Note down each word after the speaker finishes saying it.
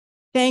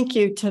Thank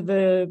you to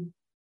the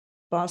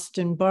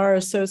Boston Bar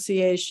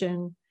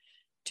Association,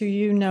 to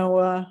you,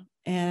 Noah,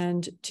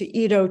 and to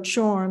Ido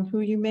Chorm,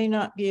 who you may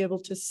not be able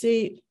to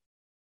see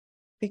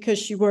because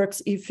she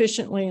works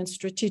efficiently and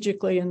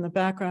strategically in the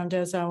background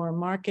as our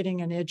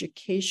marketing and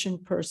education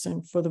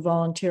person for the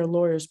Volunteer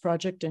Lawyers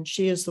Project. And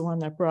she is the one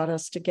that brought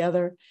us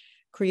together,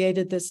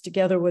 created this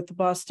together with the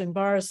Boston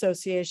Bar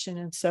Association.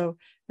 And so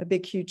a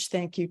big, huge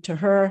thank you to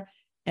her,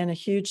 and a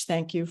huge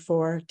thank you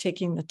for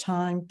taking the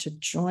time to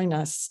join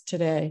us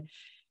today.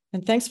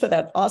 And thanks for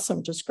that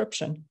awesome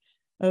description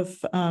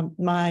of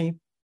my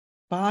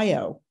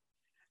bio.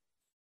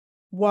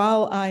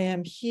 While I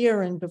am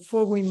here, and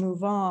before we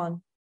move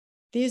on,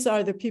 these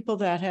are the people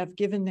that have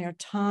given their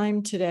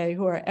time today,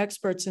 who are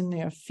experts in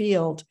their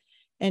field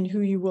and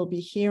who you will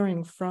be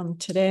hearing from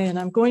today. And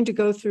I'm going to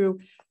go through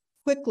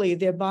quickly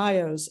their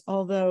bios.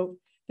 Although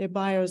their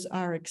bios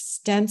are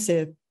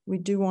extensive, we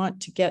do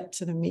want to get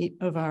to the meat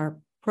of our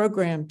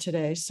program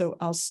today. So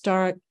I'll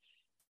start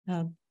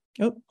a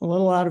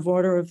little out of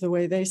order of the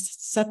way they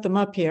set them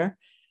up here.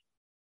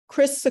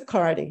 Chris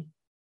Siccardi.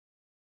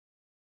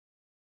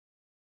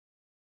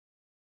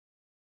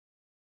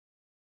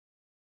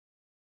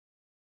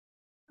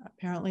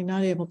 Apparently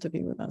not able to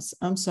be with us.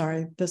 I'm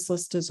sorry, this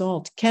list is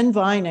old. Ken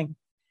Vining.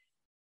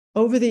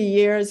 Over the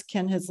years,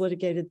 Ken has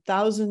litigated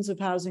thousands of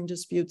housing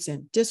disputes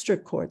in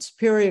district court,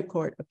 superior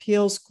court,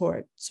 appeals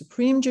court,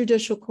 Supreme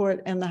Judicial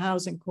Court, and the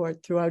housing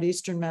court throughout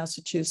Eastern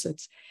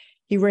Massachusetts.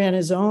 He ran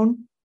his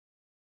own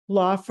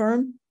law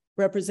firm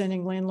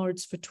representing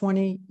landlords for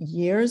 20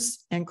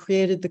 years and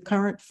created the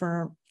current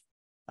firm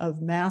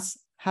of Mass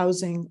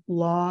Housing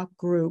Law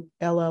Group,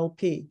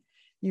 LLP.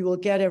 You will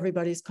get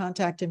everybody's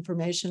contact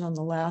information on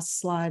the last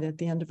slide at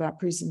the end of our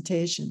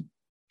presentation.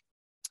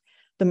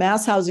 The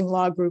Mass Housing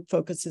Law Group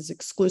focuses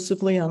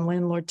exclusively on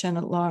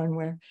landlord-tenant law, and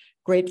we're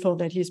grateful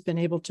that he's been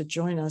able to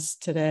join us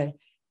today.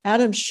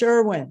 Adam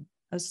Sherwin,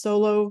 a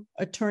solo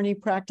attorney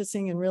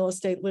practicing in real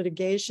estate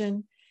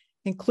litigation,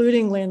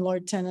 including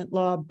landlord-tenant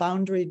law,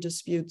 boundary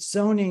disputes,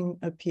 zoning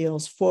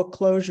appeals,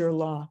 foreclosure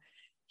law.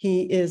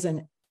 He is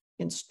an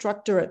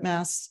instructor at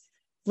Mass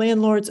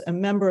Landlords, a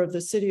member of the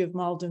City of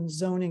Malden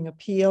Zoning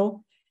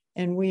Appeal,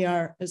 and we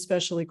are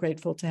especially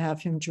grateful to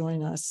have him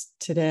join us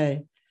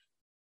today.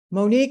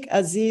 Monique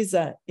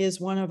Aziza is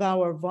one of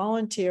our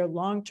volunteer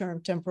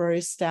long-term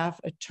temporary staff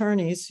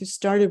attorneys who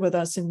started with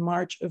us in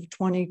March of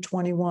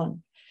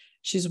 2021.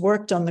 She's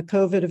worked on the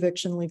COVID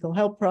Eviction Legal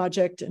Help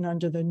Project and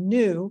under the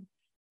new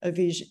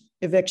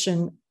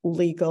Eviction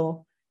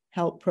Legal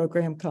Help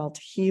Program called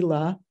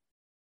HELA.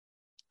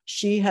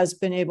 She has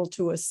been able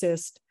to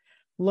assist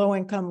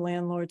low-income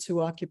landlords who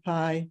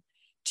occupy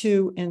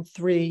 2 and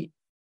 3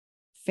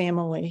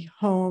 family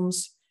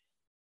homes,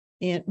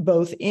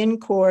 both in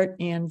court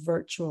and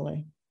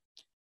virtually.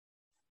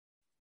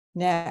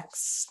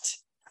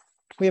 Next,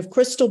 we have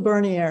Crystal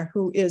Bernier,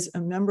 who is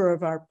a member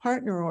of our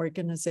partner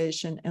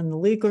organization and the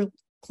legal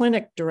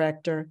clinic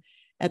director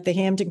at the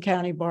Hampden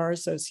County Bar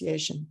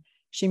Association.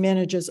 She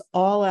manages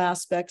all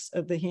aspects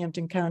of the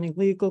Hampden County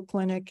Legal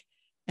Clinic,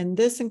 and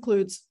this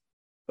includes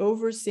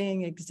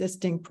overseeing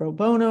existing pro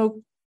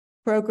bono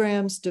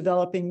programs,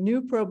 developing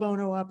new pro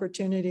bono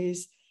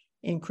opportunities,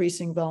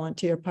 increasing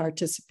volunteer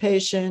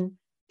participation,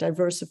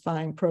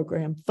 diversifying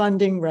program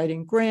funding,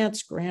 writing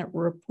grants, grant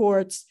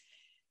reports.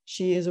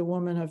 She is a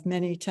woman of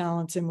many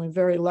talents, and we're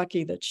very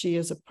lucky that she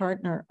is a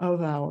partner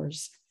of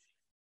ours.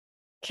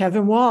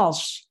 Kevin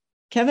Walsh.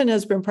 Kevin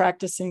has been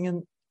practicing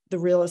in the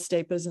real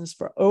estate business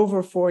for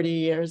over 40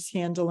 years,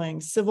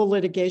 handling civil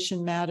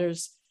litigation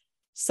matters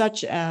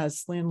such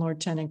as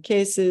landlord-tenant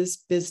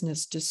cases,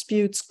 business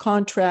disputes,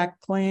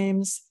 contract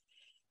claims.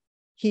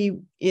 He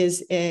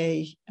is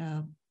a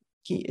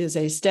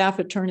staff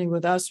attorney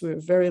with us. We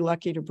were very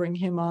lucky to bring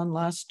him on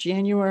last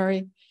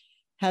January,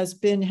 has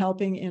been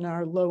helping in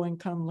our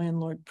low-income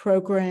landlord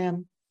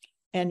program,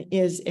 and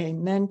is a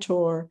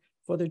mentor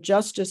for the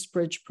Justice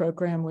Bridge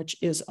program, which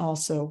is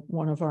also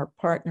one of our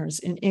partners,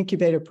 an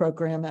incubator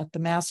program at the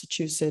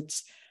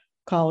Massachusetts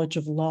College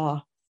of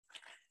Law.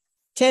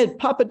 Ted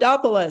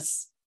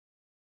Papadopoulos.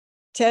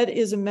 Ted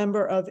is a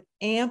member of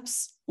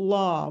AMPS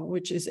Law,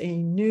 which is a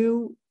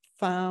new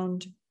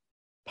found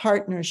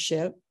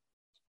partnership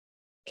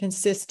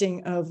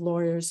consisting of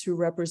lawyers who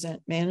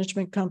represent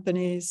management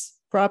companies,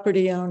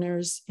 property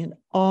owners in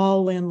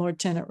all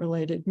landlord-tenant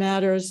related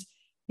matters.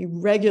 He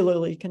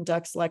regularly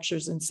conducts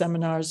lectures and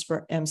seminars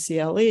for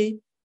MCLE,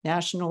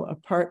 National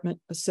Apartment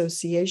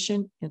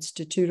Association,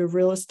 Institute of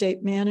Real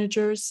Estate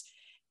Managers,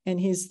 and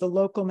he's the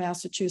local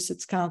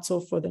Massachusetts counsel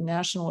for the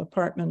National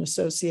Apartment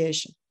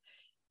Association.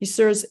 He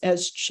serves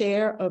as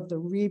chair of the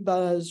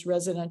REBUZZ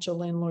Residential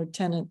Landlord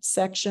Tenant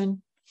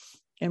section,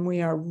 and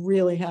we are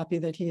really happy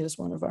that he is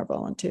one of our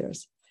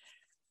volunteers.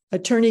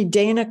 Attorney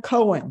Dana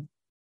Cohen,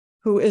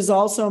 who is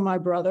also my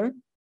brother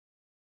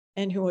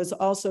and who has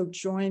also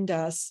joined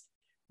us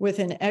with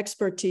an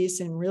expertise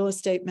in real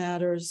estate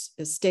matters,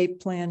 estate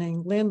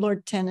planning,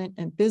 landlord tenant,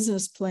 and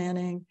business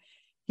planning.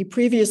 He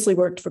previously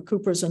worked for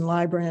Coopers &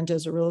 Lybrand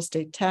as a real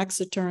estate tax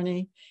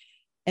attorney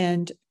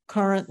and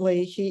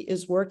Currently, he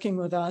is working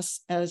with us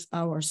as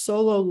our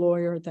solo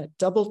lawyer that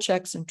double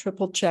checks and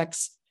triple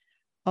checks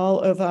all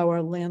of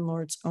our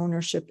landlords'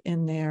 ownership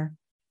in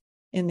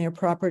their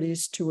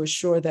properties to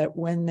assure that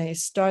when they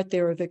start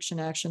their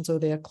eviction actions or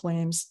their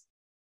claims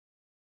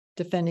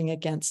defending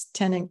against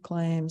tenant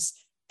claims,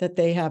 that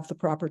they have the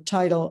proper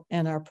title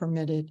and are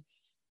permitted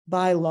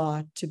by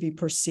law to be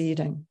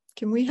proceeding.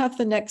 Can we have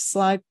the next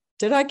slide?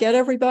 Did I get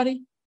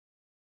everybody?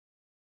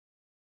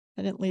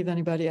 I didn't leave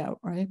anybody out,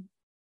 right?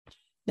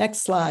 Next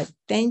slide.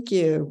 Thank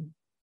you.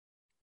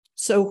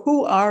 So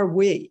who are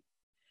we?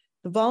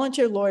 The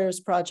Volunteer Lawyers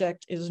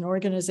Project is an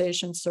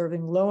organization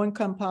serving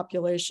low-income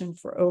population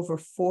for over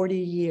 40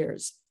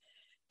 years.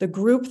 The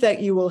group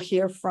that you will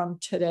hear from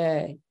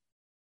today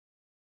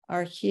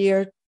are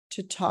here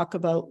to talk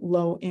about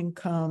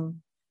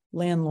low-income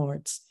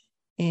landlords.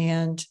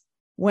 And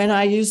when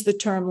I use the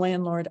term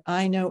landlord,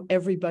 I know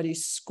everybody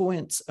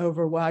squints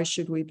over why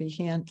should we be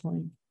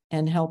handling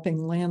and helping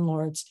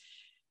landlords,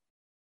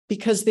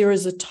 because there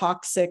is a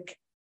toxic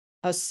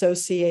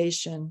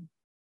association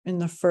in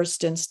the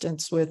first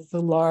instance with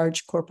the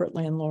large corporate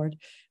landlord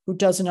who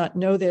does not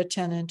know their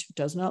tenant, who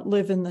does not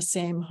live in the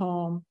same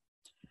home.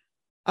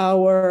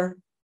 Our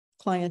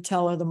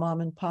clientele are the mom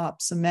and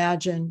pops.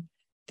 Imagine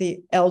the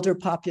elder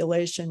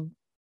population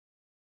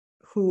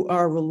who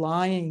are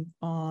relying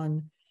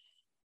on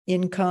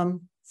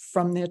income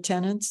from their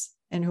tenants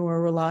and who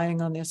are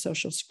relying on their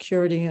Social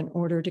Security in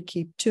order to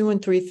keep 2-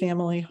 and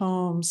 3-family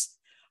homes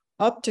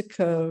up to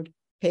code,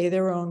 pay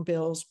their own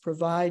bills,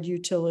 provide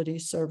utility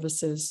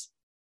services,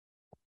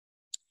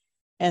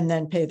 and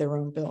then pay their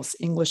own bills.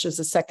 English is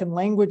a second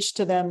language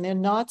to them. They're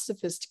not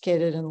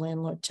sophisticated in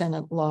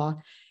landlord-tenant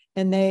law,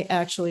 and they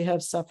actually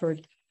have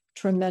suffered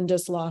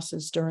tremendous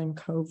losses during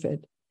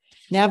COVID.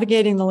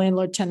 Navigating the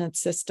landlord-tenant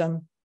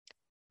system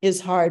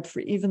is hard for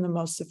even the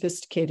most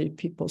sophisticated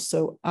people.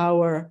 So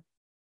our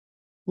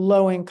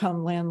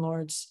low-income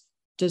landlords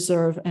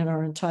deserve and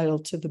are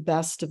entitled to the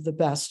best of the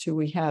best who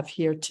we have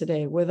here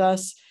today with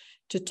us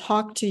to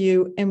talk to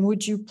you. And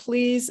would you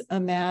please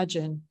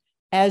imagine,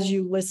 as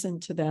you listen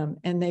to them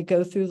and they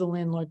go through the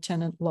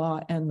landlord-tenant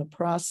law and the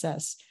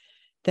process,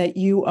 that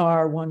you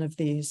are one of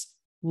these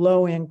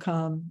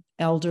low-income,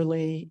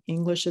 elderly,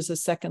 English as a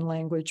second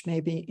language,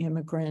 maybe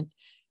immigrant,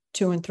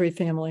 2- and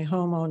 3-family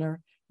homeowner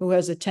who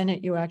has a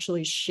tenant you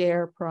actually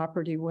share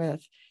property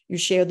with. You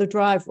share the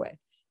driveway,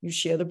 you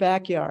share the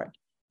backyard.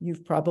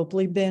 You've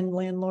probably been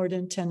landlord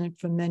and tenant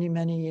for many,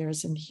 many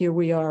years, and here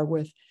we are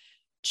with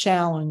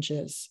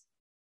challenges.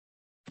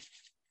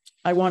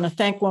 I want to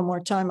thank one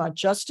more time our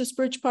Justice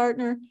Bridge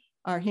partner,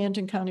 our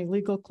Hampton County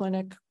Legal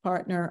Clinic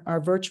partner,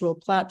 our virtual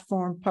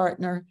platform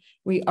partner.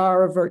 We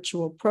are a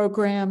virtual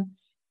program,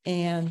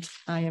 and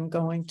I am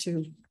going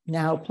to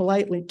now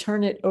politely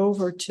turn it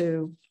over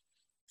to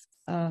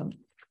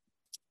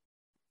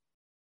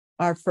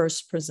our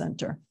first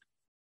presenter.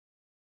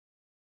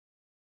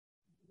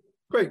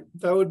 Great,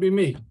 that would be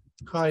me.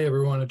 Hi,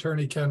 everyone.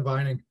 Attorney Ken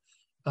Vining.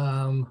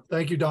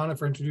 Thank you, Donna,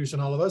 for introducing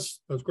all of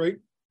us. That was great.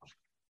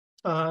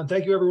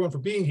 Thank you, everyone, for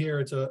being here.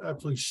 It's an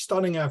absolutely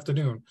stunning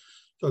afternoon.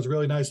 So it's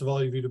really nice of all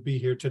of you to be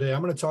here today.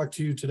 I'm going to talk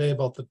to you today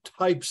about the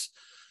types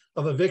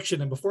of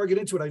eviction. And before I get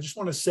into it, I just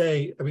want to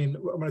say, I mean,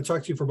 I'm going to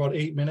talk to you for about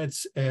 8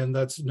 minutes, and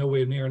that's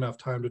nowhere near enough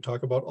time to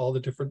talk about all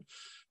the different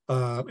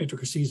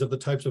intricacies of the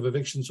types of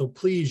eviction. So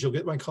please, you'll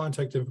get my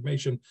contact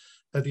information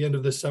at the end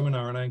of this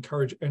seminar, and I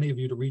encourage any of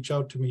you to reach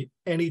out to me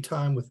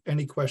anytime with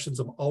any questions.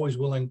 I'm always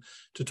willing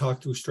to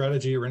talk through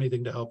strategy or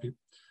anything to help you.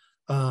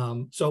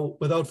 So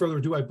without further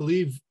ado, I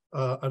believe,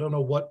 I don't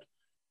know what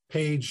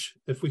page,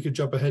 if we could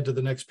jump ahead to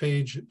the next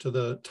page to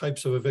the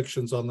types of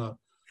evictions on the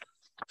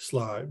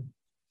slide.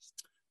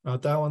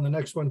 Not that one, the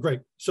next one,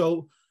 great.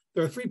 So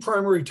there are 3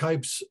 primary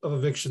types of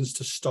evictions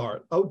to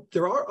start. Oh,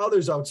 there are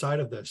others outside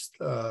of this,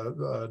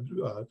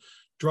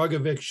 drug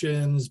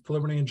evictions,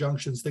 preliminary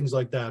injunctions, things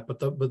like that. But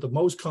the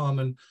most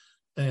common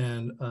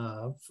and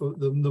for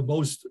the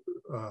most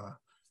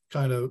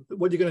kind of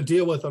what you're going to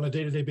deal with on a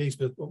day-to-day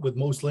basis with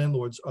most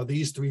landlords are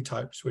these 3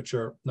 types, which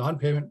are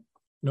non-payment,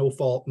 no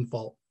fault, and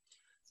fault.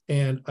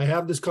 And I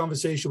have this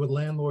conversation with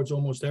landlords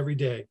almost every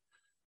day,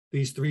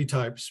 these 3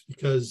 types,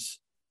 because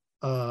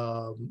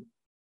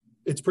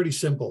it's pretty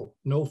simple.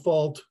 No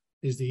fault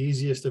is the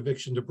easiest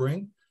eviction to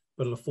bring,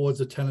 but it affords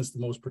the tenants the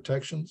most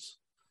protections.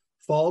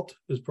 Fault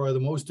is probably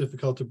the most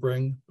difficult to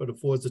bring, but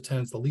affords the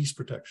tenants the least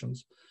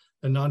protections.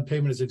 And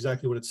non-payment is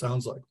exactly what it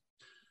sounds like.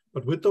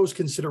 But with those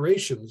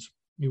considerations,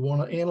 you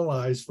want to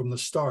analyze from the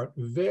start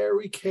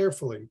very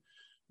carefully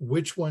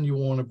which one you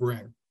want to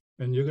bring.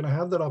 And you're going to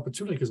have that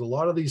opportunity because a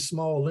lot of these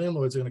small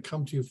landlords are going to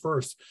come to you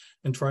first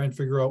and try and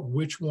figure out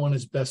which one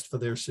is best for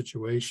their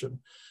situation.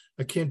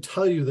 I can't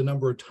tell you the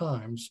number of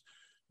times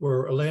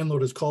where a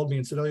landlord has called me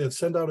and said, oh yeah,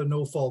 send out a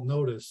no-fault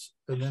notice.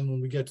 And then when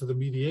we get to the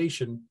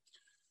mediation,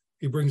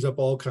 he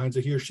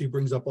or she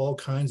brings up all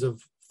kinds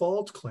of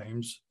fault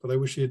claims that I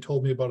wish he had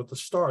told me about at the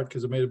start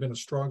because it may have been a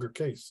stronger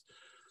case.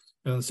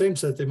 And in the same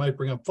sense, they might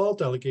bring up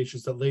fault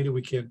allegations that later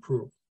we can't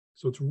prove.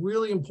 So it's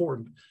really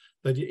important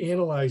that you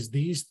analyze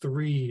these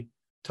 3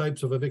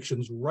 types of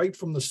evictions right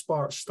from the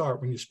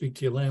start when you speak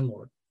to your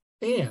landlord.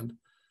 And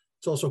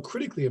it's also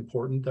critically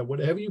important that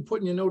whatever you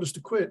put in your notice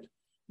to quit,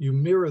 you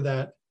mirror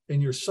that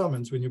in your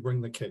summons when you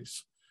bring the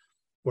case.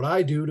 What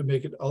I do to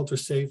make it ultra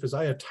safe is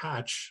I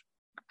attach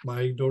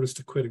my notice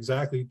to quit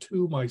exactly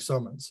to my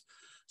summons.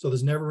 So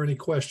there's never any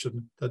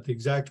question that the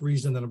exact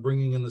reason that I'm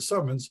bringing in the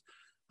summons,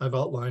 I've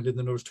outlined in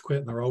the notice to quit,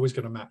 and they're always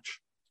going to match.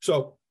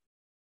 So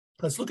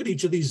let's look at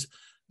each of these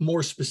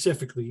more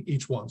specifically,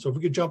 each one. So if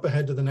we could jump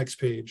ahead to the next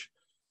page,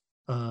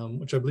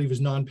 which I believe is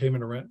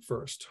non-payment of rent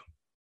first.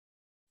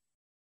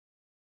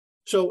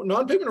 So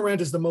non-payment of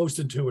rent is the most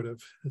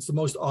intuitive. It's the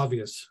most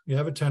obvious. You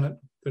have a tenant,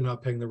 they're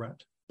not paying the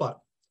rent. But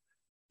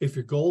if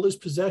your goal is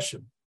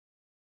possession,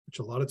 which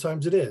a lot of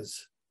times it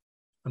is,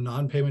 a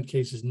non-payment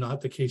case is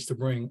not the case to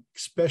bring,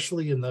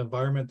 especially in the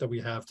environment that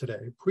we have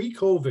today.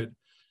 Pre-COVID,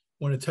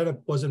 when a tenant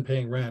wasn't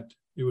paying rent,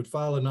 you would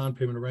file a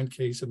non-payment of rent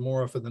case, and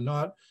more often than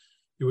not,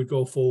 you would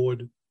go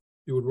forward,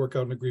 you would work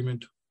out an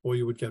agreement, or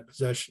you would get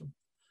possession.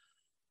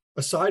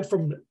 Aside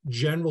from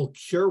general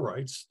cure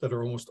rights that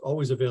are almost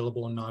always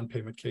available in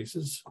non-payment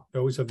cases,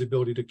 you always have the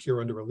ability to cure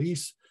under a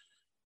lease.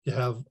 You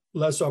have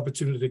less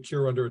opportunity to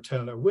cure under a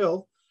tenant at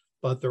will,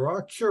 but there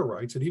are cure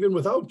rights. And even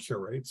without cure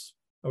rights,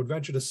 I would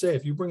venture to say,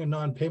 if you bring a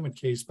non-payment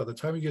case, by the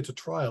time you get to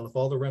trial, if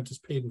all the rent is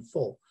paid in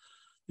full,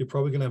 you're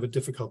probably going to have a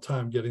difficult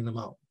time getting them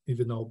out,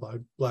 even though by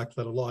black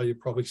letter law, you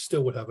probably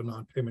still would have a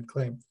non-payment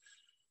claim.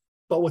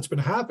 But what's been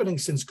happening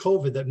since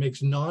COVID that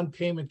makes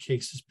non-payment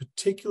cases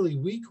particularly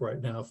weak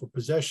right now for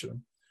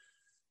possession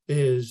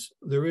is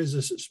there is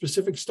a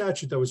specific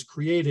statute that was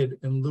created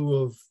in lieu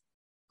of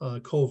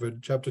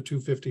COVID, Chapter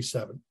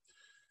 257.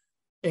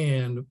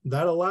 And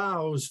that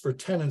allows for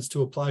tenants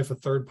to apply for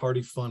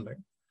third-party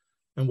funding.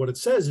 And what it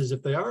says is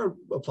if they are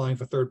applying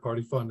for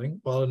third-party funding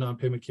while a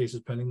non-payment case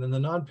is pending, then the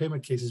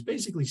non-payment case is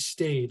basically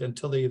stayed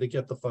until they either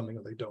get the funding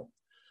or they don't.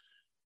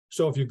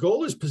 So if your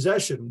goal is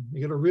possession,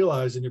 you got to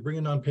realize, and you bring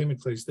a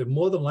non-payment case, they're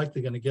more than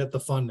likely going to get the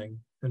funding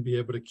and be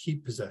able to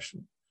keep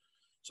possession.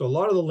 So a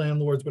lot of the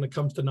landlords, when it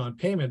comes to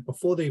non-payment,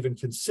 before they even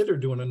consider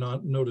doing a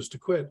notice to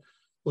quit,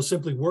 will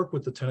simply work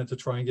with the tenant to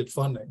try and get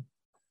funding.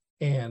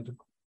 And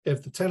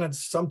if the tenant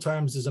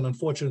sometimes is an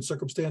unfortunate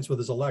circumstance where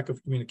there's a lack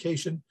of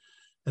communication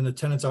and the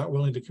tenants aren't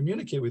willing to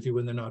communicate with you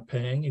when they're not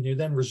paying, and you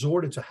then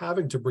resorted to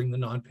having to bring the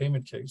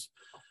non-payment case.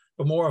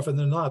 But more often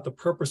than not, the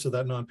purpose of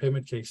that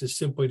non-payment case is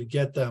simply to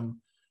get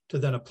them to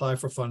then apply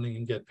for funding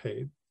and get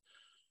paid.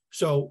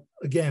 So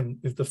again,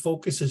 if the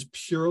focus is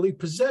purely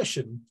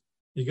possession,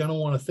 you're going to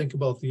want to think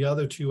about the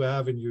other two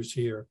avenues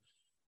here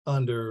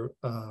under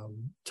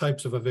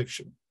types of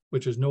eviction,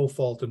 which is no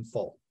fault and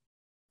fault.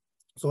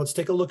 So let's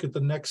take a look at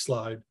the next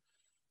slide,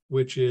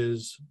 which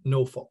is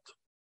no fault.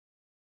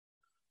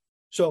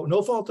 So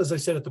no fault, as I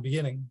said at the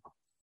beginning,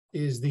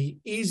 is the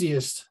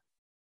easiest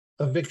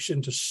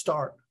eviction to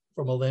start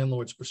from a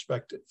landlord's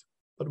perspective.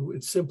 But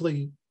it's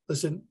simply,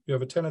 listen, you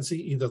have a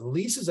tenancy, either the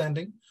lease is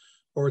ending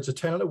or it's a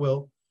tenant at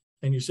will,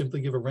 and you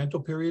simply give a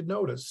rental period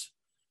notice.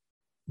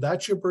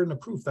 That's your burden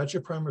of proof. That's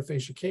your prima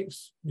facie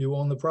case. You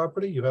own the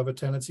property, you have a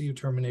tenancy, you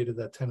terminated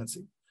that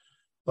tenancy.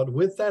 But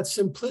with that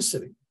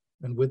simplicity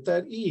and with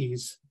that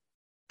ease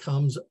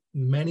comes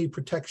many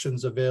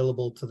protections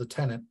available to the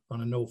tenant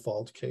on a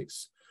no-fault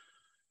case.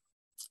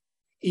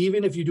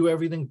 Even if you do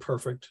everything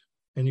perfect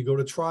and you go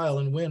to trial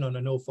and win on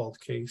a no-fault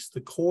case,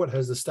 the court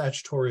has the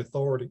statutory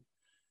authority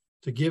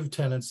to give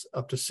tenants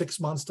up to 6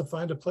 months to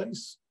find a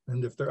place.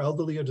 And if they're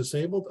elderly or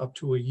disabled, up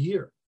to a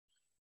year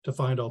to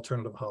find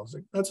alternative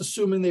housing. That's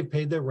assuming they've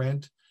paid their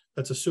rent.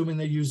 That's assuming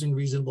they're using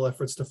reasonable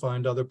efforts to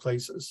find other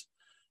places.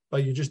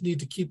 But you just need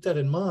to keep that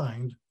in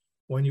mind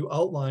when you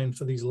outline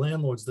for these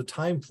landlords the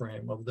time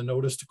frame of the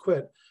notice to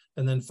quit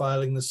and then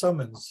filing the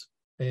summons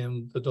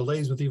and the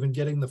delays with even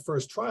getting the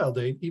first trial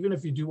date. Even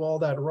if you do all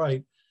that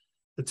right,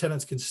 the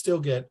tenants can still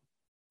get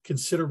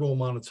considerable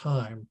amount of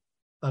time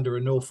under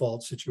a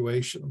no-fault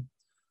situation.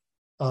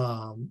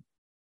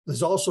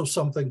 There's also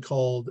something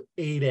called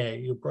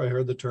 8A. You've probably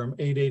heard the term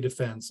 8A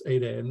defense,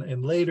 8A.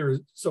 And later,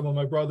 some of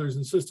my brothers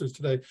and sisters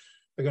today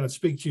are going to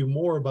speak to you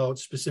more about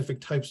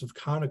specific types of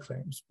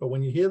counterclaims. But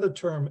when you hear the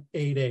term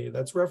 8A,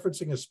 that's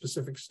referencing a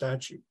specific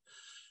statute,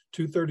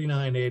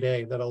 239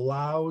 8A, that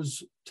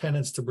allows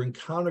tenants to bring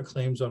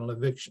counterclaims on an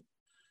eviction.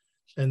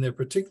 And they're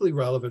particularly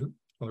relevant,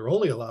 or they're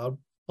only allowed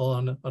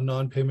on a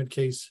non-payment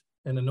case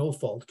and a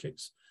no-fault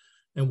case.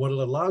 And what it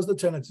allows the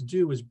tenant to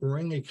do is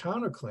bring a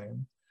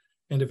counterclaim.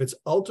 And if it's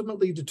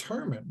ultimately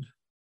determined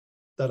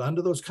that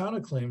under those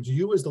counterclaims,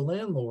 you as the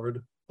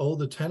landlord owe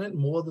the tenant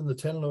more than the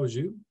tenant owes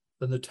you,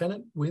 then the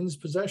tenant wins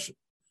possession.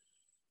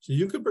 So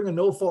you could bring a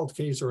no-fault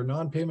case or a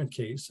non-payment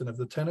case, and if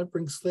the tenant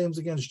brings claims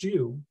against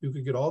you, you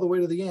could get all the way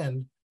to the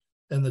end,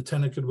 and the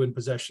tenant could win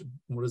possession.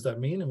 And what does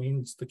that mean? It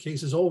means the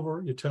case is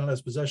over, your tenant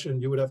has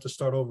possession, you would have to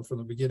start over from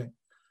the beginning.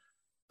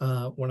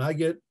 When I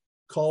get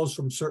calls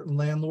from certain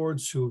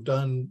landlords who've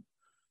done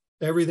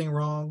everything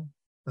wrong,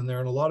 and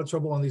they're in a lot of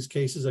trouble on these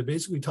cases, I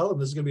basically tell them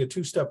this is going to be a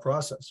two-step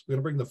process. We're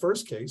going to bring the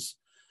first case,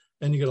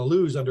 and you're going to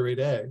lose under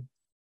 8A.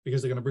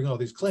 because they're going to bring all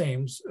these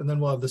claims, and then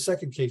we'll have the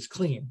second case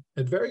clean.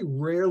 It very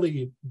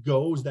rarely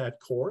goes that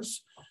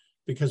course,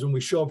 because when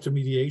we show up to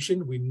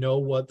mediation, we know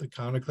what the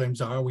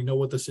counterclaims are, we know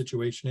what the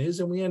situation is,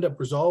 and we end up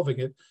resolving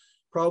it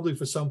probably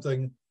for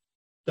something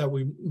that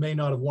we may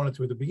not have wanted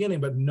to at the beginning,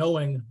 but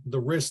knowing the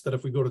risk that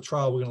if we go to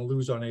trial, we're going to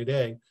lose on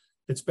 8A,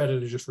 it's better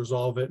to just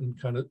resolve it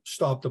and kind of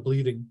stop the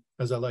bleeding,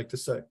 as I like to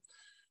say.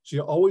 So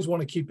you always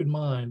want to keep in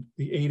mind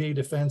the 8A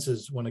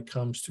defenses when it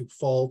comes to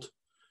fault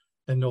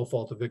and no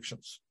fault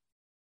evictions.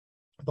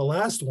 The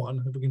last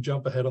one, if we can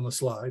jump ahead on the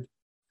slide,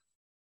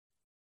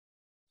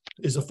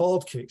 is a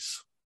fault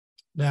case.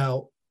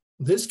 Now,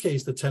 this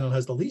case, the tenant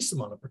has the least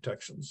amount of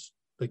protections.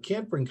 They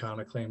can't bring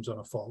counterclaims on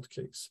a fault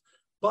case.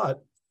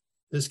 But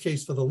this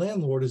case for the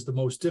landlord is the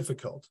most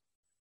difficult,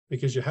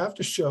 because you have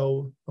to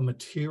show a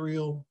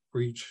material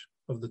breach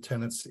of the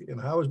tenancy. And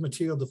how is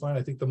material defined?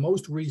 I think the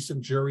most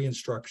recent jury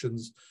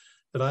instructions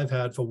that I've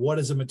had for what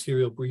is a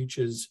material breach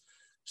is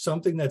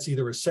something that's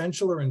either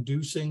essential or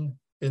inducing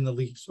in the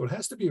lease. So it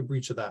has to be a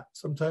breach of that.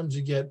 Sometimes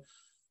you get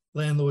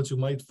landlords who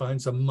might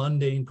find some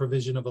mundane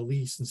provision of a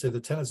lease and say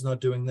the tenant's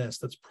not doing this.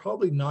 That's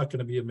probably not going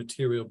to be a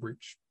material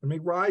breach. It may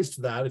rise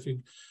to that if you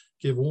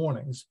give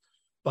warnings,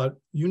 but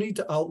you need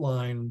to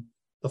outline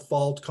the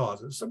fault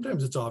causes.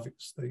 Sometimes it's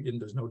obvious.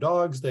 There's no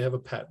dogs, they have a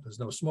pet. There's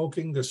no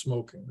smoking, they're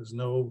smoking. There's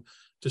no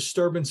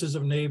disturbances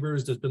of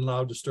neighbors. There's been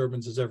loud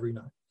disturbances every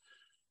night.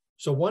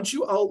 So once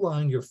you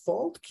outline your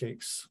fault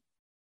case,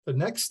 the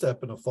next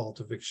step in a fault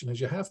eviction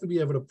is you have to be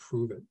able to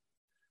prove it.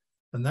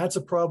 And that's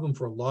a problem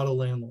for a lot of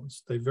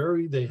landlords.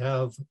 They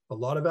have a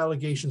lot of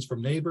allegations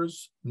from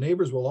neighbors.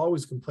 Neighbors will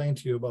always complain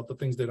to you about the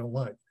things they don't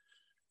like,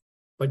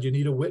 but you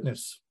need a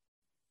witness.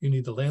 You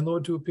need the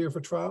landlord to appear for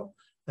trial,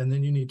 and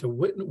then you need to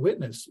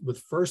witness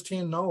with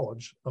firsthand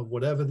knowledge of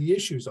whatever the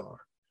issues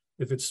are.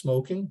 If it's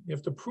smoking, you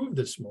have to prove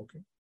there's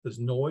smoking. There's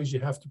noise, you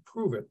have to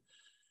prove it.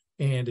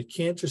 And it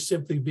can't just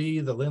simply be,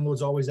 the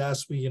landlords always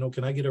ask me,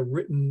 can I get a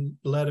written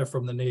letter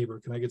from the neighbor?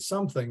 Can I get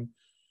something?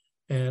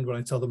 And when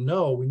I tell them,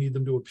 no, we need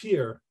them to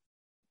appear.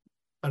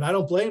 And I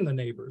don't blame the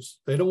neighbors.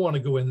 They don't want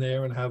to go in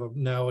there and have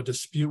now a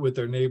dispute with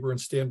their neighbor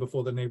and stand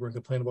before the neighbor and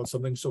complain about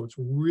something. So it's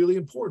really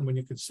important when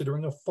you're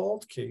considering a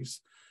fault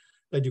case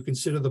that you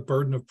consider the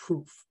burden of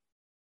proof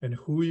and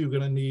who you're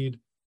going to need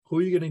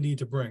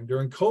to bring.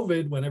 During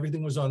COVID, when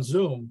everything was on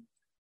Zoom,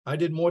 I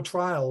did more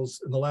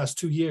trials in the last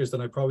 2 years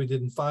than I probably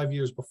did in 5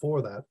 years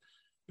before that,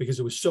 because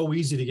it was so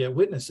easy to get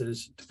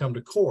witnesses to come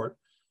to court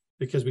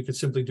because we could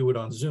simply do it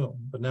on Zoom.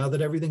 But now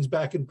that everything's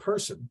back in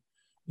person,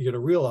 you got to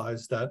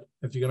realize that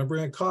if you're going to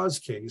bring a cause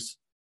case,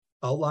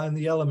 outline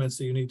the elements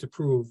that you need to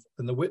prove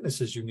and the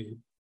witnesses you need,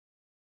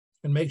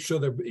 and make sure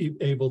they're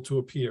able to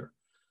appear.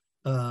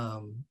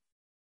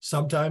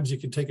 Sometimes you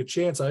can take a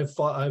chance. I've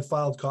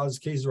filed cause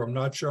cases where I'm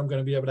not sure I'm going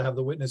to be able to have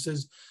the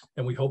witnesses,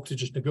 and we hope to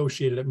just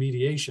negotiate it at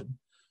mediation.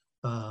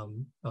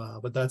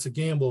 But that's a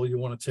gamble you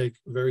want to take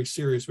very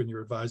serious when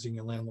you're advising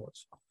your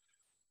landlords.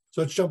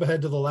 So let's jump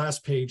ahead to the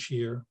last page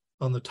here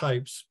on the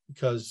types,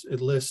 because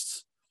it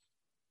lists,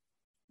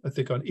 I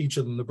think, on each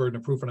of them the burden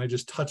of proof, and I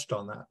just touched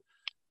on that.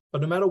 But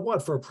no matter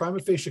what, for a prima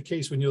facie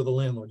case, when you're the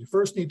landlord, you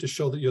first need to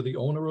show that you're the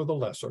owner or the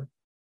lessor.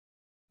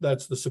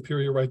 That's the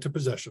superior right to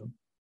possession.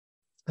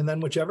 And then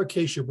whichever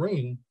case you're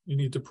bringing, you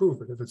need to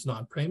prove it. If it's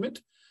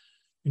non-payment,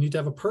 you need to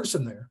have a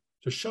person there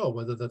to show,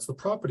 whether that's the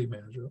property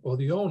manager or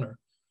the owner,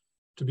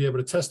 to be able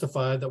to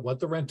testify that what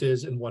the rent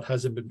is and what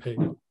hasn't been paid.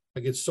 I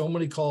get so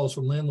many calls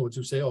from landlords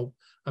who say, oh,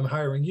 I'm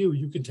hiring you,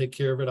 you can take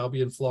care of it. I'll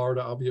be in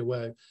Florida, I'll be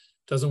away. It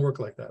doesn't work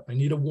like that. I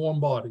need a warm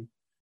body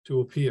to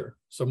appear,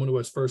 someone who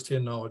has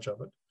firsthand knowledge of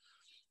it.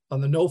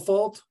 On the no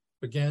fault,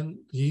 again,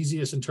 the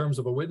easiest in terms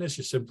of a witness,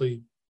 you're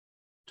simply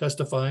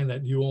testifying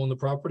that you own the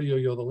property or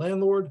you're the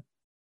landlord,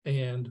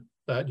 and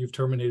that you've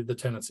terminated the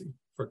tenancy.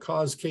 For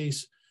cause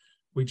case,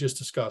 we just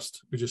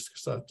discussed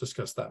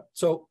that.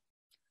 So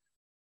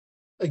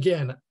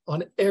again,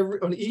 on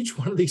each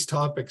one of these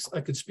topics,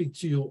 I could speak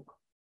to you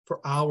for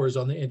hours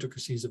on the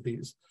intricacies of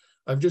these.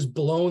 I've just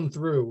blown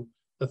through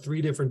the 3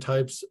 different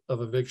types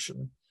of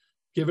eviction.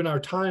 Given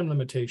our time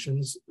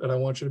limitations, and I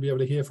want you to be able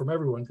to hear from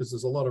everyone because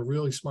there's a lot of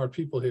really smart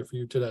people here for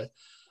you today.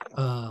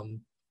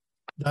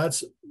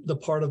 That's the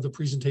part of the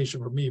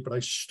presentation for me, but I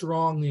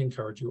strongly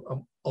encourage you.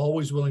 I'm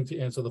always willing to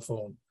answer the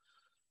phone.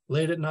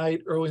 Late at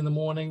night, early in the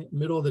morning,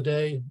 middle of the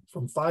day,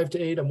 from 5 to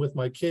 8, I'm with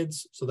my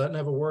kids, so that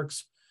never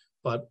works.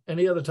 But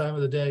any other time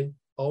of the day,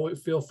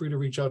 always feel free to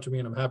reach out to me,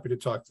 and I'm happy to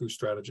talk through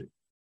strategy.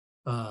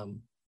 The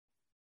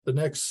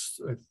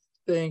next, I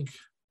think,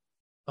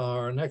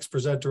 our next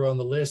presenter on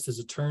the list is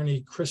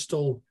attorney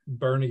Crystal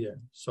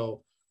Bernier.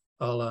 So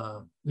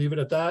I'll leave it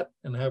at that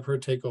and have her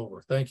take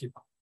over. Thank you.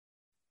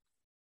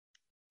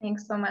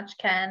 Thanks so much,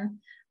 Ken.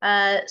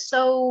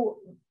 So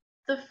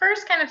the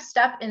first kind of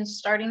step in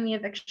starting the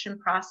eviction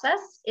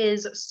process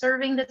is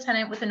serving the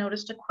tenant with a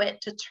notice to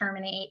quit to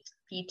terminate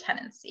the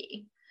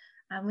tenancy.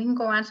 We can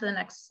go on to the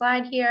next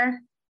slide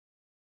here.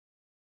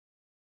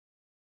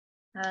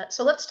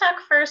 So let's talk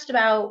first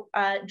about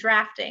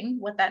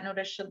drafting what that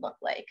notice should look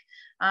like.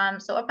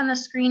 So up on the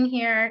screen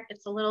here,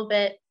 it's a little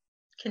bit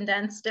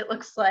condensed, it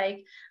looks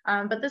like,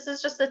 but this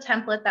is just a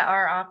template that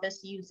our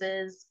office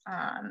uses,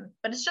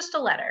 but it's just a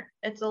letter.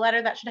 It's a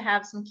letter that should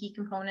have some key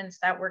components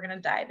that we're going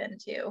to dive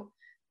into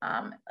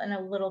in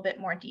a little bit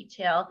more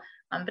detail.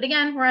 But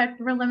again,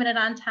 we're limited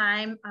on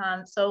time.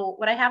 So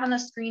what I have on the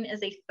screen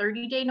is a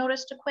 30-day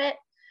notice to quit.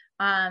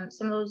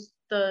 Some of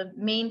the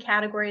main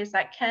categories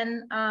that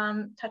Ken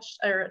touched,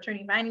 or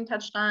Attorney Vining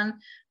touched on,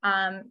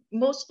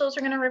 most of those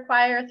are going to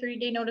require a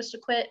 30-day notice to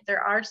quit.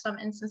 There are some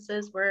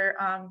instances where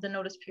the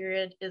notice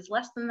period is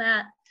less than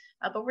that,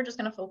 but we're just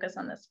going to focus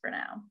on this for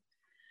now.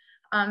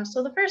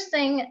 So the first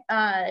thing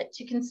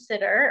to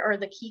consider, or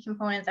the key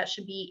components that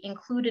should be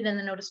included in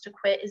the notice to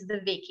quit, is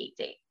the vacate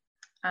date.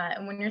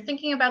 And when you're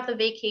thinking about the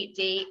vacate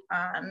date,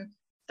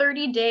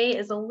 30-day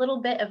is a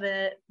little bit of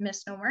a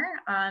misnomer.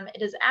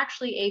 It is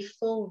actually a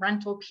full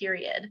rental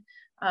period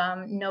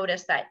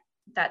notice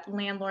that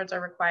landlords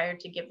are required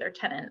to give their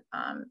tenant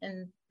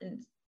in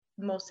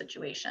most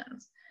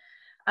situations.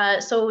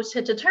 So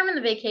to determine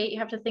the vacate, you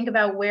have to think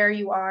about where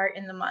you are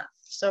in the month.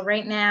 So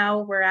right now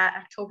we're at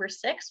October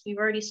 6th. We've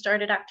already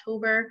started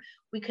October.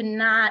 We could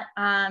not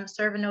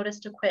serve a notice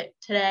to quit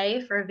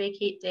today for a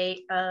vacate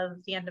date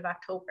of the end of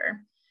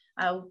October.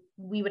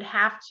 We would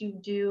have to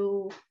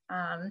do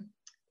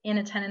in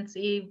a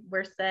tenancy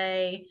where,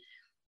 say,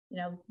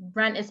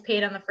 rent is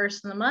paid on the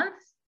 1st of the month,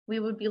 we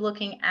would be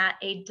looking at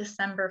a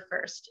December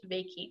 1st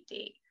vacate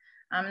date.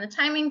 The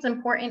timing is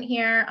important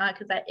here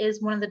because that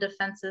is one of the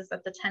defenses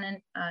that the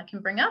tenant can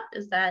bring up,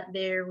 is that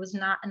there was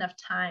not enough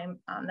time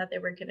that they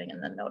were giving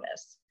in the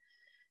notice.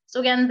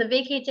 So again, the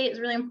vacate date is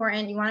really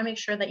important. You want to make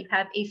sure that you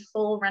have a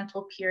full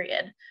rental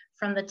period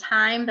from the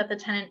time that the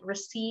tenant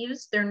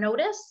receives their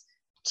notice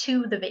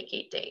to the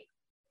vacate date.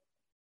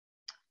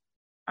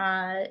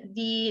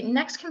 The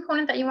next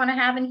component that you want to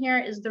have in here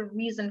is the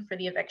reason for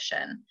the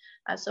eviction.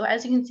 So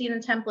as you can see in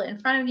the template in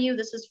front of you,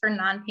 this is for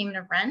non-payment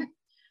of rent.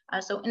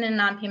 So in a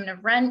non-payment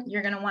of rent,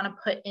 you're going to want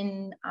to put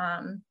in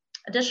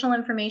additional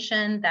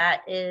information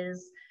that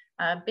is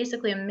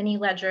basically a mini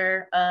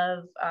ledger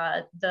of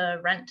the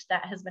rent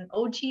that has been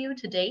owed to you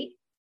to date.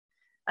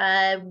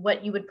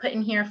 What you would put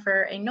in here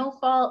for a no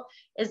fault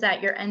is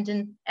that you're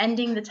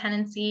ending the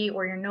tenancy,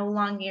 or you're no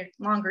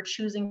longer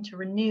choosing to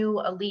renew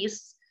a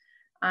lease.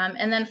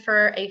 And then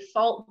for a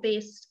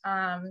fault-based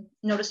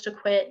notice to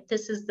quit,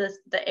 this is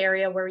the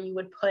area where you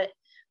would put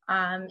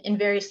in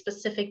very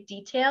specific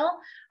detail,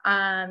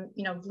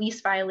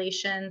 lease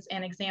violations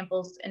and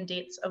examples and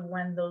dates of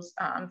when those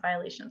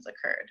violations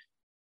occurred.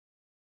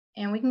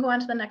 And we can go on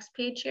to the next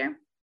page here.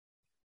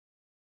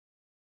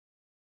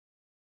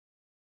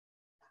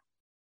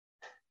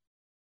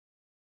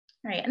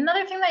 All right,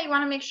 another thing that you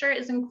want to make sure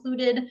is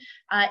included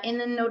in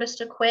the notice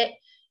to quit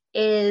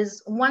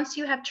is once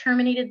you have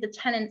terminated the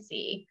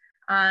tenancy,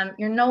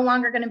 you're no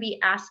longer going to be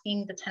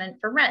asking the tenant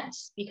for rent,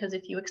 because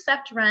if you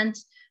accept rent,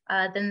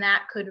 then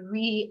that could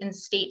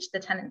reinstate the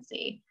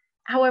tenancy.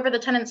 However, the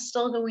tenant's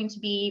still going to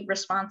be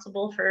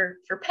responsible for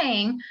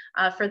paying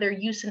for their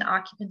use and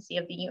occupancy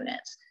of the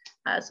unit.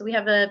 So we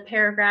have a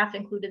paragraph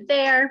included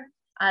there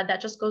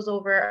that just goes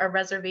over a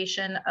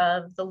reservation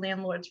of the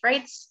landlord's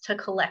rights to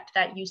collect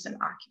that use and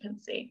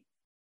occupancy.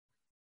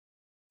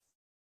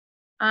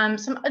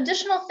 Some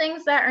additional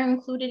things that are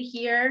included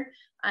here,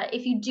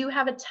 if you do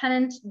have a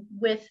tenant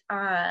with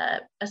a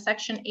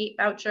Section 8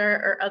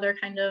 voucher or other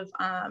kind of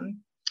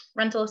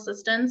rental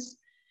assistance,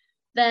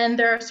 then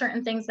there are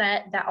certain things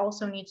that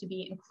also need to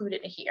be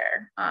included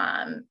here.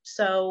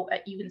 So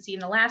you can see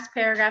in the last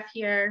paragraph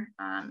here,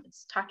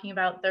 it's talking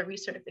about the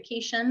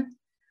recertification.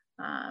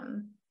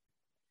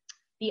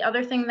 The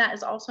other thing that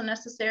is also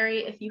necessary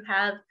if you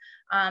have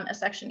a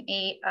Section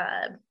 8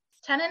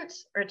 tenant,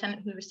 or a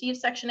tenant who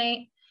receives Section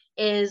 8,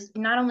 is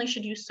not only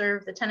should you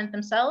serve the tenant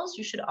themselves,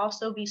 you should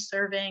also be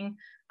serving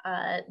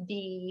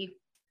the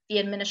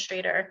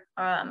administrator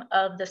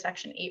of the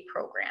Section 8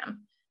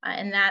 program.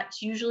 And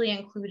that's usually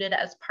included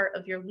as part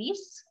of your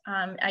lease,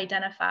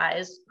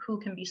 identifies who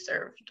can be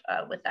served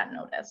with that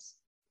notice.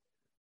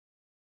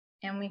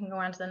 And we can go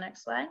on to the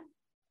next slide.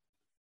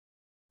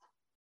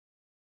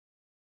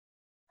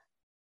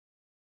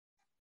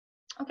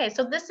 Okay,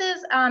 so this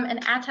is an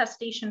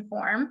attestation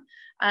form,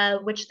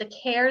 which the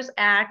CARES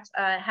Act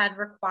had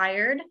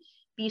required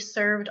be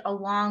served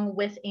along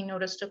with a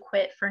notice to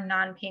quit for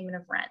non-payment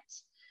of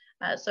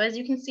rent. So as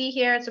you can see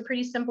here, it's a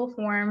pretty simple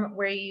form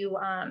where you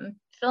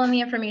fill in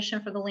the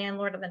information for the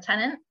landlord and the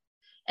tenant,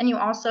 and you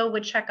also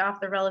would check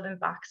off the relevant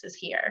boxes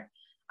here.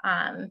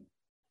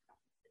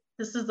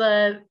 This is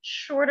a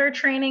shorter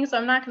training, so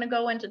I'm not going to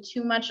go into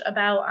too much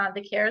about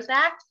the CARES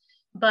Act.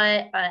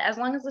 But as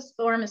long as this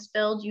form is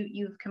filled,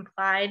 you've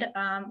complied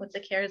with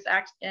the CARES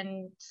Act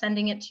and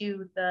sending it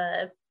to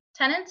the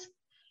tenant.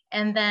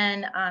 And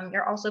then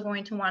you're also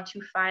going to want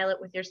to file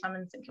it with your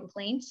summons and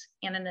complaints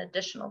and an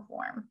additional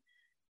form.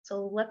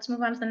 So let's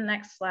move on to the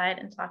next slide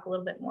and talk a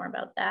little bit more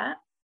about that.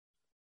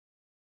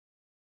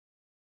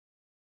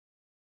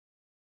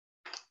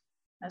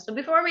 So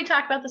before we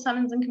talk about the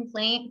summons and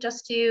complaint,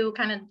 just to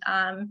kind of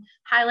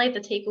highlight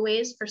the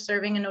takeaways for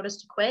serving a notice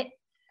to quit.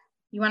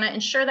 You want to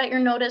ensure that your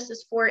notice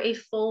is for a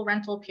full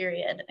rental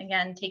period.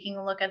 Again, taking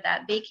a look at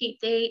that vacate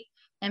date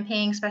and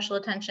paying special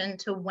attention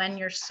to when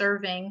you're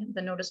serving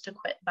the notice to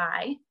quit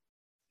by.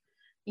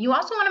 You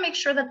also want to make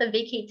sure that the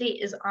vacate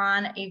date is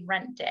on a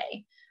rent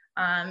day.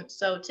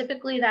 So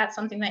typically that's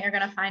something that you're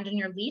going to find in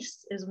your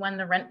lease is when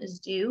the rent is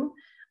due.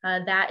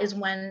 That is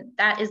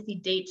the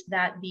date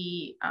that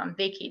the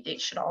vacate date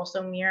should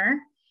also mirror.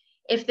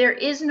 If there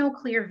is no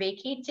clear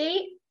vacate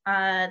date,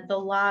 the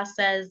law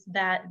says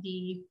that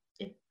the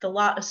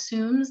law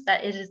assumes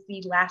that it is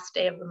the last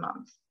day of the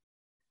month.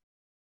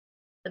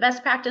 The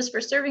best practice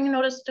for serving a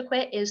notice to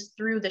quit is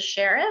through the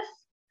sheriff.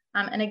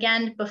 And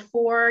again,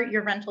 before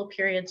your rental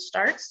period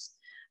starts,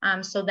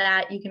 so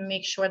that you can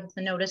make sure that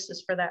the notice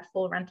is for that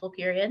full rental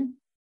period.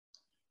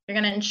 You're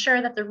going to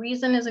ensure that the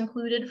reason is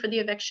included for the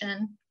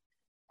eviction,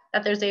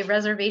 that there's a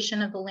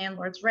reservation of the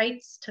landlord's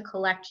rights to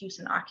collect use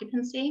and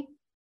occupancy.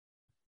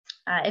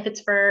 If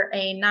it's for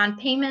a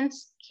non-payment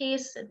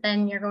case,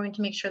 then you're going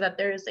to make sure that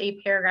there's a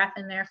paragraph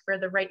in there for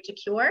the right to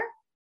cure.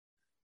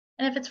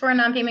 And if it's for a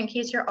non-payment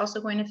case, you're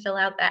also going to fill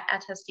out that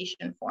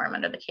attestation form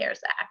under the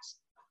CARES Act.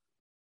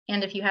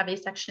 And if you have a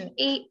Section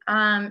 8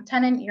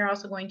 tenant, you're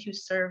also going to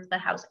serve the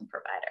housing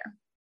provider.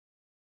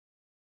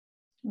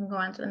 We'll go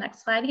on to the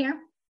next slide here.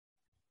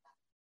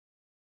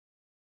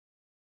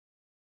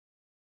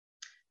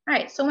 All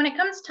right, so when it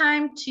comes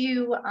time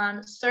to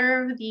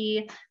serve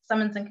the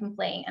summons and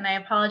complaint, and I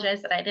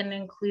apologize that I didn't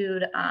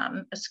include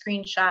a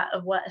screenshot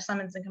of what a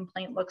summons and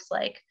complaint looks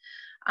like,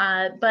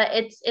 but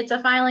it's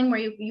a filing where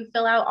you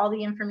fill out all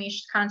the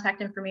information,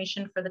 contact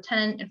information for the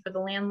tenant and for the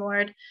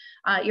landlord.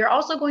 You're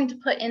also going to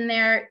put in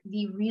there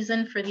the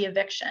reason for the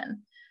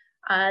eviction.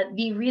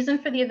 The reason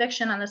for the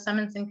eviction on the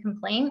summons and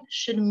complaint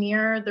should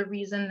mirror the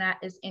reason that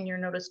is in your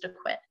notice to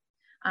quit.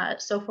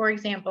 So for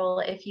example,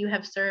 if you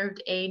have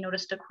served a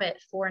notice to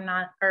quit for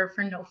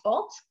no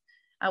fault,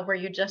 where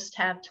you just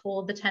have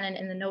told the tenant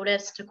in the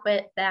notice to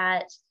quit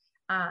that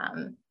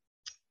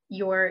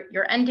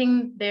you're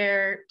ending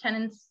their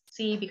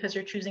tenancy because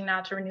you're choosing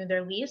not to renew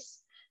their lease,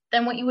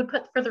 then what you would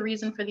put for the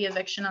reason for the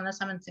eviction on the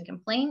summons and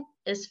complaint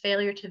is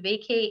failure to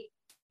vacate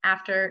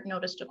after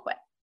notice to quit.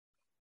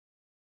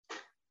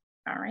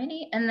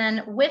 Alrighty, and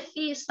then with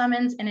the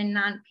summons in a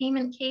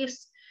non-payment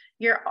case,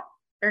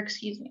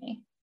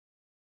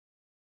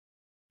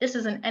 this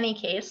is in any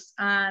case,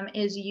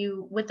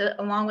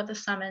 along with the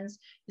summons,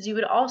 is you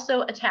would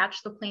also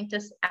attach the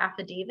plaintiff's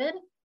affidavit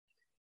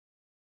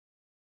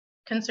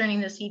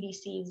concerning the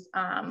CDC's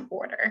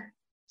order.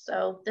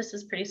 So this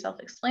is pretty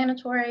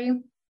self-explanatory,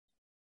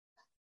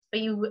 but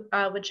you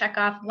would check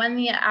off when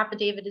the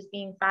affidavit is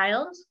being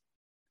filed.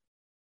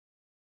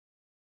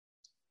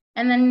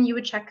 And then you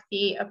would check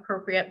the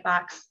appropriate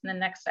box in the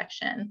next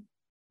section.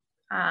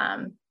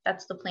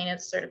 That's the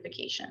plaintiff's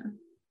certification.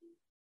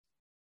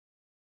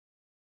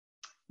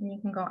 And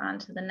you can go on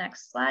to the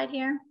next slide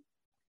here.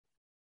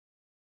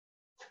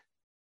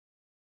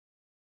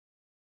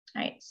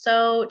 All right,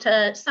 so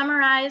to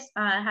summarize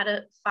how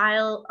to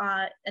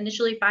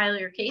initially file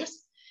your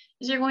case,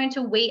 is you're going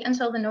to wait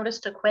until the notice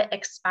to quit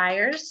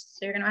expires.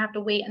 So you're gonna have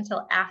to wait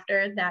until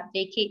after that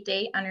vacate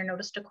date on your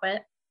notice to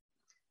quit.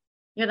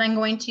 You're then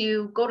going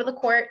to go to the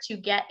court to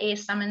get a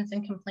summons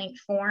and complaint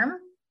form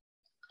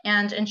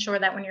and ensure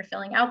that when you're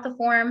filling out the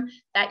form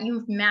that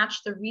you've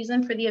matched the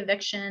reason for the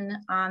eviction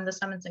on the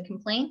summons and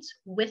complaint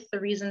with the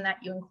reason that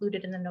you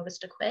included in the notice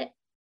to quit.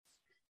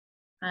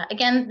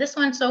 Again, this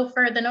one, so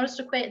for the notice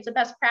to quit, it's a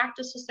best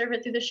practice to serve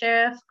it through the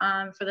sheriff.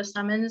 For the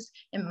summons,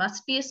 it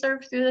must be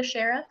served through the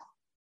sheriff.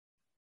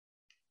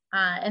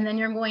 And then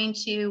you're going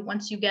to,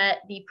 once you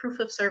get the proof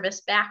of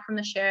service back from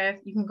the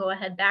sheriff, you can go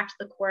ahead back to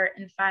the court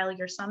and file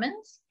your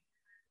summons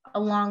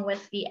along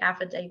with the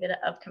affidavit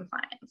of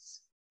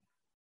compliance.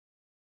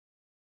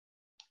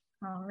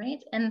 All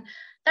right, and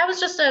that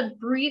was just a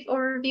brief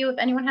overview. If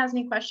anyone has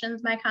any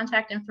questions, my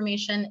contact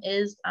information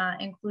is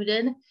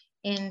included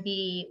in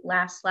the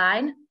last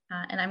slide,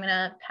 and I'm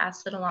gonna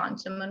pass it along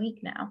to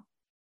Monique now.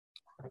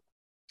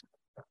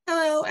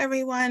 Hello,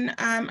 everyone.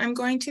 I'm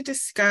going to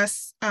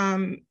discuss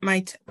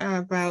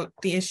about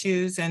the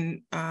issues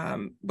and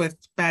with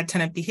bad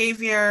tenant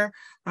behavior.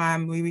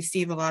 We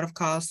receive a lot of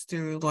calls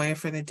through Lawyer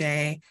for the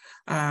Day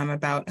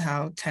about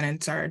how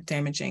tenants are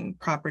damaging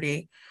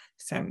property.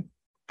 So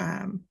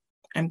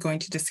I'm going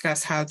to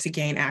discuss how to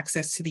gain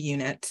access to the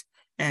unit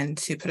and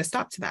to put a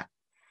stop to that.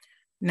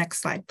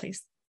 Next slide,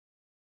 please.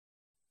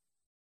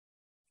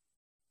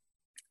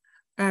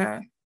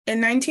 In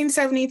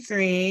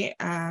 1973,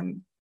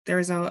 there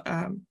was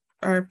a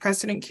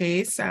precedent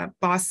case,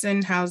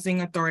 Boston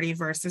Housing Authority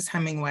versus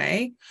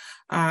Hemingway,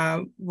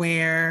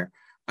 where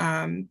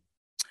in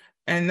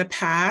the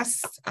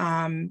past,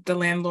 the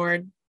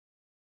landlord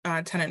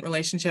tenant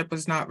relationship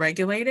was not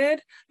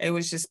regulated. It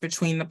was just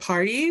between the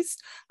parties.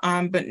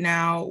 But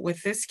now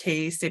with this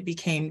case, it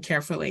became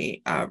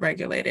carefully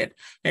regulated.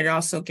 It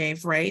also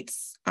gave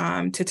rights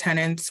to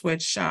tenants,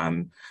 which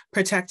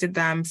protected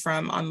them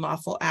from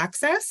unlawful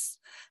access.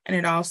 And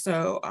it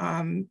also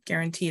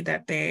guaranteed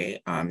that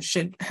they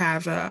should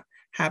have a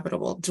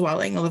habitable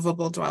dwelling, a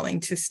livable dwelling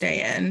to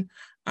stay in.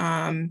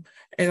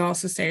 It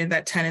also stated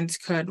that tenants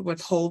could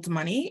withhold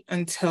money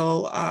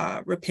until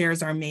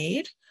repairs are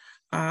made,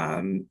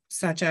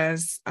 such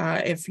as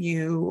if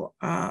you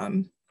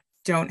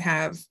don't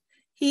have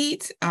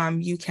heat,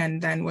 you can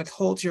then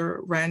withhold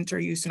your rent or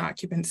use an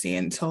occupancy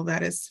until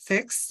that is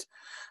fixed.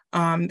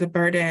 The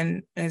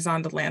burden is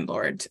on the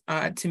landlord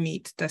to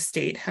meet the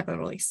state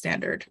habitability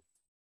standard.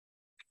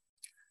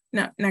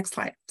 Now, next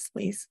slide,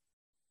 please.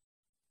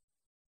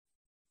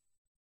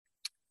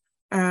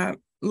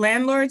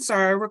 Landlords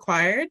are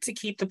required to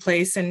keep the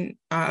place in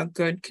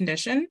good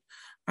condition,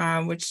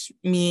 which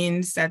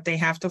means that they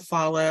have to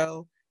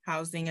follow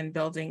housing and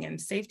building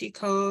and safety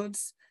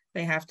codes.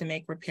 They have to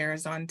make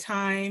repairs on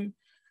time.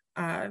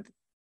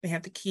 They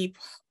have to keep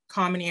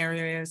common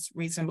areas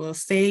reasonably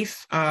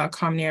safe.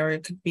 Common area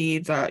could be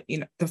the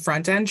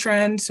front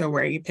entrance, or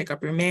where you pick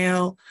up your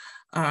mail,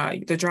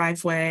 the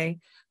driveway.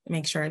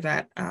 Make sure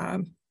that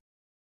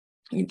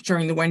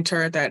during the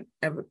winter that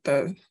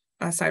the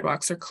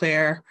sidewalks are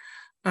clear,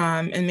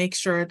 and make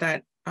sure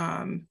that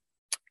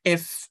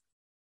if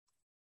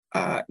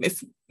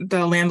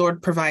the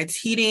landlord provides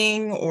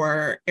heating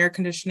or air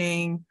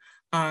conditioning,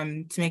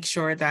 to make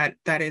sure that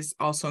that is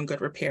also in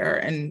good repair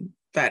and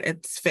that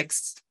it's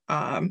fixed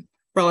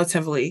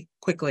relatively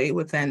quickly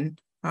within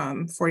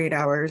 48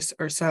 hours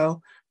or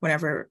so,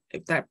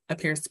 if that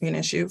appears to be an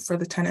issue for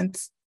the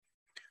tenants.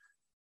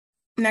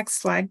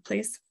 Next slide,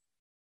 please.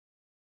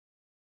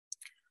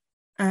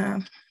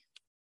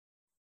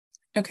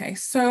 Okay,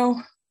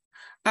 so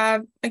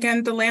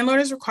again, the landlord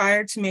is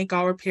required to make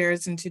all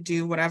repairs and to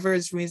do whatever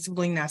is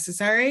reasonably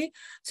necessary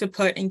to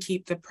put and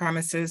keep the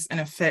premises in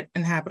a fit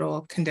and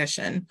habitable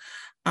condition.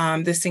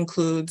 This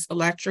includes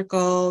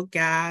electrical,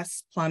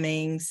 gas,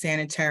 plumbing,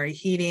 sanitary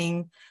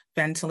heating,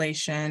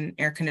 ventilation,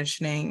 air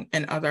conditioning,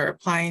 and other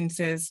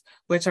appliances,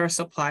 which are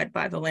supplied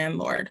by the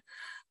landlord.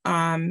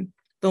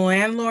 The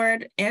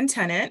landlord and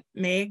tenant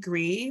may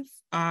agree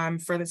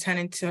for the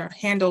tenant to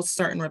handle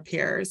certain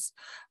repairs,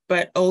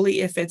 but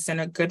only if it's in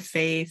a good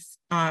faith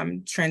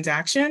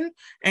transaction,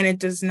 and it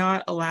does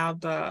not allow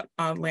the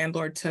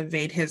landlord to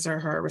evade his or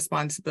her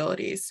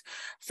responsibilities.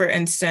 For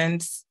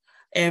instance,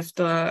 if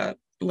the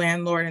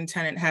landlord and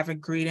tenant have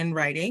agreed in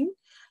writing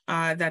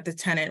that the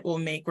tenant will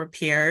make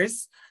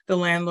repairs, the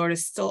landlord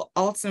is still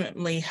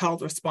ultimately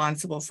held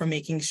responsible for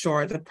making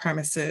sure the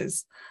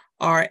premises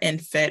are in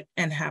fit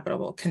and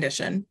habitable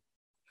condition.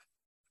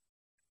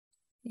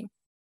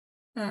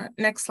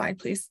 Next slide,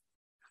 please.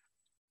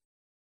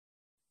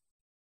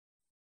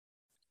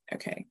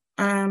 Okay.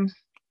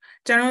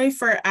 Generally,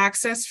 for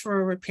access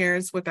for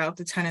repairs without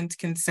the tenant's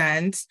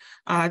consent,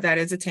 that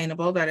is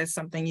attainable. That is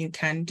something you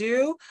can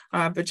do,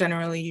 but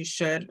generally you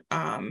should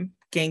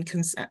gain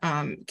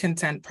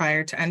consent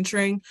prior to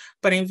entering.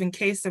 But in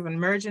case of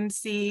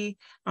emergency,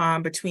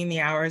 between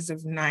the hours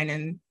of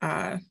 9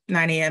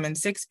 a.m. and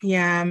 6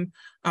 p.m.,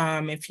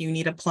 if you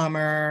need a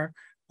plumber,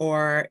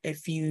 or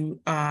if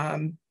you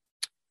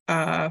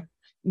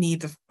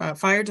need the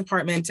fire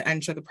department to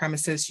enter the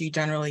premises, you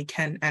generally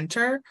can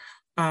enter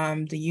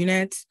the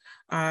unit,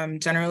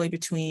 generally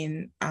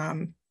between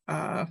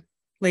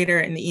later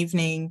in the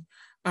evening.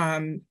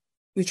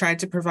 We try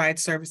to provide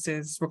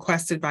services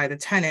requested by the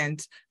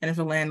tenant, and if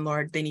a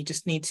landlord, they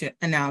just need to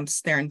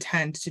announce their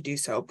intent to do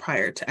so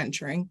prior to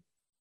entering.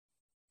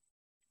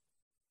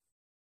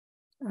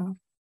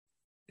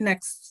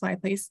 Next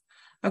slide, please.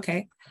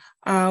 Okay,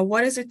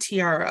 what is a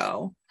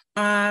TRO?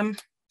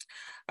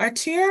 A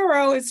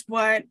TRO is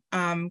what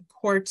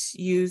courts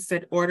use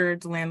that order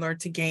the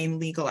landlord to gain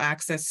legal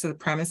access to the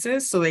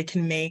premises so they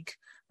can make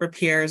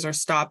repairs or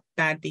stop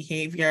bad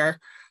behavior.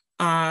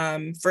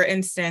 For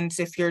instance,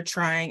 if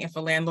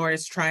a landlord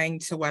is trying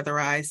to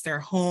weatherize their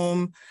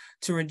home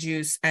to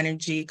reduce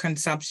energy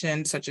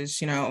consumption, such as,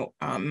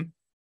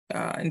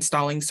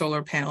 installing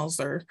solar panels,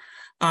 or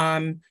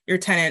your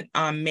tenant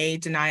may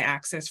deny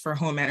access for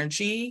home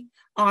energy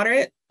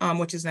audit,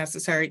 which is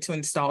necessary to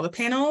install the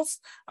panels,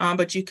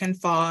 but you can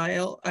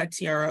file a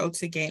TRO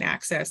to gain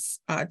access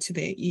to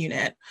the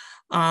unit.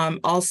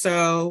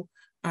 Also,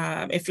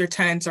 if your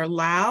tenants are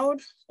loud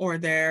or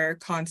they're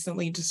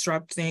constantly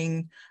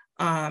disrupting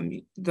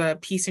the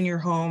peace in your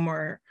home,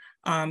 or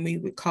we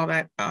would call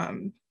that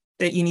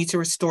that you need to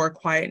restore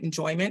quiet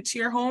enjoyment to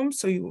your home.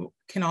 So you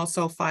can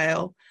also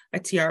file a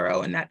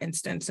TRO in that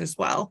instance as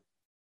well.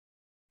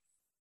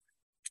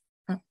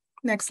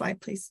 Next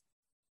slide, please.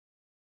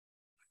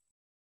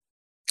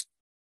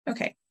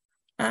 Okay.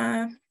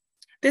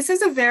 This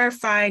is a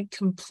verified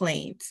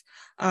complaint.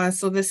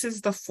 So this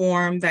is the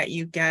form that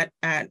you get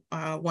at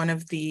one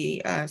of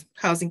the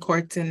housing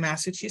courts in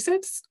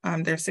Massachusetts.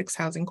 There are 6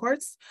 housing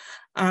courts.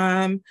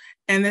 And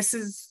this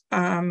is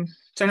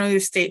generally a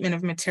statement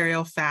of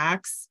material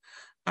facts.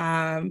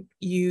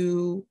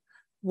 You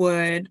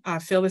would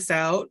fill this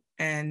out,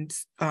 and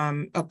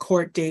a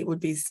court date would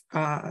be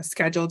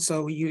scheduled.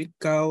 So you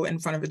go in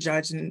front of a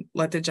judge and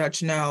let the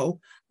judge know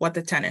what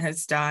the tenant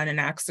has done, and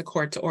ask the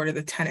court to order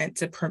the tenant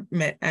to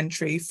permit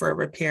entry for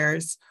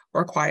repairs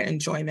or quiet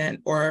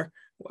enjoyment, or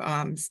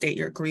state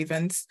your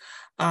grievance.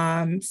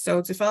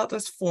 So to fill out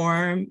this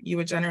form, you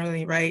would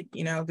generally write,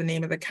 the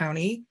name of the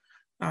county,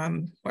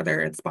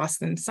 whether it's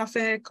Boston,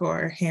 Suffolk,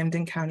 or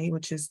Hampden County,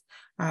 which is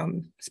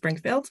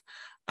Springfield.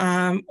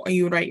 Or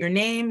you would write your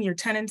name, your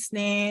tenant's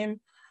name,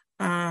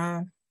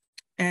 and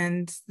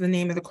the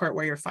name of the court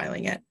where you're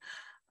filing it.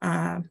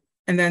 And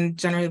then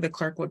generally the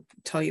clerk would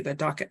tell you the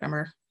docket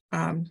number.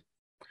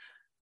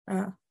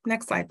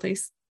 Next slide,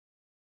 please.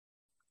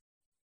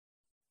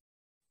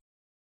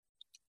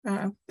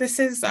 This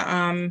is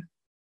a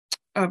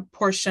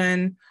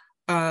portion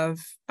of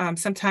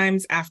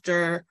sometimes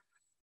after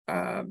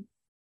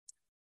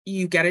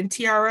you get a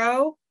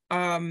TRO,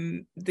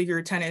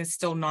 your tenant is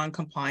still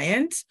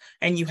non-compliant,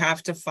 and you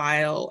have to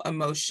file a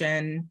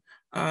motion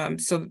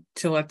so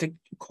to let the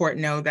court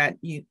know that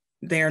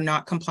they are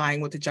not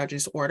complying with the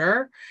judge's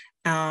order.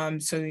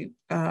 So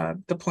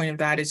the point of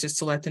that is just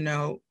to let them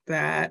know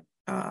that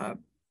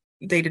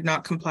they did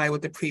not comply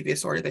with the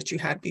previous order that you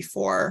had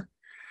before.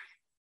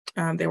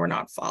 They were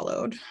not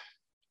followed.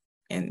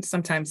 And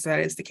sometimes that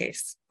is the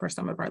case for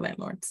some of our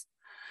landlords.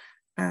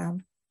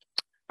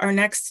 Our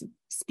next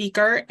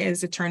speaker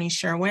is Attorney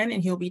Sherwin,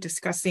 and he'll be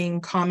discussing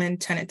common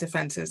tenant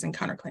defenses and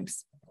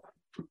counterclaims.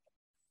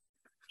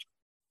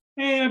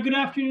 Hey, good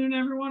afternoon,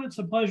 everyone. It's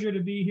a pleasure to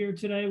be here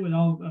today with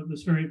all of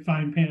this very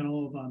fine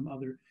panel of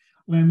other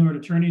landlord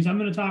attorneys. I'm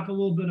going to talk a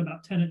little bit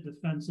about tenant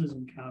defenses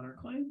and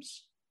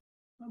counterclaims.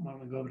 Why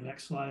don't we go to the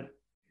next slide?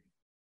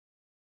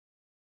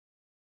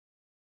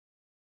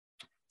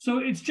 So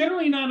it's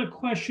generally not a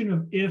question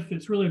of if,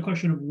 it's really a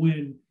question of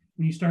when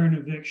you start an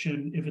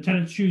eviction, if a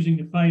tenant's choosing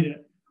to fight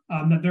it,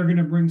 that they're going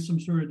to bring some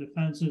sort of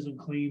defenses and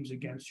claims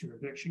against your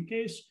eviction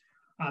case.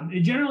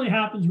 It generally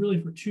happens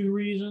really for two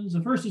reasons.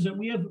 The first is that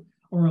we have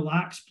a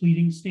relaxed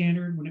pleading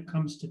standard when it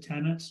comes to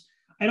tenants.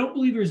 I don't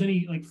believe there's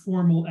any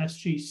formal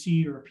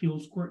SJC or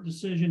appeals court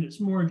decision.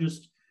 It's more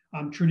just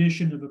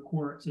tradition of the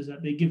courts is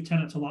that they give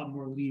tenants a lot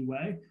more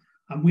leeway.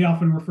 We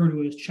often refer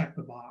to it as check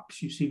the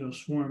box. You see those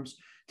forms.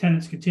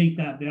 Tenants can take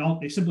that.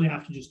 They simply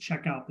have to just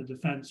check out the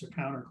defense or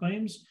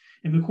counterclaims,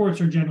 and the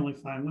courts are generally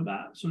fine with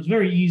that. So it's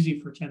very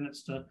easy for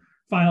tenants to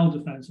file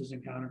defenses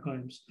and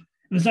counterclaims.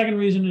 And the second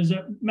reason is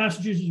that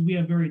Massachusetts, we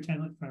have very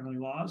tenant-friendly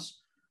laws.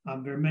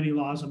 There are many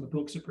laws on the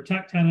books that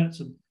protect tenants,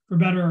 and for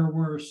better or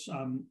worse,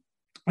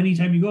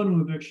 anytime you go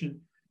into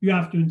eviction, you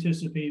have to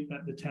anticipate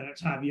that the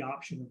tenants have the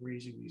option of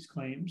raising these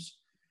claims.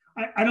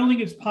 I don't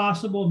think it's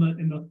possible that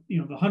in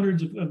the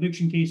hundreds of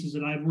eviction cases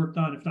that I've worked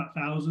on, if not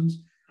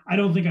thousands, I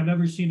don't think I've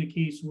ever seen a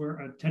case where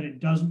a tenant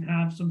doesn't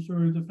have some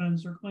sort of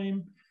defense or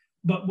claim.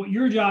 But what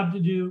your job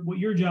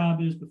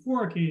is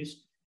before a case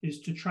is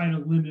to try to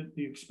limit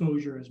the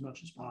exposure as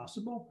much as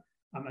possible.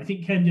 I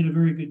think Ken did a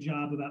very good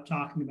job about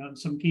talking about in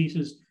some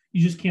cases,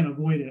 you just can't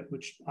avoid it,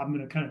 which I'm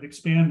going to kind of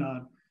expand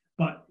on.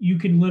 But you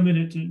can limit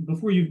it to,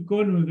 before you go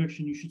into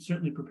eviction, you should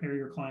certainly prepare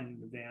your client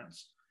in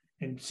advance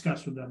and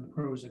discuss with them the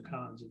pros and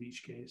cons of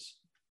each case.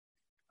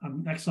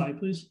 Next slide,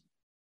 please.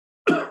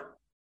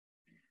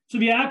 So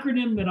the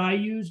acronym that I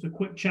use, the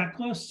quick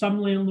checklist, some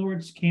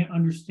landlords can't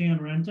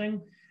understand renting.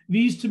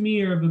 These to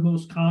me are the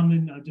most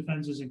common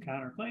defenses and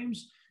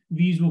counterclaims.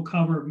 These will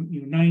cover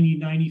 90,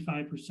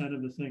 95%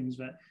 of the things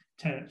that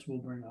tenants will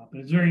bring up.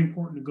 And it's very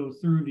important to go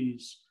through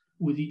these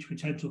with each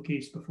potential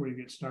case before you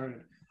get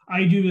started.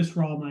 I do this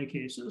for all my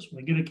cases.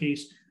 When I get a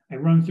case, I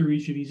run through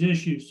each of these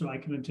issues so I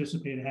can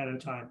anticipate ahead of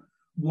time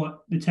what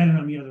the tenant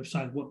on the other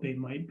side, what they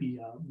might be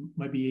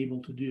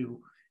able to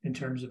do in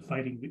terms of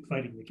fighting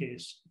the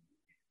case.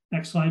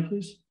 Next slide,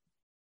 please.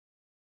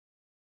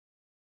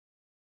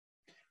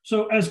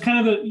 So as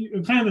kind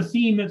of a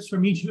theme that's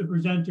from each of the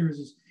presenters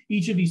is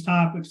each of these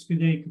topics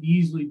today could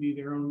easily be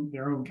their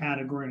own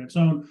category on its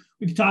own.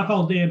 We could talk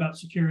all day about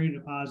security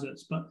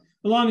deposits, but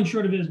the long and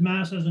short of it is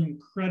Mass has an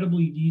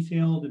incredibly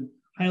detailed and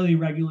highly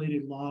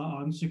regulated law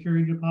on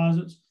security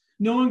deposits.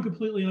 No one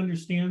completely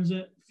understands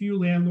it. Few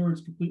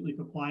landlords completely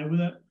comply with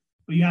it,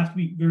 but you have to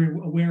be very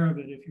aware of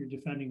it if you're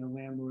defending a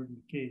landlord in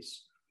the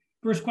case.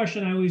 First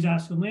question I always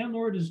ask a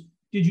landlord is,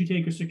 did you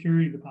take a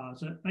security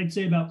deposit? I'd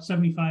say about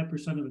 75%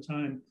 of the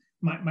time,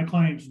 my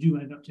clients do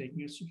end up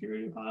taking a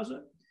security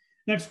deposit.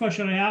 Next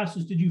question I ask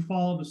is, did you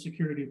follow the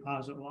security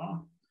deposit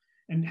law?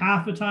 And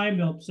half the time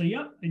they'll say,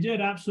 yep, I did,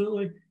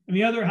 absolutely. And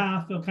the other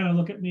half, they'll kind of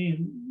look at me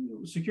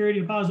and security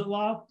deposit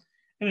law.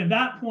 And at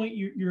that point,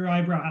 your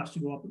eyebrow has to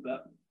go up a bit.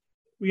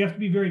 What you have to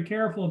be very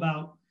careful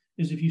about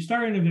is if you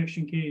start an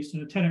eviction case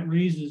and a tenant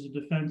raises a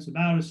defense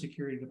about a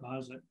security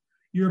deposit,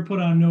 you're put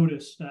on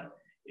notice that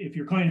if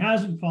your client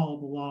hasn't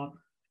followed the law,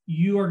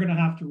 you are going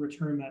to have to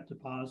return that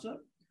deposit.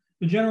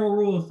 The general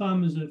rule of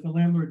thumb is that if a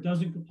landlord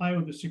doesn't comply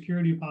with the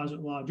security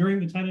deposit law during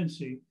the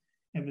tenancy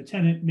and the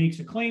tenant makes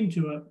a claim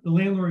to it, the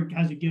landlord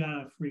has a get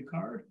out of free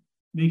card.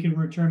 They can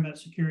return that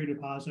security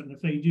deposit. And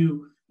if they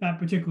do, that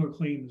particular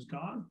claim is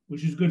gone,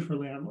 which is good for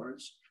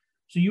landlords.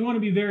 So you want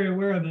to be very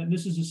aware of it. And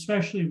this is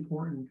especially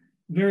important,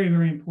 very,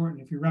 very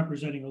important if you're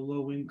representing a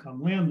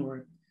low-income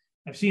landlord.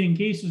 I've seen in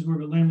cases where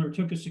the landlord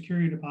took a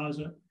security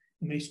deposit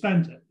and they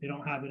spent it. They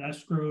don't have it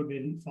escrowed. They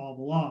didn't follow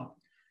the law.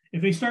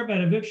 If they start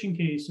that eviction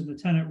case and the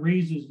tenant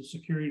raises the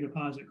security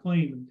deposit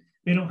claim and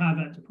they don't have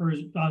that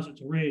deposit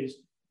to raise,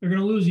 they're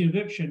going to lose the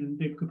eviction and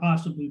they could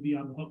possibly be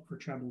on the hook for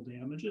treble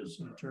damages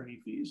and attorney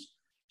fees.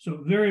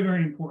 So very,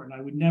 very important.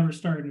 I would never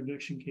start an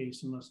eviction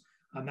case unless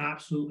I'm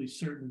absolutely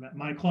certain that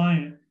my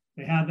client,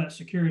 they have that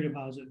security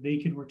deposit, they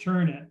can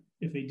return it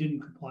if they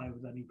didn't comply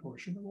with any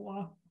portion of the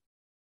law.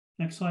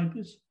 Next slide,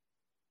 please.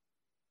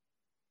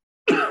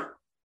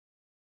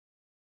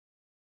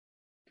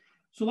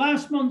 So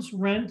last month's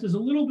rent is a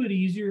little bit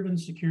easier than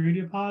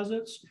security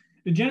deposits.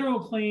 The general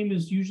claim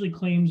is usually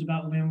claims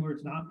about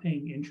landlords not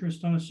paying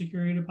interest on a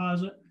security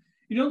deposit.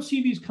 You don't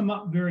see these come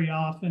up very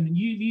often.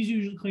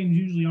 These claims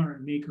usually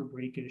aren't make or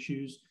break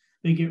issues.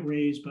 They get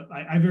raised, but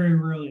I very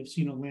rarely have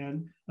seen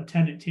a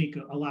tenant take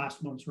a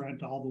last month's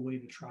rent all the way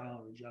to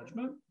trial or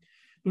judgment.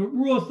 The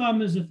rule of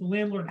thumb is if the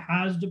landlord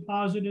has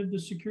deposited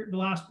the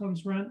last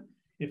month's rent,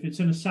 if it's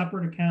in a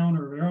separate account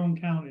or their own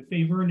account, if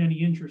they've earned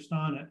any interest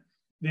on it,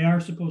 they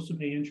are supposed to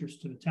pay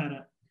interest to the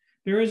tenant.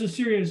 There is a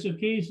series of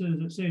cases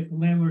that say if the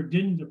landlord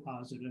didn't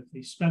deposit, if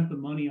they spent the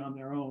money on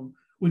their own,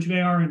 which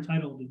they are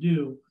entitled to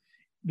do,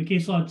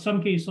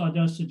 some case law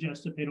does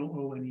suggest that they don't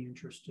owe any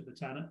interest to the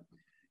tenant.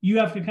 You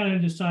have to kind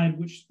of decide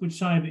which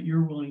side that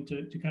you're willing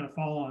to kind of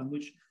fall on,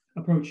 which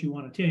approach you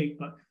want to take,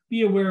 but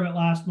be aware that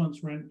last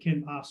month's rent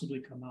can possibly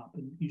come up,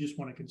 and you just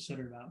want to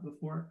consider that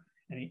before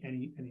any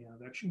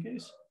eviction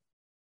case.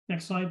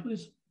 Next slide,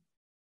 please.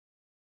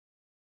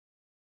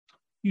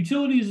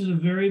 Utilities is a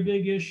very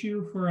big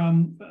issue for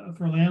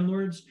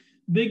landlords.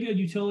 Big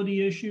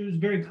utility issues.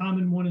 Very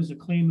common one is a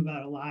claim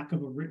about a lack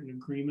of a written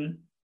agreement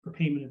for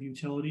payment of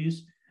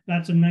utilities.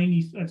 That's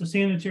a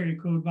sanitary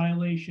code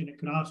violation. It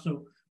could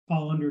also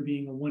fall under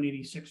being a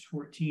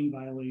 186.14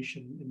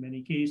 violation in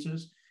many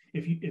cases.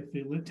 If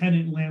the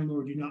tenant and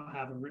landlord do not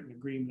have a written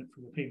agreement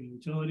for the payment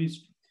of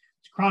utilities.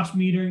 Cross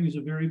metering is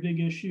a very big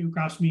issue.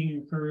 Cross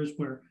metering occurs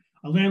where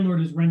a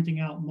landlord is renting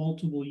out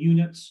multiple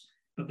units,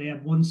 but they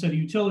have one set of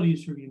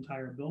utilities for the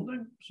entire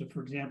building. So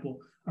for example,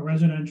 a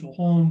residential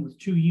home with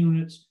 2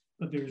 units,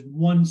 but there's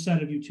one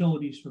set of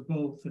utilities for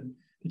both, and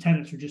the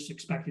tenants are just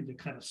expected to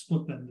kind of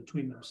split them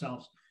between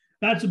themselves.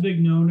 That's a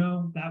big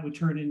no-no. That would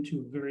turn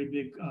into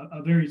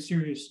a very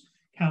serious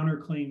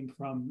counterclaim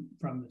from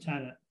the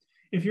tenant.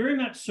 If you're in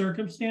that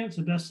circumstance,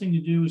 the best thing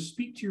to do is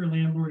speak to your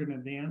landlord in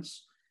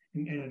advance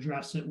and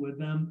address it with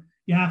them.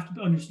 You have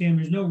to understand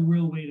there's no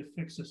real way to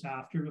fix this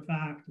after the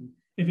fact. And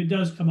if it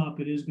does come up,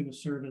 it is going to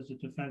serve as a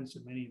defense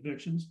in many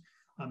evictions.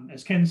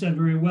 As Ken said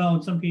very well,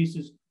 in some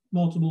cases,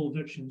 multiple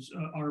evictions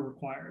are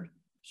required.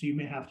 So you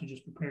may have to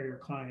just prepare your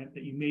client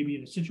that you may be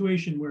in a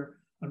situation where,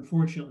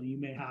 unfortunately, you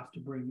may have to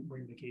bring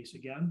the case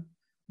again.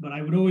 But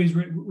I would always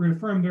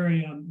reaffirm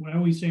what I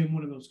always say in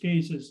one of those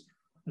cases,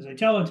 as I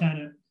tell a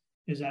tenant,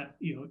 is that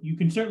you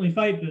can certainly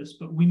fight this,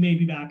 but we may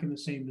be back in the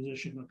same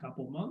position in a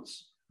couple of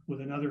months with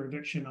another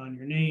eviction on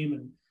your name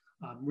and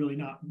really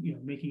not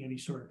making any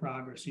sort of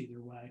progress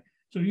either way.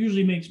 So it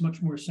usually makes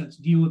much more sense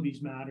to deal with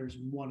these matters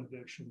in one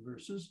eviction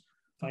versus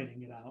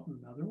fighting it out in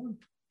another one.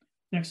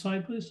 Next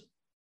slide, please.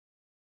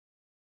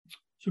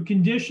 So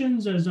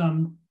conditions, as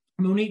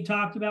Monique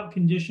talked about,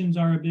 conditions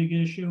are a big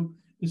issue.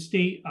 The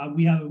state,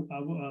 we have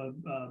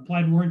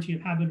applied warranty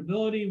of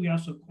habitability. We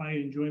also have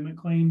quiet enjoyment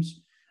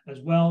claims as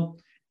well.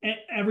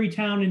 Every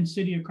town and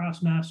city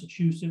across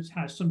Massachusetts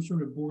has some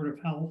sort of board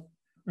of health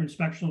or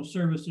inspectional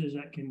services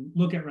that can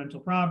look at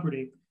rental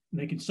property, and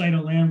they can cite a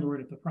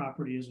landlord if the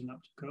property isn't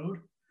up to code.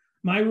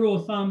 My rule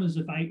of thumb is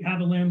if I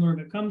have a landlord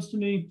that comes to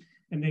me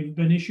and they've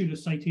been issued a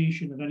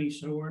citation of any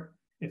sort,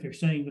 if they're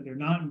saying that they're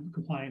not in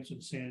compliance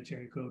with the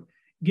sanitary code,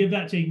 give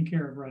that taken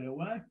care of right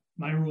away.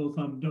 My rule of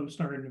thumb, don't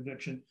start an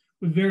eviction,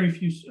 with very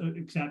few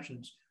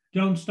exceptions.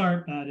 Don't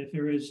start that if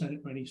there is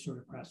any sort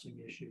of pressing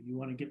issue. You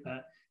want to get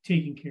that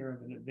taken care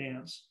of in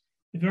advance.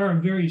 If there are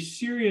very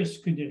serious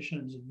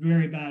conditions,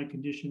 very bad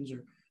conditions,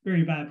 or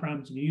very bad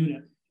problems in the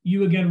unit,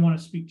 you again want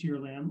to speak to your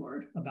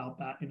landlord about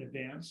that in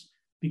advance,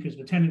 because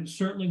the tenant's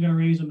certainly going to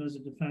raise them as a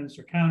defense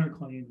or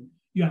counterclaim.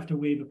 You have to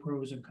weigh the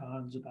pros and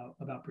cons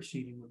about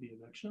proceeding with the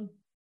eviction.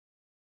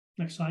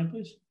 Next slide,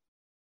 please.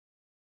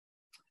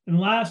 And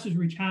last is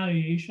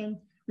retaliation.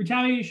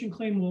 Retaliation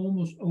claim will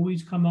almost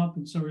always come up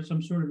in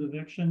some sort of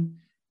eviction.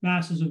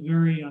 Mass is a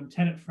very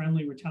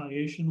tenant-friendly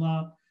retaliation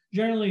law.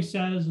 Generally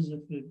says is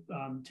if the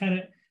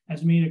tenant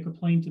has made a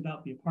complaint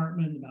about the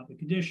apartment, about the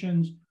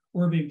conditions,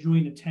 or they've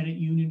joined a tenant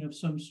union of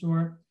some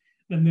sort,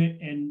 then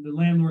the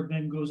landlord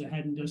then goes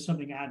ahead and does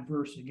something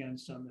adverse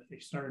against them. If they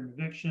start an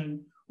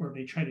eviction or if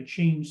they try to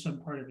change some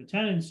part of the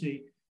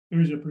tenancy,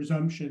 there's a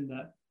presumption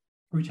that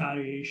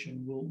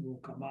retaliation will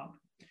come up.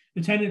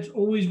 The tenant's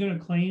always going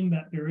to claim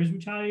that there is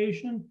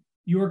retaliation.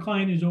 Your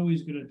client is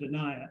always going to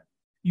deny it.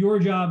 Your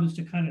job is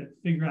to kind of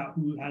figure out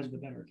who has the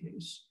better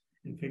case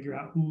and figure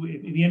out who,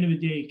 at the end of the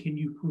day, can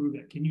you prove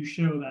it? Can you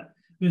show that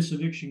this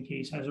eviction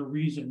case has a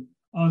reason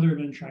other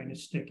than trying to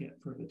stick it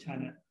to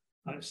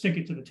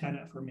the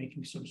tenant for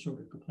making some sort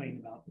of complaint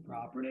about the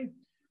property?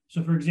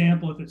 So for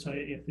example, if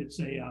it's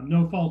a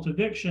no fault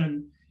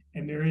eviction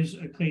and there is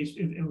a case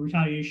if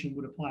retaliation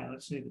would apply.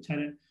 Let's say the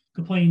tenant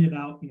complained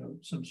about,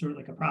 some sort of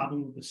like a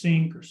problem with the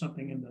sink or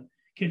something in the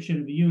kitchen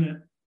of the unit,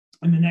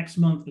 and the next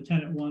month the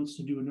tenant wants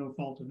to do a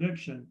no-fault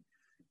eviction.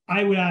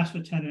 I would ask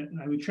the tenant,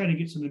 and I would try to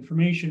get some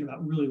information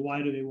about really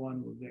why do they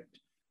want to evict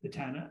the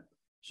tenant.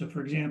 So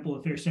for example,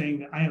 if they're saying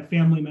that I have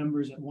family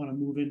members that want to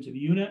move into the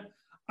unit,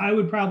 I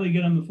would probably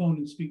get on the phone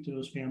and speak to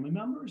those family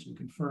members and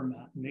confirm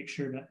that and make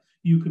sure that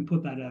you can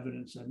put that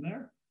evidence in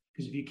there.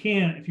 Because if you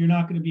can't, if you're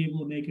not going to be able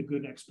to make a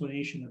good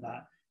explanation of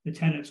that, the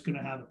tenant's going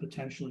to have a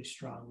potentially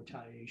strong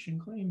retaliation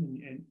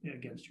claim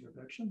against your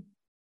eviction.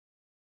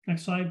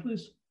 Next slide,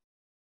 please.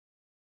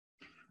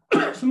 So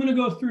I'm going to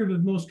go through the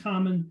most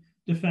common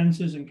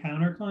defenses and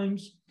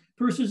counterclaims.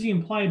 First is the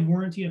implied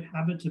warranty of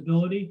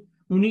habitability.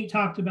 Monique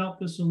talked about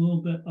this a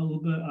little bit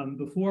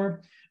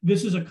before.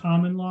 This is a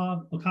common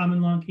law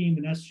came,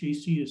 an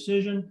SJC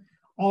decision.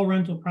 All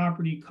rental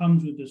property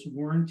comes with this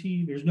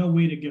warranty. There's no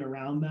way to get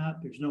around that.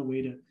 There's no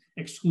way to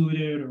exclude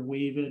it or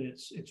waive it.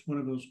 It's one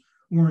of those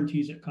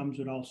warranties that comes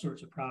with all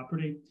sorts of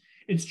property.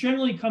 It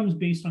generally comes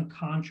based on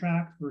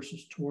contract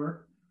versus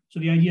tort. So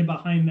the idea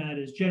behind that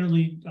is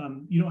generally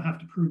you don't have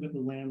to prove that the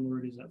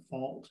landlord is at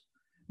fault.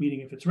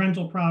 Meaning if it's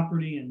rental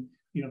property and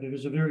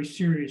there's a very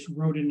serious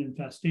rodent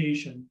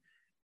infestation,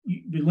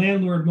 the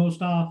landlord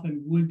most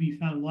often would be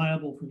found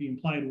liable for the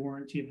implied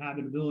warranty of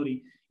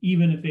habitability,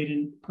 even if they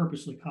didn't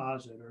purposely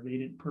cause it or they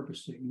didn't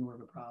purposely ignore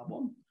the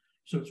problem.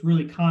 So it's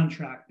really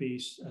contract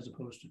based as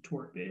opposed to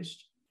tort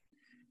based.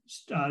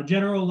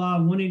 General Law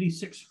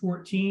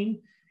 186.14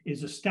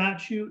 is a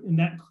statute, and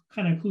that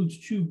kind of includes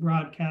two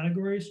broad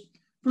categories.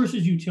 First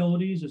is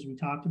utilities, as we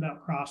talked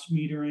about, cross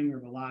metering or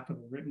the lack of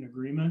a written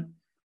agreement.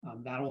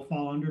 That'll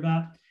fall under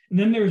that. And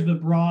then there's the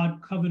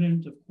broad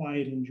covenant of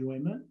quiet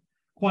enjoyment.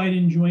 Quiet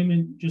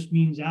enjoyment just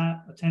means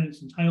that a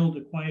tenant's entitled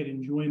to quiet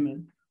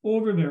enjoyment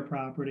over their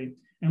property,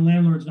 and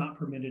landlord's not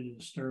permitted to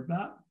disturb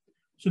that.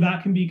 So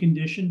that can be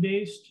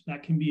condition-based.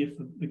 That can be if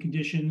the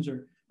conditions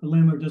or the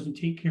landlord doesn't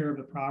take care of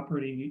the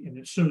property and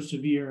it's so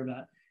severe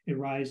that it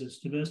rises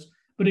to this.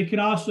 But it could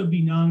also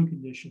be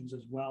non-conditions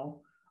as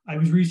well. I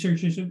was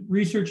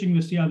researching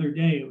this the other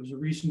day. It was a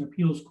recent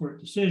appeals court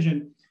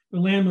decision. The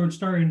landlord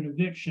started an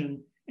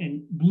eviction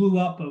and blew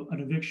up an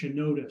eviction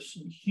notice,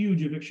 a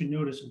huge eviction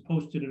notice, and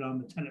posted it on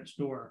the tenant's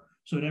door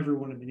so that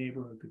everyone in the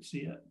neighborhood could see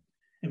it.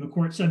 And the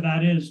court said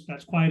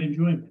that's quiet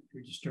enjoyment.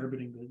 You're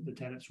disturbing the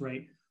tenant's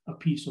right of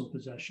peaceful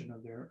possession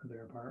of their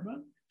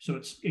apartment. So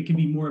it can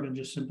be more than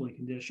just simply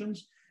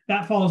conditions.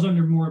 That falls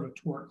under more of a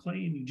tort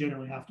claim. You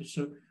generally have to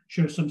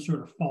show some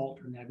sort of fault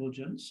or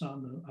negligence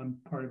on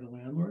part of the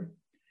landlord.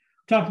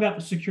 We talked about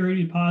the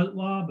security deposit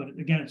law, but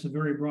again, it's a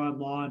very broad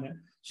law and it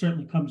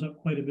certainly comes up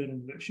quite a bit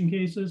in eviction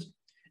cases.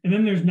 And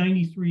then there's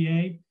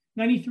 93A.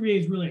 93A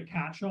is really a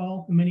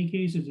catch-all. In many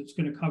cases, it's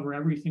going to cover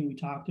everything we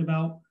talked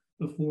about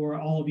before.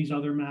 All of these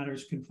other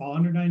matters can fall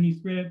under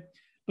 93A,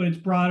 but it's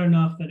broad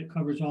enough that it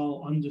covers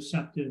all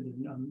undeceptive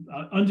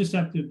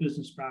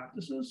business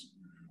practices.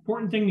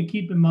 Important thing to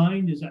keep in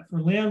mind is that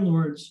for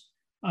landlords,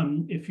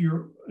 if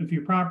your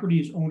property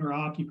is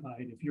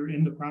owner-occupied, if you're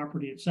in the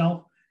property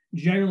itself,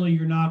 generally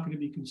you're not going to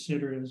be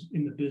considered as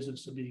in the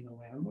business of being a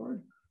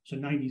landlord. So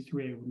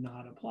 93A would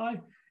not apply.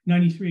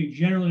 93A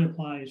generally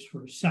applies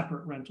for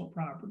separate rental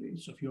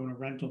properties. So if you own a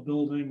rental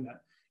building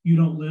that you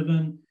don't live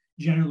in,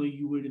 generally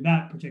you would, in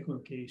that particular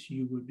case,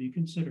 you would be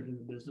considered in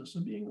the business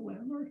of being a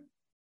landlord.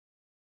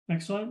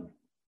 Next slide.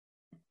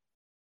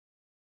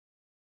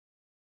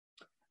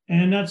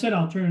 And that's it.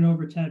 I'll turn it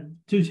over to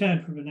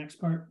Ted for the next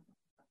part.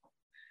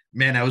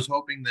 Man, I was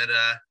hoping that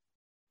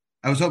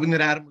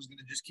Adam was going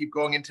to just keep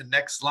going into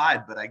next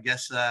slide, but I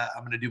guess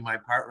I'm going to do my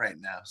part right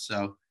now.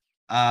 So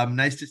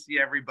nice to see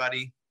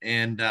everybody.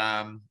 And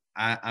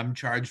I'm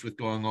charged with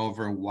going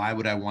over why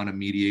would I want to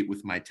mediate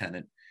with my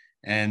tenant.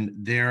 And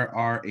there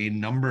are a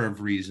number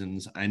of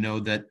reasons. I know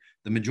that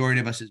the majority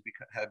of us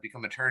have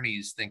become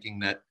attorneys thinking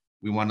that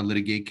we want to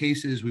litigate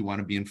cases, we want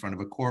to be in front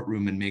of a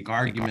courtroom and make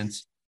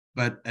arguments.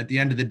 But at the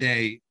end of the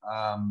day,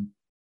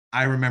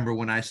 I remember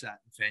when I sat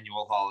in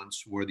Faneuil Hall and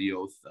swore the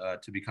oath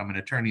to become an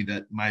attorney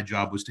that my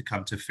job was to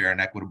come to fair and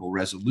equitable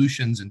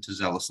resolutions and to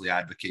zealously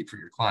advocate for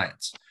your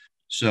clients.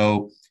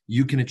 So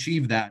you can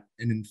achieve that.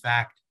 And in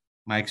fact,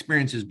 my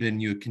experience has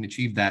been you can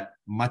achieve that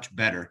much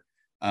better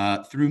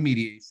through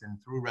mediation,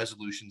 through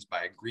resolutions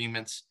by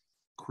agreements,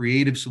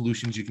 creative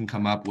solutions you can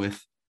come up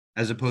with,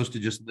 as opposed to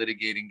just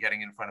litigating,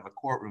 getting in front of a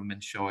courtroom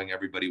and showing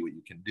everybody what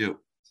you can do.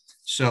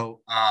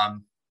 So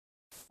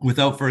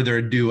without further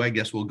ado, I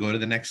guess we'll go to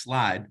the next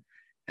slide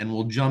and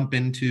we'll jump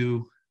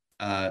into,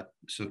 we'll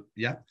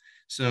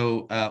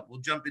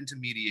jump into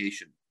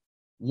mediation.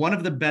 One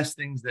of the best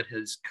things that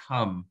has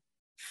come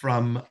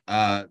from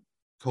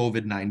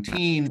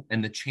COVID-19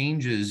 and the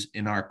changes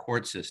in our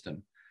court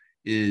system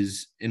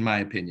is, in my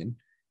opinion,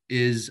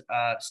 is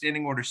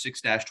Standing Order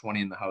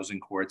 6-20 in the housing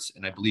courts,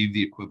 and I believe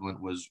the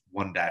equivalent was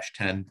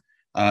 1-10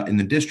 in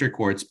the district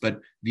courts.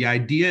 But the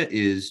idea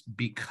is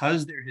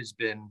because there has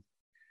been,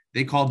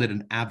 they called it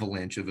an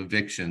avalanche of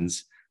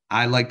evictions.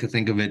 I like to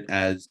think of it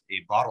as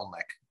a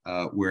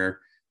bottleneck where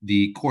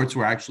the courts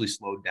were actually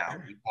slowed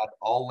down. We had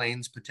all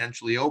lanes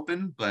potentially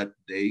open, but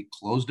they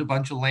closed a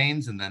bunch of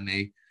lanes, and then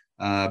they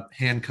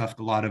handcuffed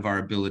a lot of our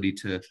ability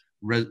to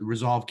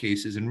resolve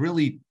cases and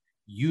really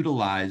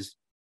utilize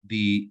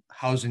the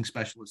housing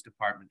specialist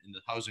department in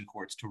the housing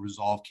courts to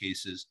resolve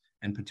cases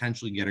and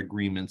potentially get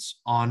agreements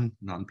on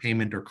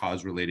non-payment or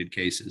cause-related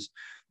cases.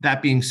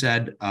 That being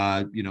said,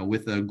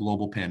 with a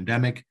global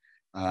pandemic,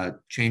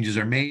 changes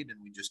are made, and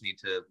we just need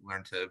to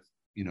learn to,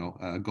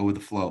 go with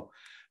the flow.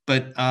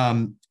 But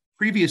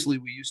previously,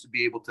 we used to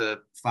be able to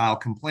file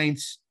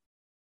complaints,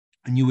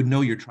 and you would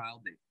know your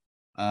trial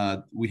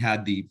date. We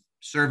had the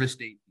service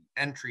date,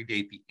 the entry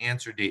date, the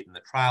answer date, and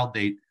the trial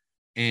date,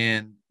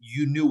 and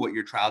you knew what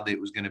your trial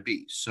date was going to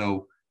be.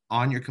 So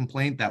on your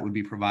complaint, that would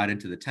be provided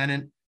to the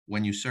tenant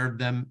when you served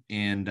them,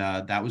 and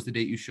that was the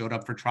date you showed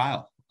up for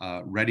trial,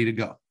 ready to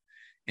go.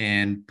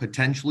 And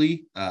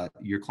potentially,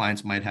 your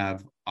clients might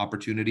have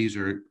opportunities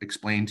or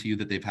explain to you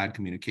that they've had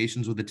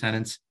communications with the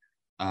tenants,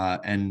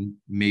 and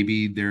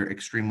maybe they're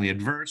extremely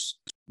adverse.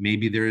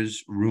 Maybe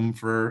there's room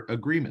for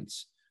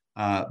agreements.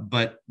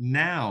 But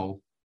now,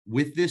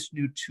 with this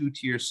new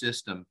two-tier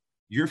system,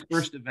 your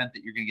first event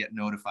that you're going to get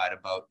notified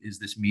about is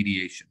this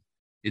mediation.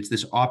 It's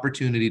this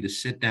opportunity to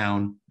sit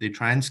down. They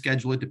try and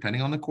schedule it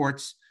depending on the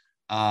courts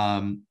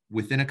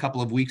within a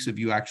couple of weeks of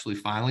you actually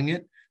filing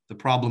it. The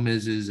problem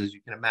is as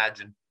you can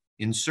imagine,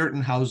 in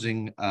certain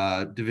housing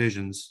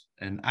divisions,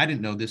 and I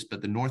didn't know this,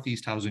 but the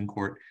Northeast Housing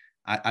Court,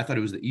 I thought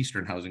it was the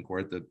Eastern Housing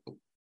Court. The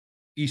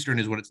Eastern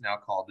is what it's now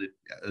called.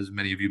 As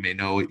many of you may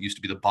know, it used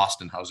to be the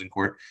Boston Housing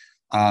Court.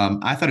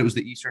 I thought it was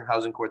the Eastern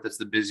Housing Court that's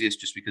the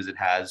busiest, just because it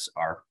has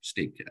our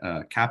state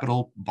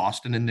capital,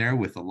 Boston, in there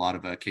with a lot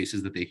of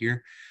cases that they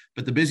hear.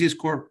 But the busiest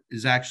court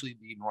is actually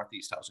the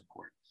Northeast Housing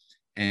Court.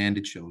 And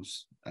it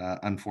shows,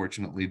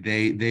 unfortunately,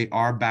 they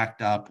are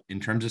backed up in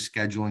terms of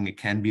scheduling. It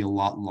can be a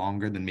lot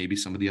longer than maybe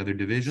some of the other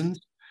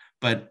divisions.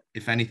 But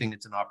if anything,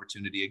 it's an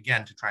opportunity,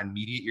 again, to try and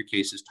mediate your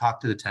cases,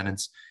 talk to the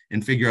tenants,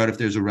 and figure out if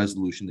there's a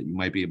resolution that you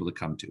might be able to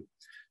come to.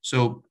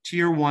 So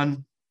tier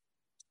one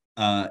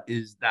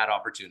is that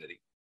opportunity.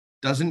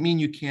 Doesn't mean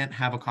you can't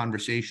have a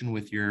conversation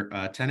with your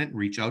tenant,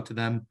 reach out to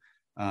them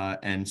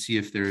and see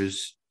if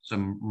there's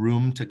some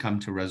room to come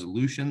to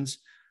resolutions.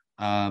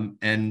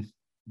 And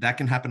that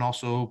can happen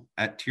also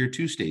at tier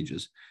two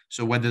stages.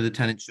 So whether the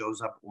tenant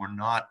shows up or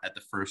not at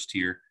the first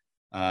tier,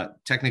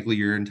 technically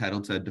you're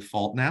entitled to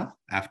default now.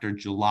 After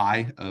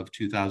July of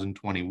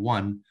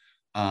 2021,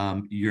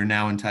 you're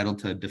now entitled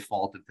to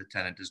default if the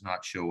tenant does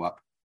not show up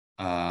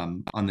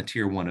on the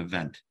tier one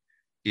event.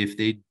 If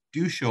they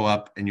do show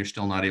up and you're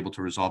still not able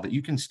to resolve it,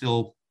 you can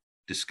still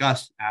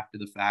discuss after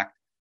the fact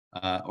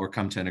or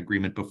come to an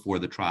agreement before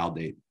the trial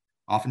date.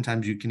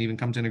 Oftentimes you can even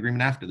come to an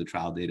agreement after the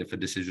trial date if a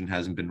decision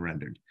hasn't been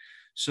rendered.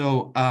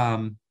 So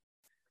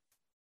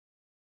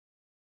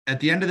at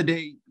the end of the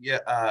day,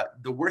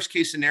 the worst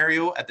case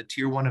scenario at the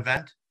tier one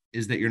event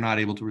is that you're not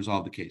able to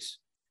resolve the case.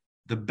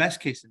 The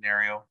best case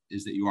scenario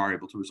is that you are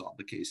able to resolve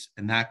the case.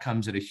 And that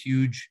comes at a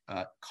huge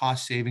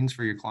cost savings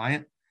for your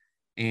client.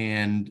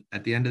 And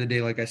at the end of the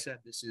day, like I said,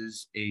 this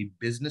is a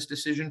business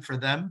decision for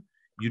them.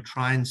 You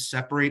try and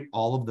separate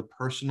all of the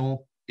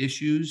personal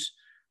issues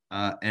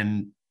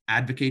and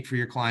advocate for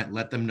your client.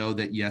 Let them know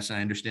that, yes, I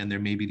understand there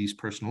may be these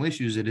personal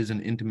issues. It is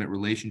an intimate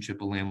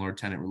relationship, a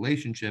landlord-tenant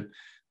relationship.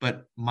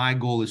 But my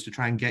goal is to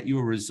try and get you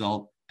a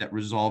result that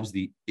resolves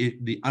the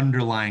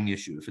underlying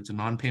issue. If it's a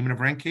non-payment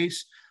of rent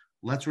case,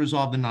 let's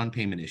resolve the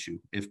non-payment issue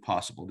if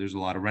possible. There's a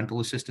lot of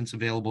rental assistance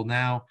available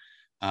now.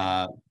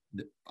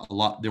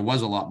 There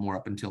was a lot more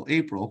up until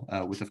April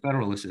with the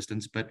federal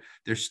assistance, but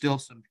there's still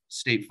some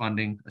state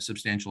funding, a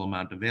substantial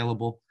amount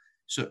available.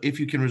 So if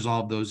you can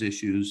resolve those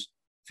issues,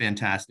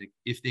 fantastic.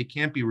 If they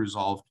can't be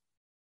resolved,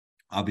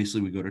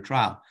 obviously we go to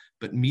trial.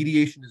 But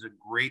mediation is a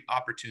great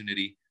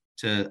opportunity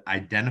to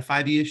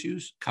identify the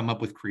issues, come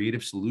up with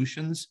creative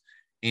solutions.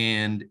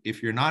 And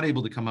if you're not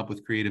able to come up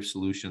with creative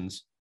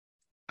solutions,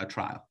 a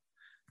trial.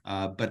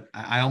 But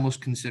I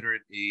almost consider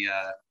it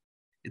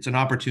it's an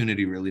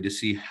opportunity really to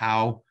see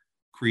how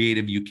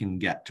creative you can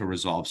get to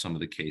resolve some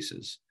of the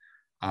cases.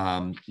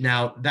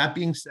 Now, that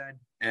being said,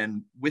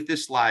 and with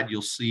this slide,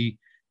 you'll see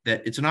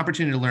that it's an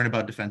opportunity to learn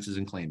about defenses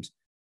and claims.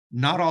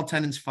 Not all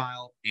tenants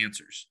file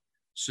answers.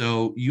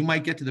 So you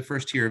might get to the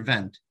first tier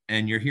event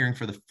and you're hearing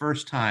for the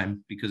first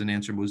time, because an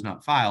answer was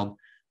not filed,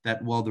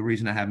 that, well, the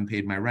reason I haven't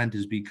paid my rent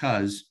is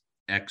because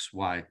X,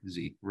 Y,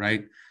 Z,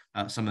 right?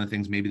 Some of the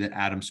things maybe that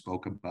Adam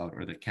spoke about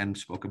or that Ken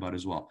spoke about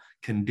as well.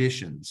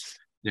 Conditions.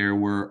 There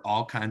were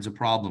all kinds of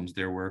problems.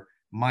 There were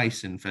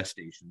mice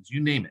infestations,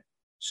 you name it.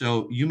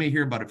 So you may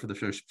hear about it for the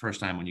first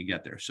time when you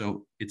get there.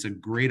 So it's a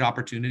great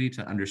opportunity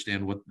to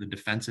understand what the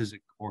defenses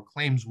or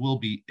claims will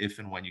be if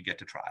and when you get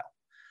to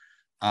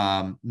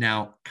trial.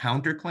 Now,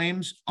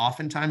 counterclaims,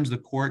 oftentimes the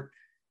court,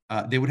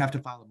 they would have to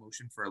file a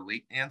motion for a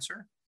late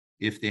answer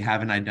if they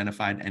haven't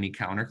identified any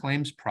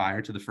counterclaims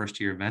prior to the first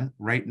tier event.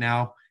 Right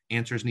now,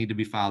 answers need to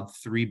be filed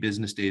 3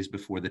 business days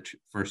before the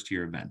first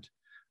tier event.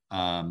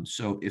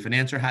 So if an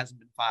answer hasn't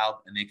been filed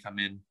and they come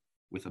in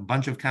with a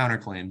bunch of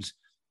counterclaims,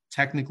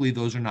 technically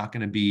those are not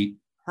going to be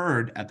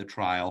heard at the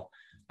trial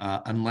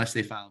unless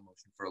they file a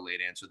motion for a late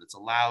answer that's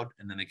allowed,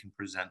 and then they can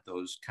present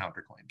those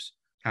counterclaims.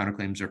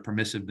 Counterclaims are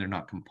permissive, they're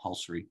not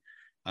compulsory.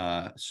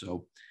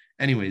 So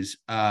anyways,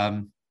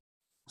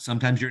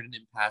 sometimes you're in an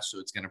impasse, so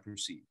it's going to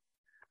proceed.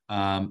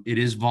 It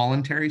is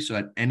voluntary, so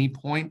at any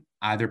point,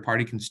 either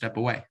party can step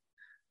away.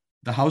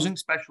 The housing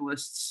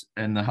specialists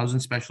and the housing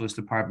specialist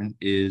department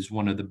is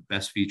one of the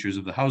best features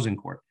of the housing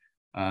court.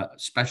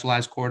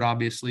 Specialized court,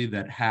 obviously,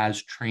 that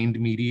has trained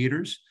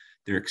mediators.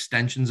 They're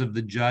extensions of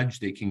the judge.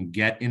 They can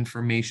get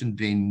information.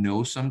 They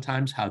know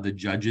sometimes how the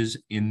judges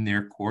in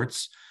their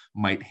courts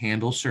might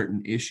handle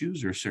certain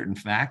issues or certain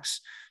facts.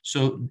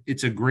 So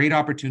it's a great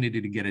opportunity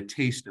to get a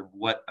taste of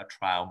what a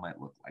trial might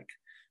look like.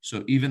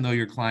 So even though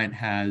your client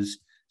has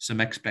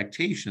some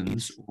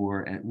expectations,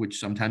 or which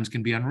sometimes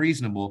can be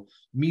unreasonable,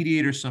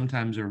 mediators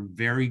sometimes are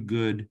very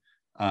good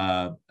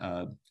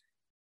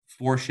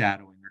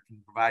foreshadowing, or can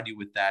provide you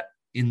with that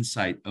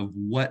insight of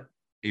what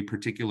a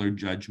particular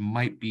judge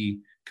might be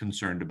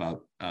concerned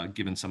about,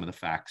 given some of the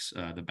facts,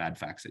 the bad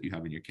facts that you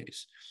have in your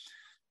case.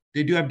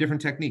 They do have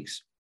different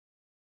techniques.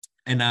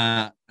 And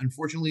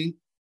unfortunately,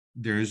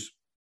 there's,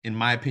 in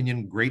my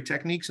opinion, great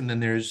techniques, and then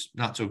there's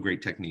not so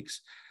great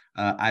techniques.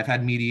 I've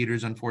had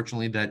mediators,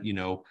 unfortunately, that,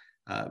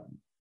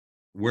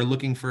 we're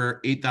looking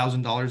for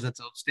 $8,000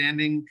 that's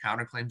outstanding.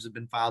 Counterclaims have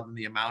been filed in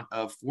the amount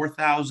of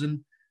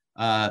 $4,000.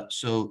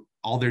 So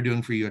all they're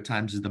doing for you at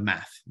times is the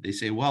math. They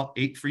say, well,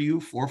 8 for you,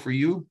 4 for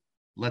you.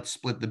 Let's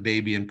split the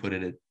baby and put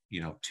it at,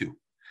 2.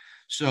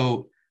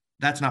 So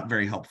that's not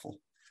very helpful.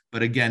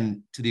 But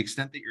again, to the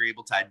extent that you're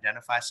able to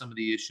identify some of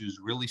the issues,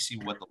 really see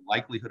what the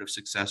likelihood of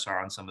success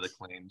are on some of the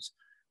claims,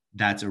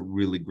 that's a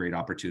really great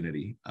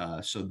opportunity.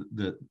 So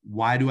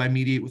why do I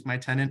mediate with my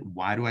tenant?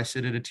 Why do I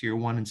sit at a tier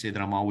 1 and say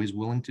that I'm always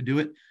willing to do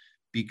it?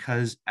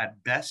 Because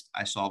at best,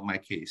 I solve my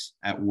case.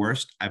 At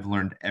worst, I've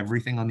learned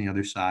everything on the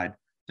other side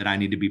that I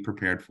need to be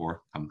prepared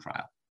for come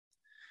trial.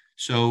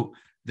 So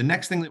the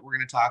next thing that we're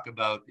going to talk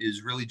about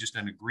is really just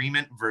an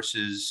agreement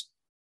versus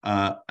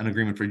an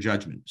agreement for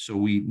judgment. So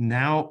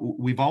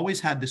we've always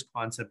had this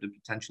concept of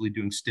potentially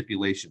doing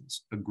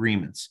stipulations,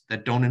 agreements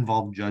that don't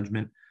involve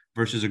judgment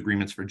versus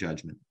agreements for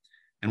judgment.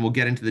 And we'll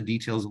get into the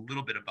details a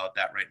little bit about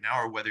that right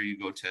now, or whether you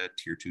go to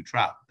tier 2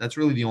 trial. That's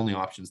really the only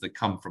options that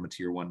come from a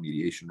tier 1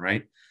 mediation,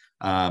 right?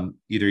 Either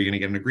you're going to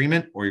get an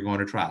agreement or you're going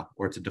to trial,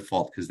 or it's a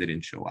default because they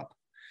didn't show up.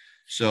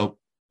 So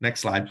next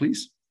slide,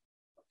 please.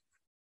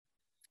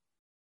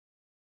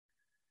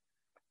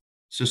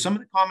 So some of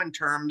the common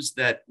terms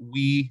that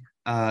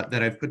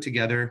that I've put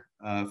together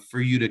for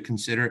you to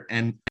consider,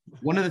 and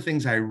one of the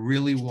things I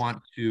really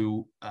want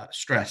to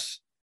stress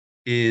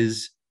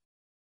is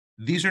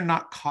these are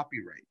not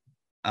copyright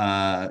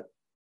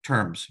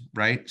terms,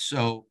 right?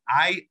 So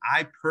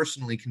I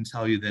personally can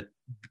tell you that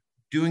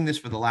doing this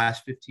for the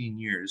last 15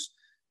 years,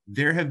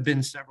 there have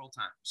been several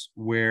times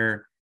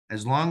where,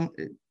 as long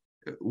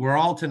we're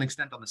all to an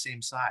extent on the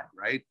same side,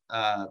 right?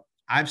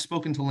 I've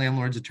spoken to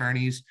landlords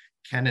attorneys,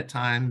 Ken at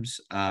times,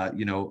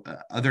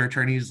 other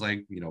attorneys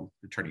like,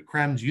 Attorney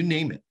Krems, you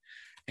name it.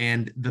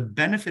 And the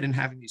benefit in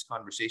having these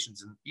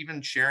conversations and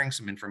even sharing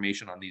some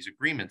information on these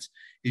agreements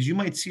is you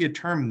might see a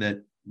term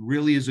that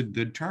really is a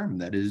good term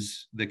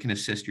that can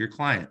assist your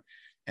client.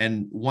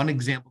 And one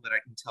example that I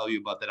can tell you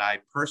about that I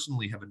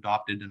personally have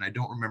adopted, and I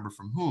don't remember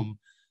from whom,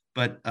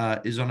 but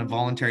is on a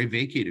voluntary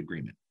vacate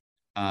agreement.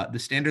 The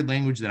standard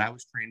language that I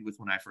was trained with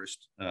when I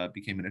first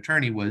became an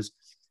attorney was,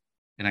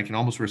 and I can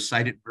almost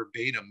recite it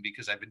verbatim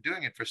because I've been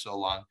doing it for so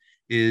long,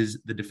 is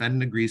the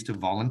defendant agrees to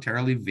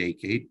voluntarily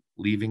vacate,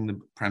 leaving the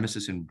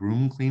premises in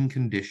broom clean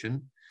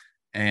condition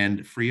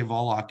and free of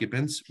all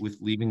occupants, with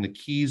leaving the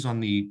keys on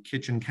the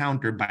kitchen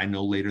counter by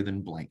no later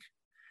than blank.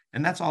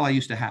 And that's all I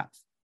used to have.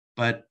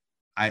 But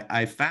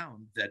I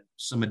found that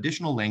some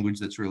additional language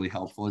that's really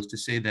helpful is to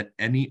say that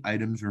any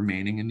items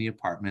remaining in the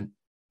apartment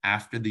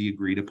after the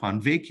agreed upon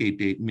vacate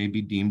date may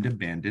be deemed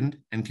abandoned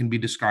and can be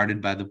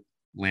discarded by the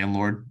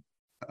landlord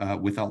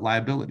without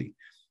liability.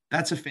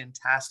 That's a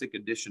fantastic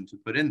addition to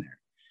put in there.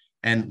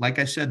 And like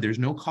I said, there's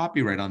no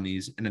copyright on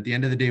these. And at the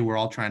end of the day, we're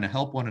all trying to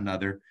help one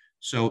another.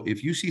 So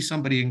if you see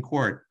somebody in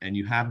court and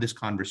you have this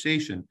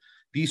conversation,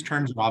 these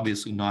terms are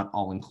obviously not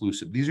all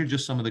inclusive. These are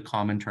just some of the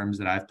common terms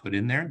that I've put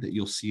in there that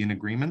you'll see in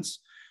agreements.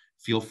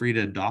 Feel free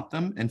to adopt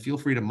them and feel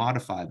free to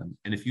modify them.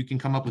 And if you can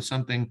come up with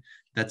something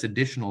that's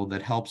additional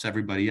that helps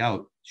everybody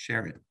out,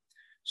 share it.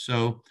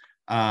 So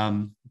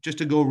just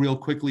to go real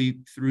quickly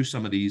through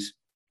some of these,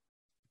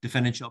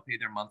 defendant shall pay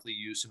their monthly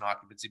use and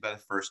occupancy by the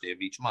first day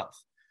of each month.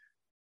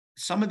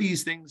 Some of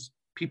these things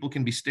people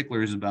can be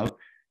sticklers about.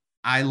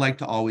 I like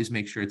to always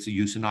make sure it's a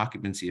use and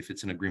occupancy if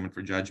it's an agreement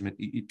for judgment.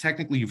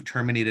 Technically, you've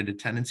terminated a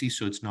tenancy,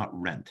 so it's not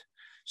rent.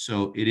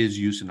 So it is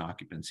use and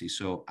occupancy.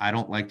 So I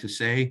don't like to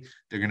say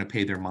they're going to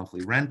pay their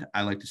monthly rent.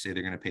 I like to say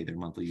they're going to pay their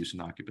monthly use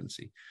and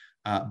occupancy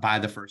by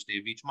the first day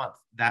of each month.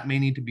 That may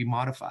need to be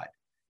modified.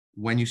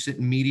 When you sit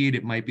and mediate,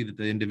 it might be that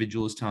the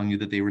individual is telling you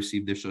that they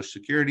received their Social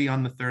Security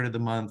on the 3rd of the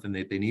month and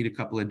that they need a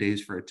couple of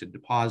days for it to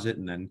deposit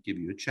and then give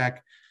you a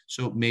check.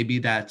 So maybe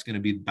that's going to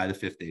be by the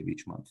 5th day of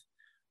each month.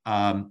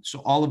 So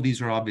all of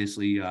these are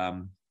obviously,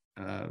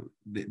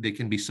 they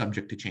can be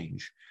subject to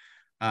change.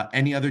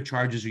 Any other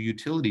charges or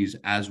utilities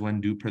as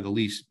when due per the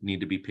lease need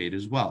to be paid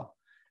as well.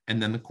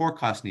 And then the core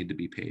costs need to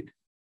be paid.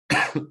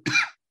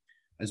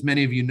 As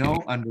many of you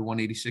know, under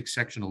 186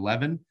 section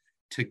 11,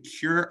 to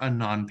cure a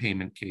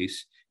non-payment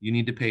case, you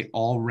need to pay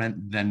all rent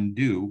then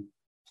due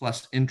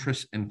plus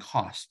interest and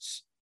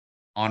costs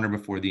on or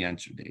before the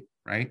answer date,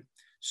 right?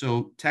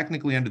 So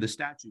technically under the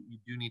statute, you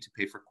do need to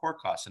pay for core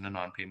costs in a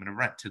non-payment of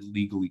rent to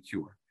legally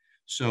cure.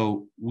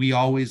 So we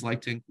always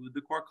like to include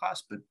the core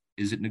costs, but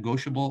is it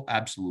negotiable?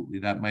 Absolutely.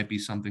 That might be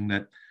something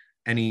that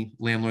any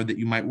landlord that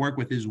you might work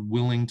with is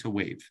willing to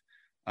waive.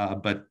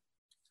 But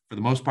for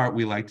the most part,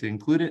 we like to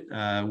include it.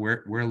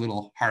 We're a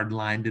little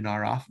hard-lined in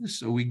our office,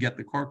 so we get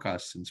the core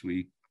costs since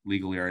we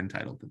legally are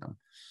entitled to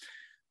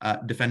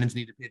them. Defendants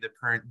need to pay the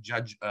current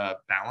judge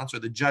balance or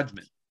the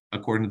judgment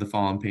according to the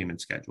following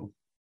payment schedule.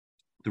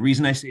 The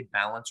reason I say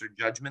balance or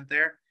judgment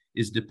there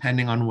is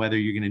depending on whether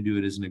you're going to do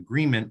it as an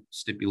agreement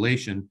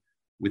stipulation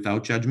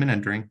without judgment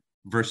entering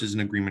versus an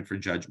agreement for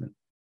judgment.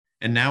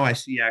 And now I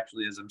see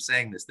actually, as I'm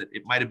saying this, that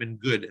it might have been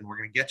good, and we're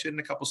going to get you in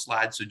a couple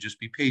slides, so just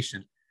be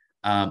patient.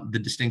 The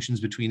distinctions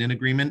between an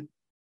agreement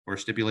or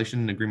stipulation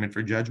and agreement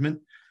for judgment.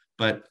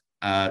 But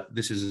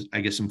this is,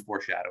 I guess, some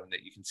foreshadowing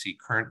that you can see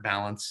current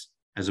balance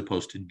as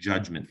opposed to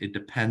judgment. It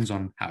depends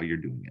on how you're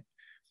doing it.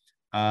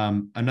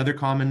 Another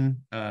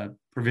common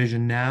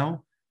provision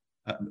now,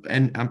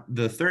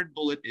 the third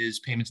bullet is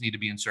payments need to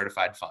be in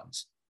certified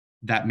funds.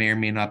 That may or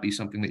may not be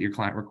something that your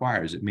client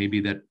requires. It may be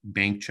that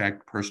bank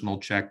check, personal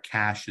check,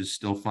 cash is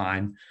still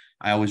fine.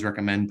 I always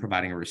recommend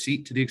providing a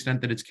receipt to the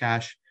extent that it's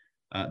cash.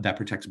 That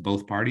protects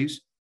both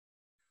parties.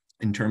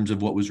 In terms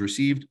of what was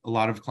received, a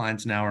lot of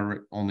clients now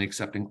are only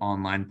accepting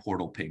online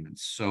portal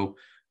payments. So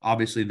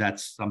obviously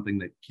that's something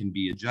that can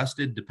be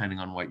adjusted depending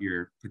on what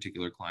your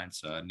particular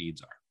client's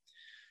needs are.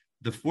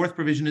 The fourth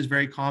provision is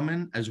very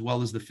common, as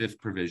well as the fifth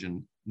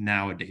provision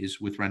nowadays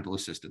with rental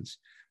assistance.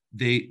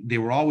 They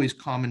were always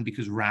common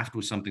because RAFT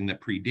was something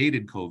that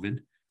predated COVID,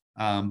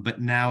 but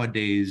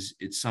nowadays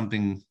it's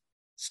something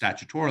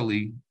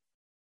statutorily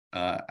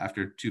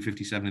after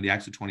 257 of the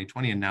Acts of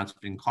 2020, and now it's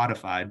been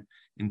codified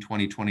in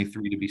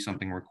 2023 to be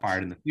something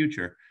required in the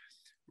future.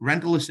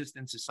 Rental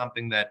assistance is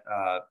something that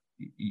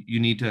you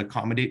need to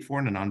accommodate for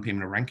in a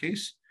non-payment of rent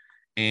case,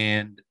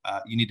 and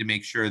you need to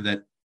make sure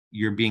that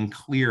you're being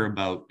clear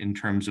about in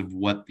terms of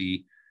what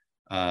the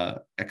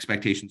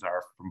expectations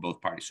are from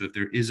both parties. So if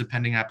there is a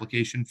pending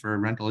application for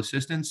rental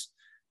assistance,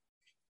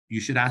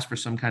 you should ask for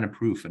some kind of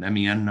proof, an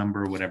MEN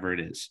number, whatever it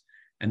is,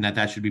 and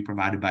that should be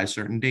provided by a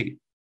certain date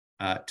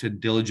to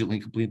diligently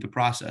complete the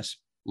process.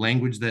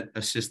 Language that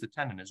assists the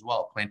tenant as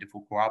well. Plaintiff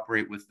will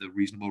cooperate with the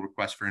reasonable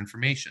request for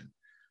information.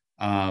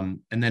 And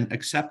then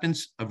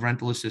acceptance of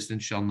rental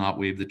assistance shall not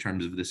waive the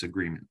terms of this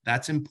agreement.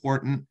 That's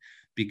important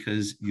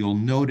because you'll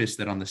notice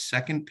that on the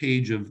second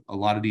page of a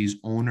lot of these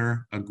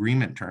owner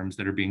agreement terms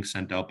that are being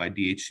sent out by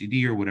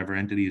DHCD or whatever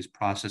entity is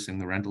processing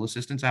the rental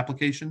assistance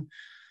application,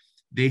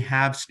 they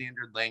have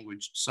standard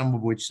language, some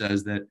of which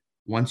says that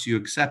once you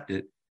accept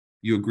it,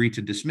 you agree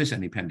to dismiss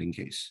any pending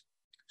case.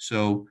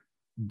 So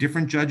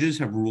different judges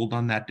have ruled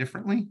on that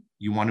differently.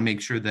 You want to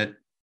make sure that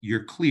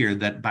you're clear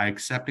that by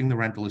accepting the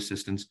rental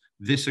assistance,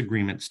 this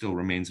agreement still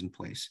remains in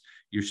place.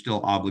 You're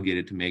still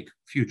obligated to make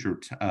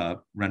future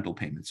rental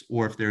payments,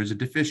 or if there is a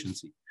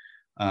deficiency.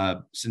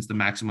 Since the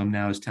maximum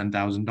now is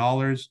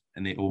 $10,000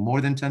 and they owe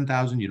more than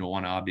 $10,000, you don't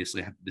want to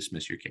obviously have to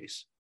dismiss your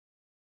case.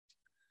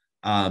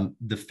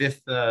 The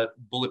fifth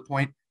bullet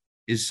point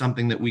is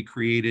something that we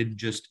created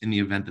just in the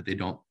event that they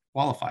don't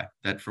qualify,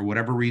 that for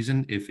whatever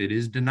reason, if it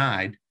is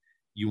denied,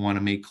 you want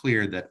to make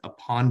clear that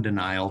upon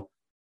denial,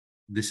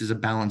 this is a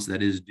balance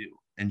that is due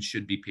and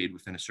should be paid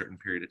within a certain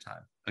period of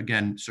time.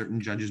 Again, certain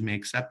judges may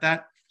accept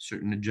that,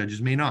 certain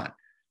judges may not,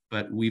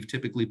 but we've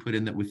typically put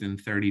in that within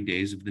 30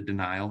 days of the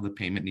denial, the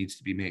payment needs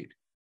to be made.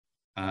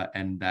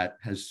 And that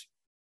has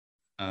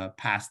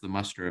passed the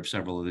muster of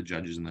several of the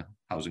judges in the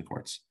housing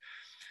courts.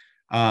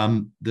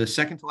 The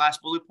second to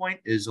last bullet point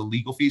is a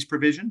legal fees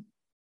provision.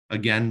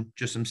 Again,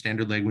 just some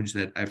standard language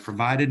that I've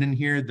provided in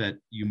here that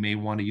you may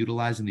want to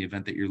utilize in the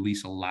event that your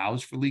lease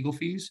allows for legal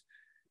fees.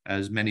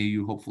 As many of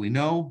you hopefully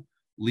know,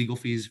 legal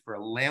fees for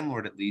a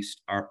landlord at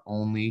least are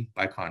only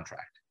by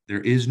contract.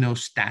 There is no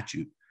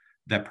statute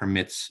that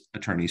permits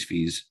attorney's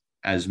fees,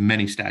 as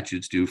many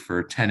statutes do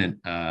for tenant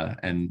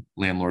and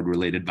landlord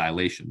related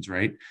violations,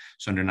 right?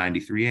 So under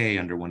 93A,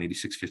 under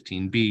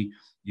 186.15B,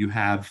 you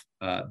have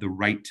the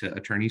right to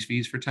attorney's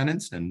fees for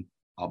tenants and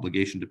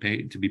obligation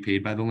to be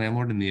paid by the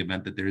landlord in the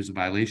event that there is a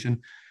violation.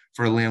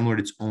 For a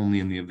landlord, it's only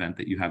in the event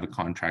that you have a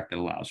contract that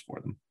allows for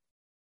them.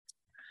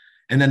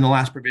 And then the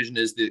last provision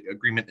is the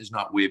agreement is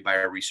not waived by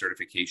a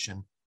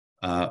recertification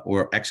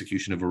or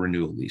execution of a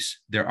renewal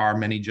lease. There are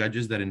many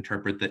judges that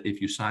interpret that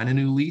if you sign a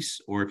new lease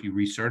or if you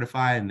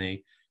recertify and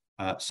they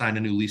sign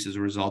a new lease as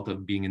a result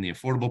of being in the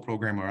affordable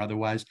program or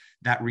otherwise,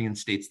 that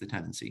reinstates the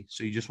tenancy.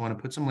 So you just want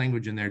to put some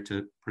language in there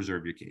to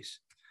preserve your case.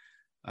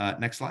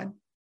 Next slide.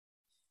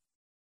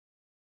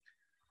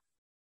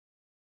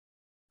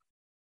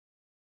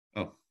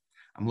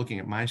 I'm looking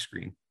at my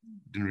screen.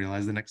 Didn't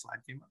realize the next slide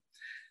came up.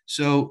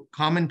 So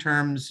common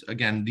terms,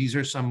 again, these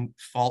are some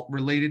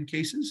fault-related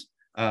cases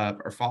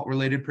or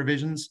fault-related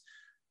provisions.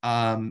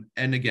 And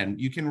again,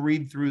 you can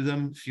read through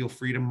them. Feel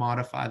free to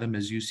modify them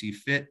as you see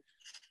fit.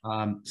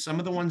 Some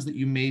of the ones that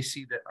you may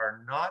see that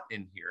are not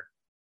in here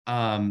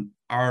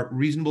are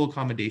reasonable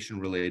accommodation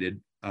related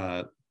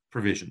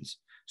provisions.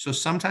 So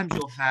sometimes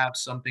you'll have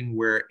something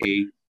where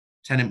a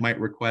tenant might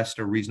request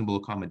a reasonable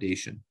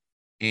accommodation.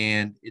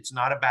 And it's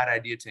not a bad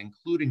idea to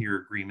include in your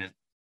agreement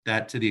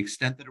that to the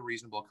extent that a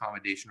reasonable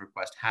accommodation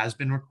request has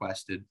been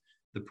requested,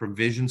 the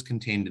provisions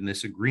contained in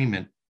this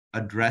agreement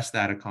address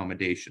that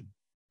accommodation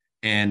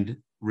and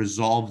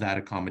resolve that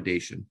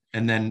accommodation.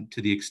 And then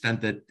to the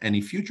extent that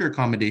any future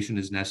accommodation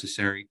is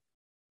necessary,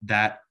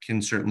 that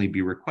can certainly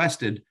be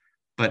requested,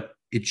 but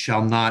it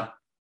shall not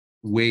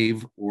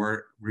waive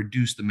or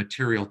reduce the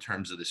material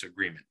terms of this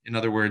agreement. In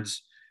other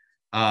words,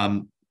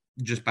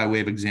 just by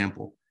way of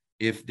example,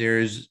 if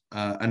there's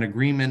an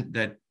agreement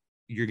that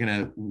you're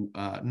going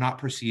to not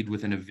proceed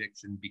with an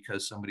eviction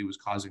because somebody was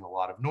causing a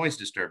lot of noise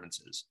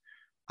disturbances,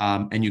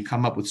 and you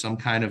come up with some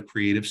kind of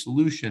creative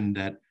solution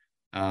that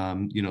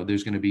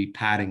there's going to be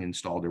padding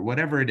installed or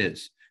whatever it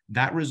is,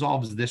 that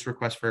resolves this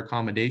request for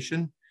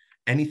accommodation.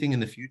 Anything in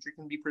the future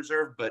can be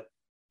preserved, but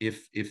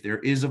if there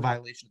is a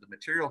violation of the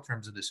material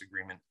terms of this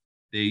agreement,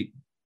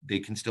 they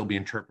can still be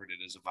interpreted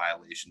as a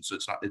violation. So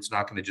it's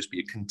not going to just be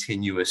a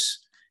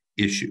continuous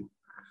issue.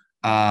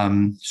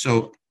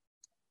 So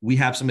we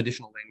have some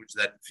additional language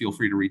that feel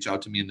free to reach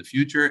out to me in the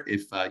future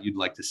if you'd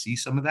like to see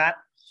some of that.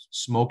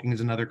 Smoking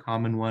is another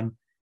common one.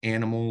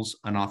 Animals,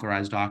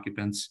 unauthorized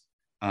occupants.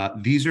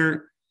 These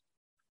are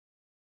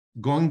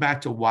going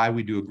back to why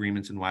we do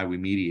agreements and why we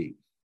mediate.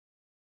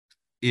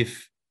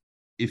 If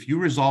you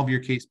resolve your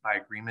case by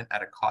agreement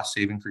at a cost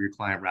saving for your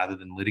client rather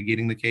than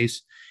litigating the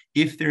case,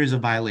 if there is a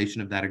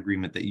violation of that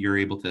agreement that you're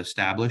able to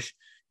establish,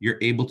 you're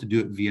able to do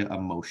it via a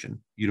motion.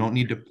 You don't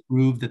need to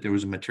prove that there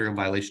was a material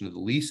violation of the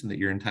lease and that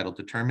you're entitled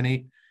to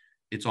terminate.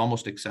 It's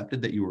almost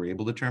accepted that you were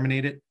able to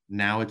terminate it.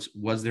 Now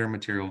was there a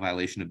material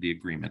violation of the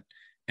agreement?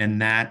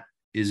 And that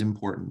is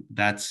important.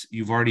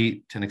 You've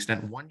already, to an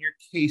extent, won your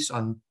case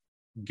on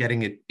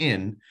getting it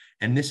in.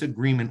 And this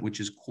agreement, which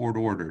is court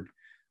ordered,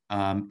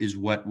 is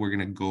what we're going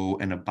to go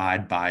and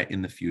abide by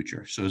in the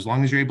future. So as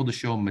long as you're able to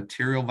show a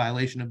material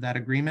violation of that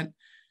agreement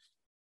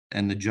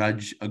and the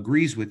judge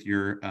agrees with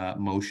your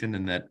motion,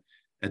 and that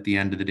at the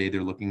end of the day,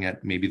 they're looking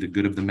at maybe the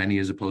good of the many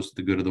as opposed to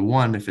the good of the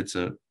one, if it's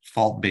a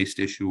fault-based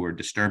issue or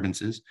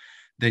disturbances,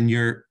 then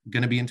you're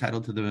going to be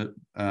entitled to the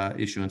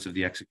issuance of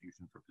the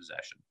execution for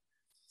possession.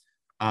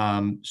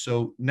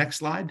 So next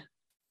slide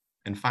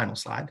and final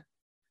slide.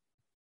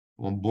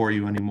 Won't bore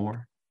you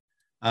anymore.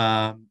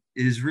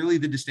 Is really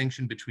the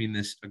distinction between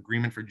this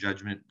agreement for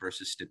judgment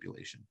versus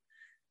stipulation.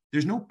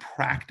 There's no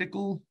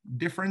practical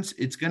difference.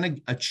 It's going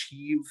to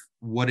achieve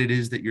what it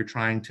is that you're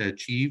trying to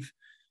achieve.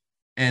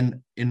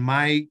 And in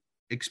my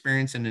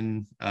experience and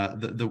in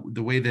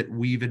the way that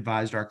we've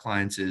advised our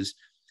clients is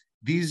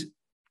these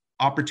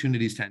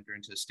opportunities to enter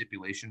into a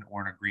stipulation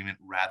or an agreement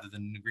rather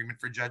than an agreement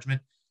for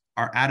judgment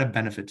are at a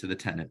benefit to the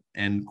tenant.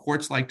 And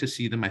courts like to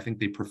see them, I think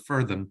they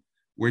prefer them,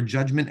 where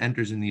judgment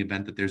enters in the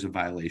event that there's a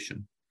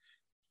violation.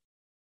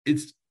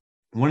 It's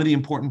one of the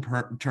important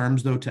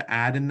terms, though, to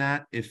add in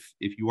that if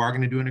you are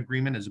going to do an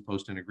agreement as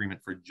opposed to an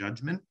agreement for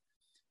judgment.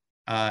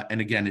 And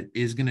again, it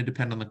is going to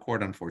depend on the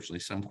court, unfortunately.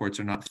 Some courts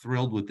are not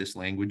thrilled with this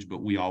language,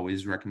 but we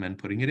always recommend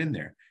putting it in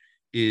there,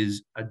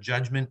 is a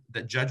judgment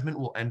that judgment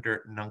will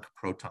enter nunc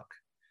pro tunc,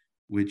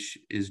 which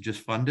is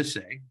just fun to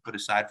say, but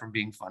aside from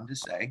being fun to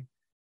say,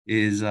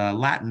 is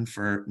Latin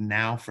for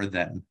now for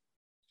then.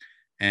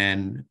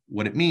 And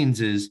what it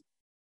means is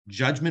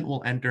judgment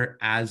will enter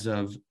as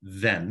of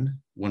then,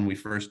 when we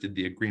first did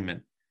the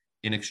agreement,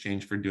 in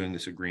exchange for doing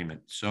this agreement.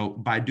 So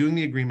by doing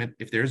the agreement,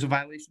 if there's a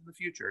violation in the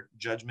future,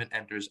 judgment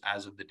enters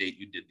as of the date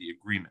you did the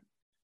agreement.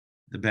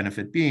 The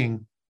benefit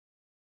being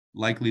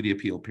likely the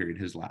appeal period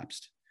has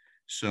lapsed.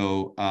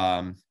 So,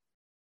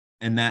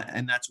 and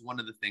that's one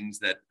of the things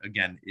that,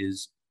 again,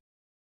 is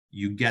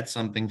you get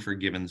something for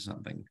giving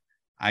something.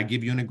 I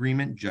give you an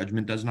agreement,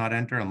 judgment does not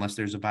enter unless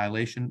there's a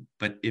violation.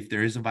 But if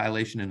there is a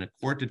violation and a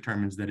court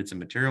determines that it's a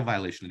material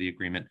violation of the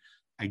agreement,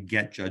 I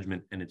get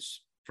judgment and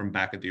it's from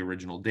back at the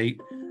original date.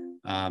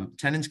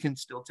 Tenants can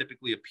still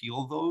typically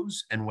appeal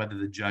those and whether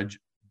the judge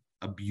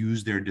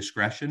abused their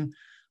discretion,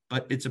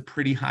 but it's a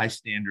pretty high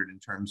standard in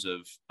terms of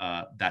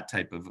that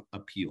type of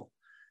appeal.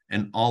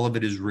 And all of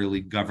it is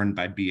really governed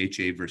by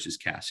BHA versus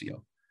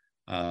Casio,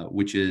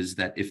 which is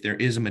that if there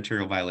is a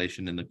material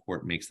violation and the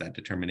court makes that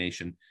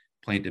determination,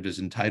 plaintiff is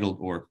entitled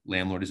or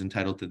landlord is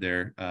entitled to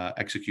their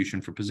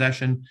execution for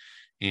possession.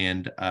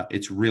 And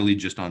it's really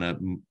just on a,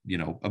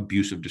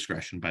 abuse of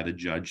discretion by the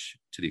judge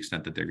to the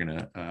extent that they're going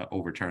to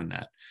overturn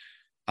that.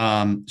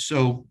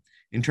 So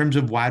in terms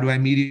of why do I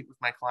mediate with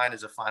my client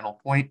as a final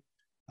point,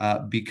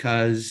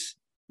 because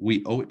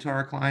we owe it to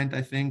our client,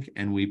 I think,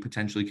 and we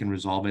potentially can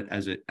resolve it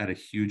at a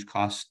huge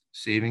cost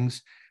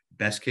savings.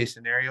 Best case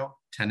scenario,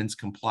 tenants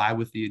comply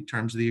with the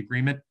terms of the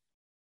agreement.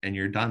 and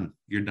you're done.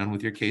 You're done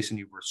with your case and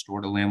you've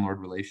restored a landlord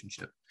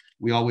relationship.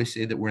 We always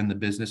say that we're in the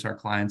business, our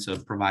clients,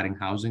 of providing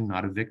housing,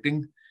 not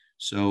evicting.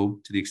 So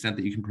to the extent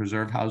that you can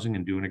preserve housing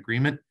and do an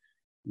agreement,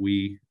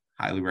 we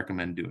highly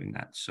recommend doing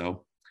that.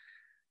 So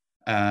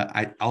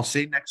I'll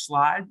say next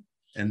slide,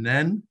 and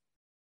then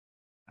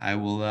I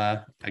will,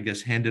 I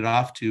guess, hand it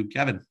off to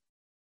Kevin.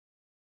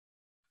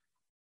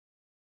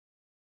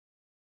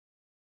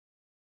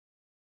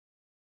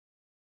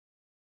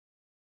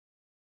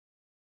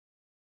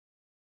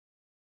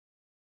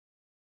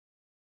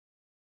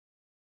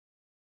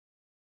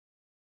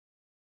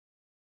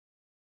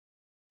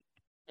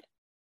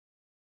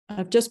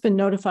 I've just been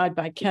notified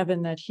by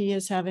Kevin that he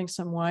is having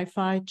some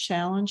Wi-Fi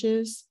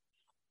challenges,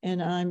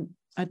 and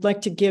I'd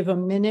like to give a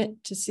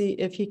minute to see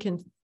if he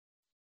can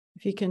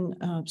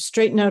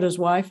straighten out his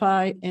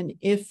Wi-Fi, and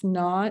if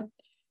not,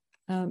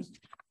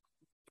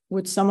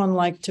 would someone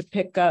like to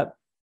pick up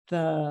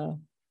the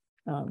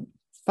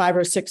 5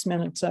 or 6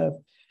 minutes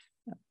of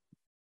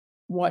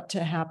what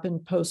to happen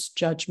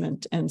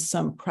post-judgment and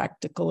some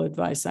practical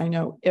advice? I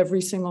know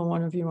every single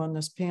one of you on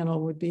this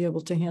panel would be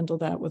able to handle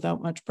that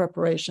without much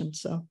preparation.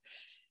 So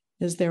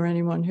is there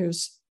anyone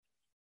who's,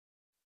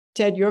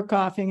 Ted, you're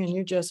coughing and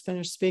you just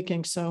finished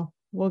speaking, so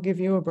we'll give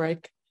you a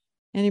break.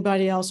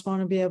 Anybody else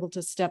want to be able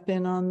to step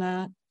in on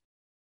that?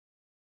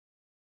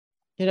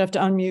 You'd have to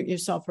unmute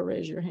yourself or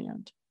raise your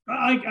hand.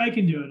 I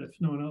can do it if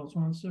no one else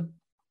wants to.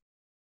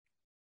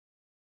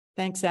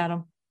 Thanks,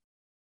 Adam.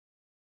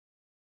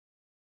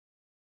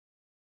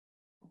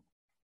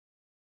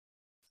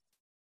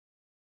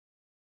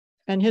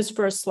 And his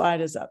first slide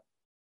is up.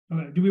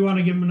 Okay, do we want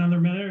to give him another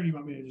minute, or do you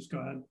want me to just go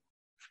ahead?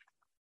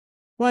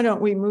 Why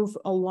don't we move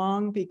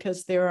along,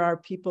 because there are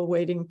people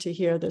waiting to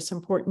hear this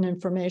important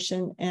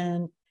information,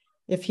 and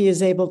if he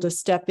is able to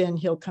step in,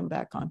 he'll come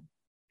back on.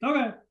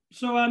 Okay,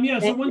 so yeah,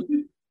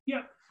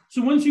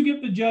 so once you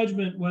get the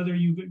judgment, whether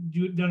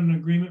you've done an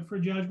agreement for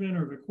judgment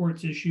or if a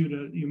court's issued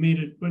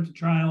went to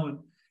trial and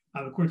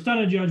the court's done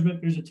a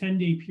judgment, there's a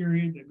 10-day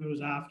period that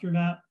goes after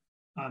that.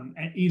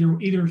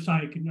 Either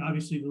side can,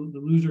 obviously the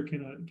loser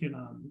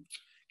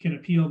can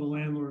appeal, the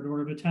landlord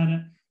or the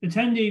tenant. The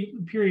 10-day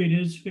period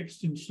is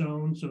fixed in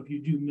stone, so if you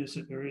do miss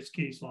it, there is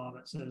case law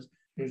that says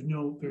there's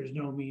no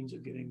means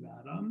of getting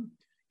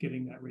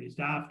that raised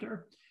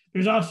after.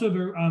 There's also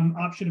the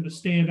option of a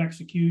stay of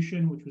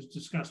execution, which was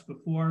discussed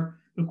before.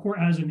 The court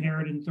has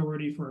inherent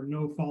authority for a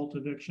no-fault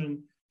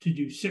eviction to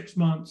do 6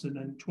 months and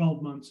then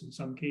 12 months in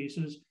some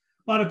cases.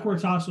 A lot of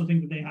courts also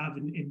think that they have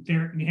an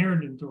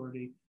inherent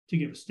authority to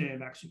give a stay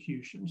of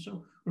execution.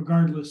 So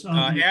regardless of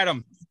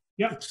Adam,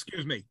 yeah,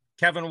 excuse me,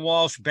 Kevin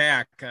Walsh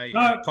back. I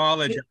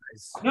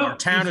apologize. No, our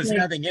town is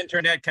having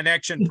internet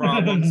connection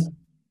problems.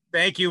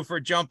 Thank you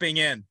for jumping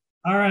in.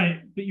 All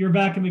right, but you're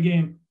back in the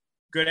game.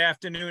 Good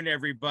afternoon,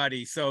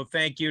 everybody. So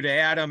thank you to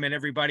Adam and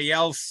everybody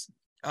else.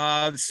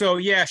 So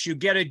yes, you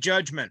get a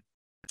judgment.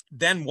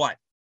 Then what?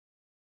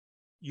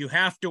 You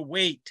have to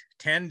wait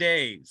 10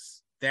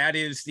 days. That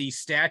is the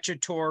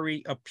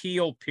statutory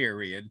appeal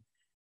period.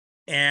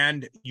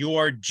 And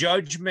your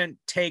judgment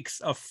takes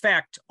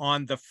effect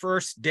on the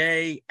first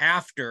day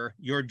after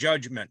your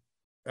judgment,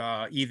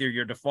 either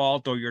your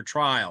default or your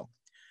trial.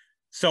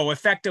 So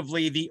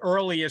effectively, the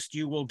earliest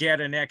you will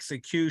get an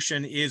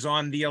execution is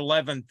on the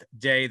 11th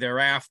day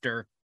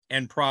thereafter,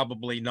 and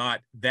probably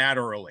not that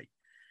early.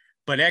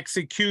 But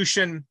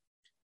execution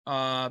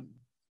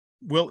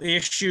will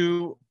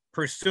issue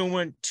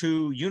pursuant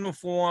to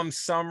Uniform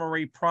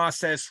Summary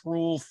Process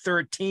Rule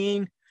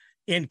 13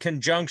 in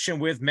conjunction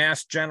with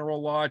Mass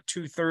General Law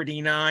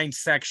 239,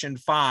 Section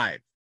 5.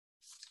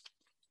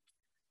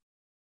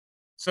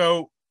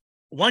 So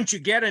once you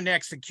get an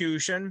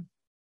execution,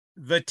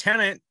 the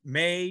tenant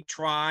may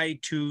try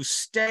to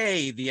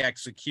stay the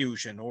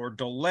execution or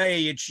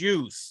delay its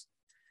use.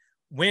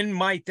 When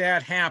might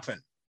that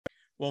happen?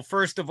 Well,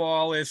 first of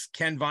all, as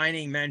Ken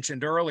Vining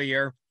mentioned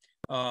earlier,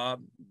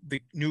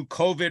 the new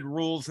COVID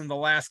rules in the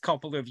last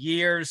couple of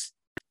years,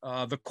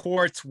 the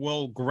courts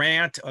will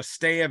grant a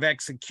stay of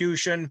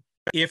execution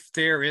if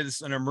there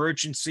is an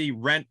emergency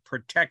rent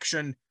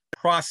protection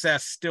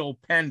process still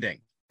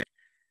pending.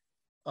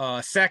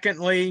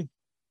 Secondly,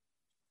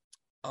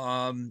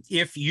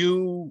 if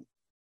you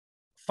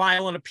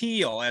file an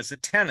appeal as a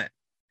tenant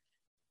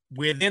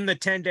within the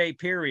 10-day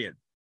period,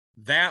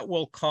 that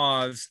will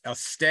cause a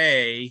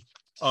stay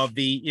of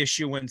the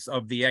issuance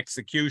of the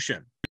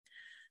execution.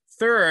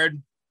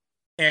 Third,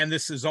 and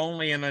this is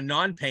only in a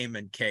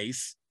non-payment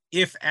case,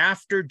 if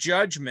after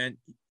judgment,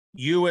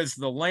 you as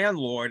the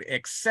landlord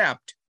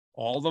accept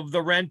all of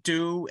the rent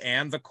due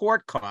and the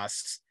court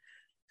costs,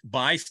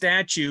 by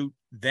statute,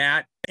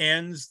 that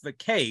ends the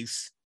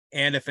case.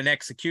 And if an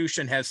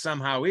execution has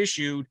somehow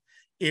issued,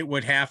 it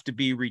would have to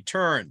be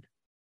returned.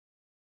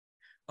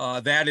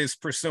 That is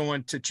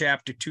pursuant to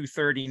Chapter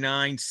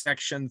 239,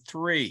 Section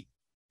 3.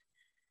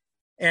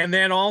 And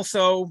then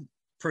also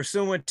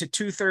pursuant to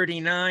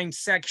 239,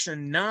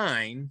 Section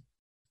 9,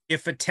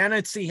 if a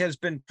tenancy has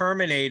been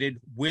terminated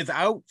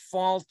without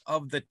fault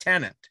of the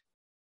tenant,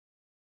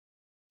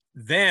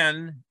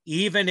 then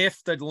even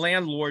if the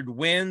landlord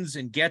wins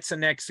and gets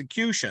an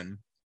execution,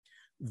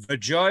 the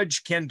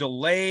judge can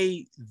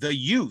delay the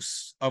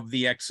use of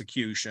the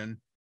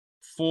execution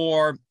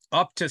for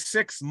up to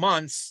 6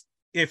 months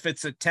if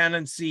it's a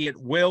tenancy at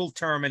will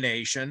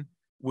termination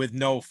with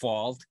no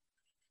fault.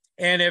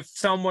 And if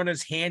someone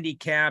is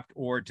handicapped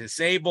or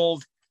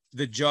disabled,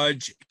 the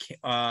judge,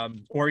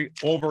 or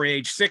over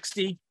age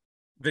 60,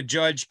 the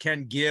judge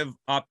can give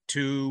up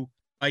to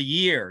a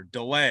year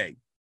delay.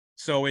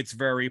 So it's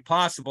very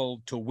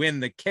possible to win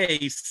the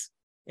case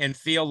and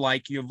feel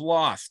like you've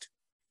lost.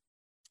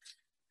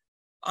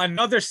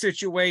 Another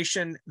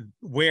situation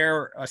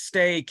where a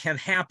stay can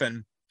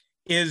happen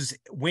is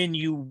when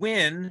you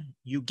win,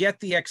 you get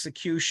the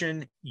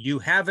execution, you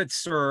have it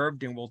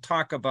served, and we'll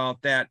talk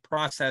about that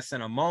process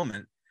in a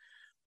moment.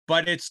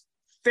 But it's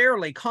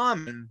fairly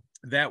common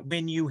that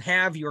when you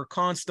have your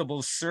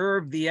constable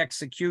serve the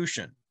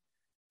execution,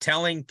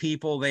 telling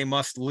people they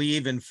must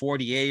leave in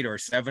 48 or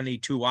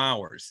 72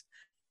 hours,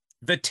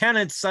 the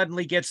tenant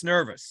suddenly gets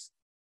nervous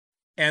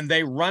and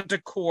they run to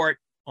court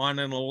on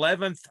an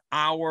 11th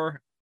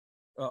hour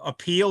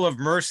appeal of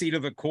mercy to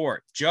the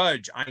court.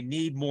 Judge, I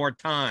need more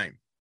time.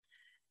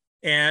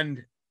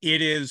 And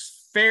it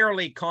is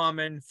fairly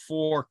common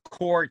for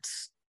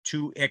courts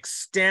to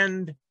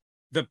extend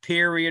the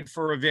period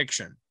for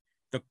eviction.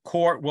 The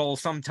court will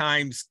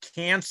sometimes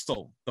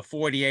cancel the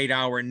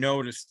 48-hour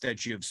notice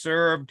that you've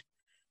served,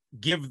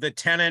 give the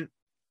tenant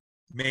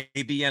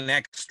maybe an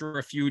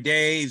extra few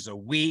days, a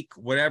week,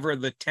 whatever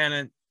the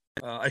tenant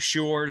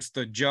assures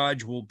the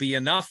judge will be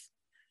enough.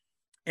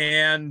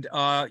 And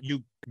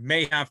you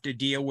may have to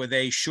deal with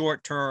a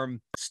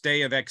short-term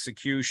stay of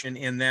execution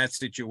in that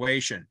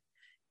situation.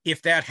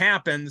 If that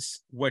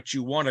happens, what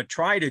you want to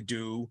try to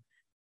do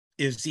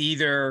is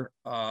either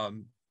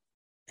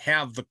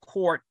have the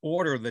court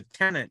order the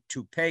tenant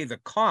to pay the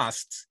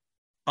costs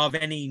of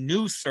any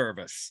new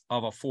service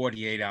of a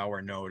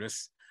 48-hour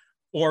notice,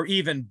 or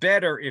even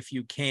better, if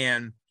you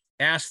can,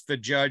 ask the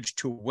judge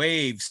to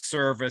waive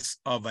service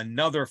of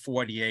another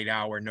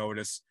 48-hour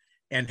notice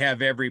and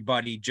have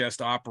everybody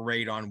just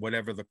operate on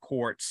whatever the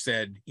court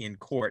said in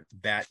court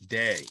that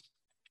day.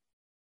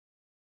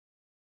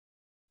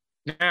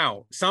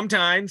 Now,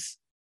 sometimes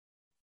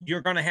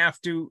you're going to have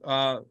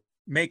to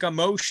make a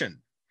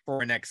motion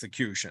for an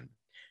execution.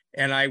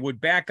 And I would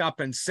back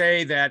up and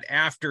say that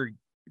after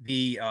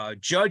the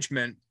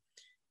judgment,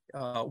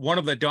 one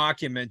of the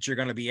documents you're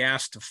going to be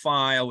asked to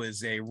file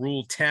is a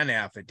Rule 10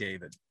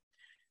 affidavit.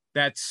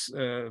 That's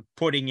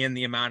putting in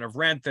the amount of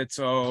rent that's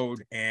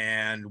owed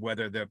and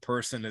whether the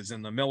person is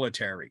in the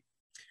military.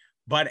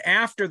 But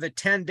after the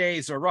 10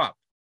 days are up,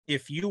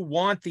 if you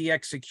want the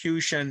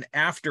execution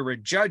after a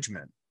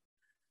judgment,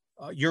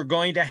 you're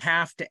going to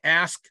have to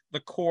ask the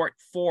court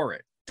for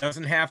it.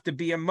 Doesn't have to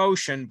be a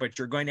motion, but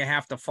you're going to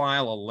have to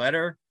file a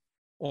letter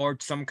or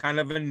some kind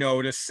of a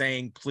notice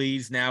saying,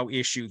 please now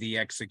issue the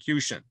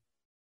execution.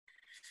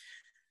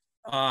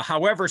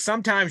 However,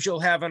 sometimes you'll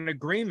have an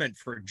agreement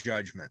for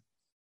judgment.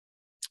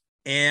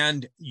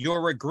 And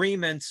your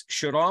agreements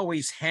should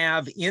always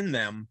have in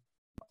them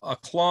a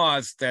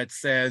clause that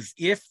says,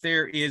 if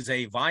there is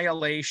a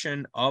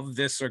violation of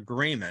this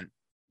agreement,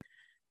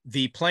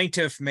 the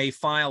plaintiff may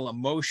file a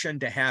motion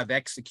to have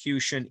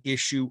execution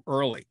issue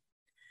early.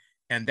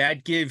 And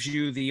that gives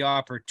you the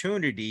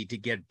opportunity to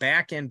get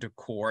back into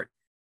court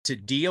to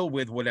deal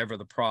with whatever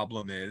the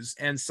problem is,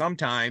 and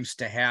sometimes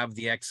to have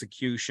the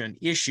execution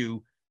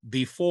issue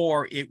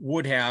before it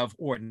would have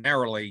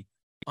ordinarily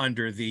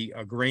under the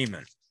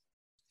agreement.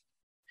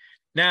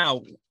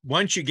 Now,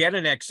 once you get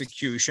an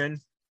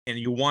execution and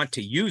you want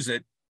to use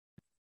it,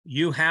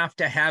 you have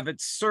to have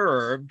it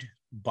served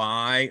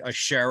by a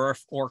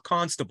sheriff or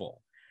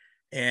constable.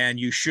 And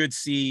you should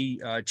see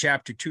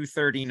Chapter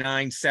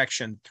 239,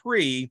 Section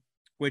 3,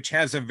 which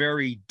has a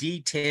very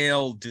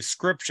detailed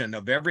description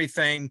of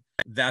everything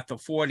that the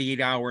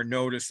 48-hour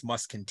notice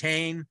must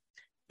contain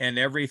and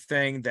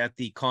everything that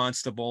the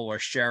constable or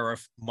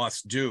sheriff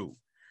must do.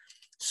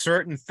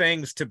 Certain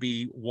things to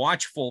be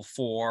watchful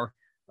for,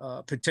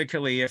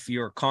 particularly if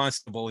your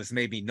constable is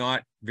maybe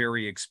not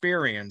very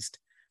experienced.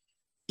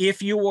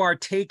 If you are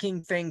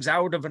taking things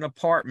out of an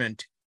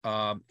apartment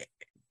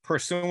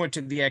pursuant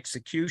to the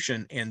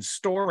execution and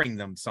storing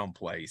them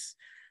someplace,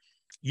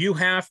 you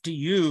have to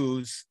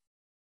use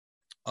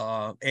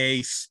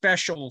a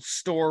special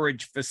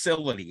storage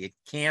facility. It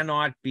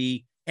cannot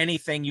be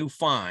anything you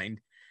find.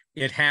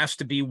 It has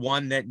to be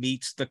one that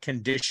meets the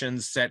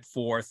conditions set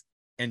forth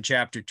in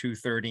Chapter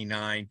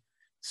 239,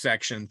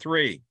 Section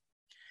 3.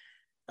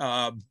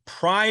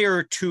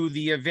 Prior to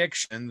the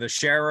eviction, the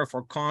sheriff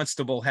or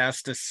constable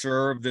has to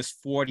serve this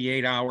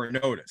 48-hour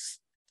notice.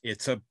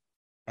 It's a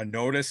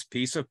notice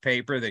piece of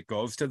paper that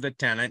goes to the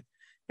tenant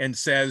and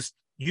says,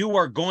 you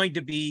are going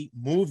to be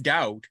moved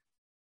out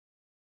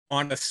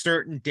on a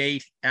certain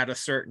date at a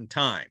certain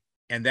time.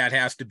 And that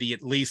has to be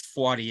at least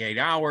 48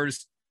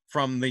 hours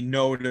from the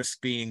notice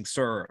being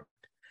served.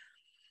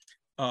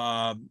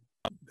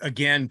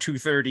 Again,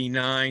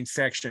 239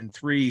 section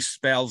 3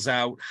 spells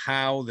out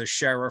how the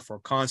sheriff or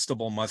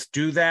constable must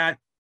do that,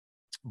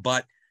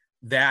 but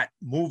that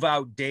move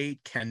out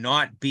date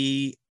cannot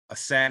be a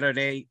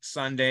Saturday,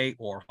 Sunday,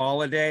 or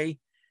holiday,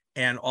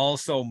 and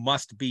also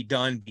must be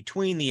done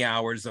between the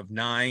hours of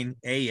 9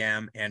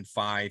 a.m. and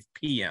 5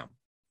 p.m.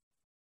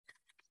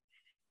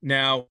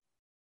 Now,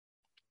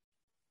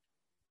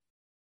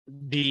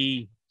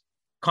 the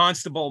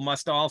constable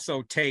must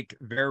also take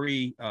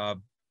very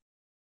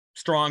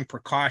strong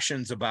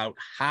precautions about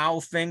how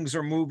things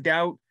are moved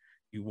out.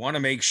 You want to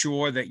make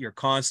sure that your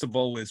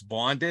constable is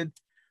bonded.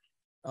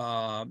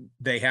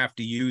 They have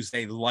to use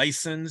a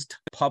licensed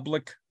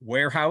public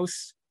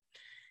warehouse.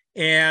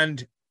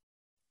 And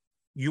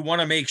you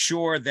want to make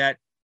sure that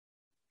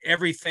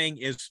everything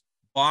is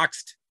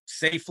boxed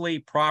safely,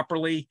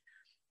 properly,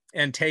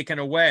 and taken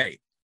away.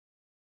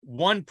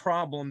 One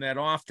problem that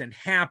often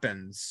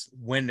happens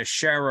when the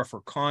sheriff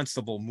or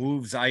constable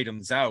moves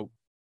items out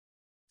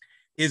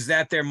is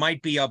that there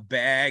might be a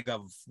bag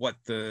of what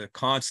the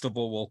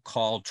constable will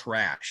call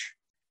trash,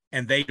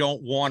 and they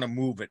don't want to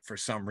move it for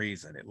some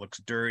reason. It looks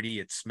dirty,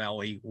 it's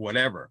smelly,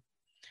 whatever.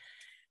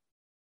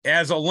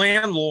 As a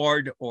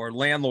landlord or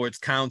landlord's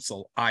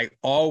counsel, I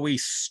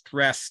always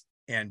stress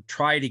and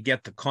try to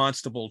get the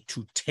constable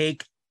to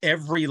take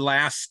every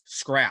last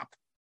scrap,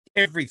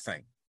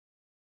 everything,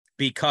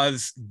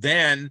 because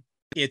then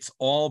it's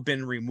all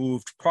been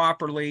removed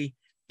properly.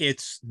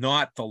 It's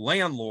not the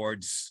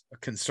landlord's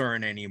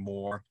concern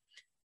anymore,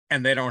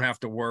 and they don't have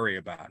to worry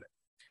about it.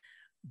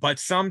 But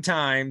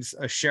sometimes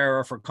a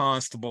sheriff or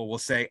constable will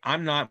say,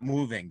 I'm not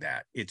moving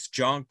that. It's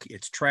junk,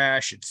 it's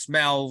trash, it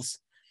smells.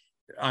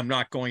 I'm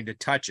not going to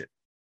touch it.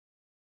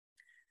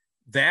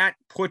 That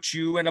puts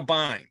you in a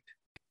bind.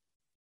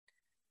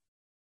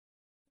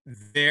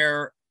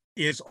 There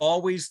is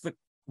always the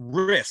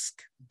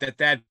risk that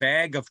that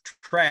bag of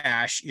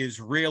trash is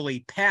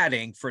really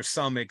padding for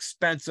some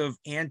expensive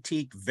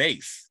antique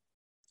vase.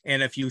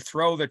 And if you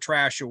throw the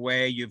trash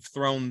away, you've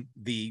thrown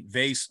the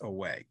vase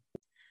away.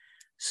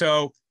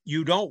 So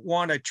you don't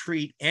want to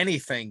treat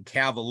anything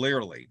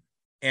cavalierly.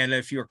 And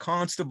if your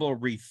constable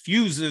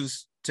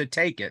refuses to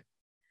take it,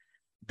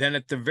 then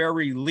at the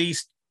very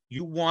least,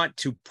 you want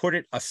to put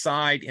it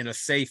aside in a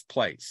safe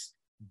place.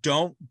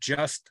 Don't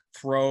just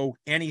throw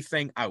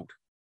anything out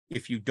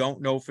if you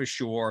don't know for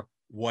sure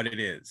what it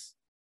is.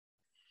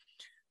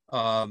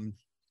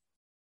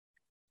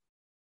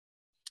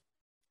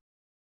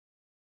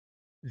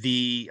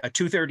 The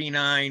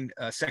 239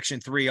 section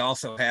 3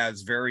 also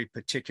has very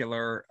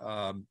particular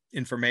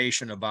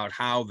information about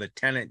how the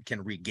tenant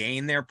can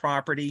regain their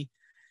property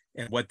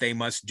and what they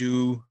must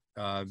do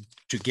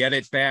to get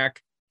it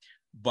back.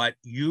 But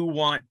you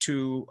want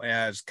to,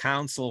 as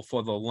counsel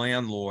for the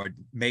landlord,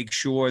 make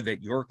sure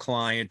that your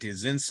client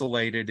is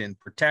insulated and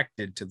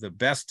protected to the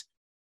best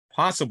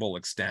possible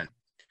extent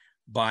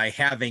by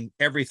having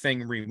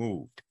everything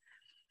removed.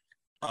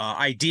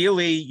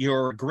 Ideally,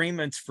 your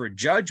agreements for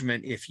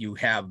judgment, if you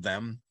have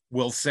them,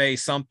 will say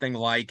something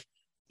like,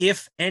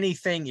 if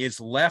anything is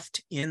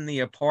left in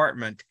the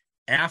apartment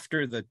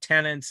after the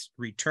tenants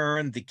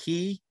return the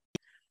key,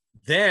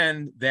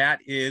 then that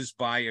is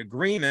by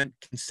agreement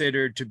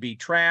considered to be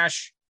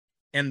trash,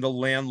 and the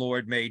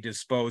landlord may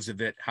dispose of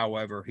it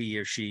however he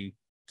or she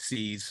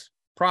sees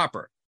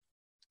proper.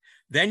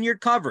 Then you're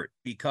covered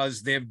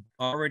because they've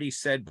already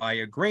said by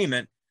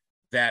agreement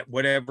that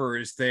whatever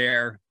is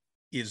there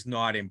is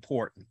not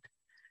important.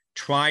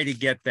 Try to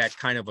get that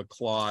kind of a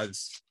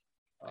clause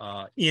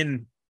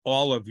in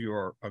all of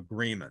your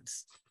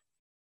agreements.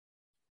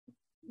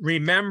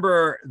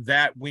 Remember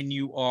that when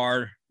you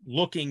are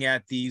looking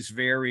at these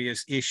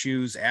various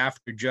issues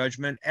after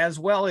judgment, as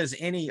well as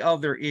any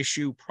other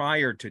issue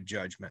prior to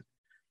judgment,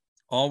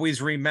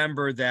 always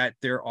remember that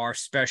there are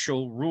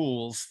special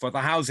rules for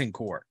the housing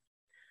court.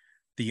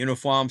 The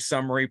Uniform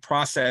Summary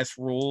Process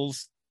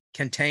rules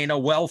contain a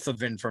wealth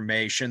of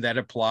information that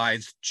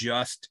applies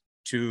just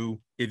to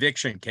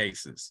eviction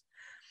cases.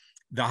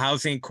 The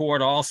housing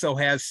court also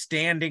has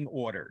standing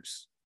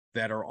orders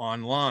that are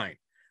online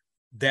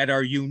that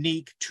are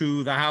unique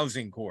to the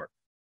housing court.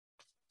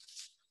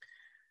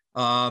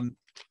 And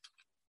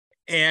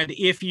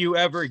if you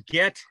ever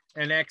get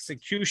an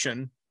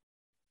execution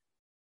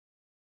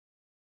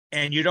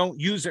and you don't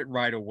use it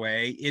right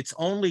away, it's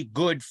only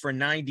good for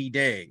 90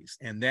 days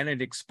and then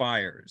it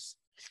expires.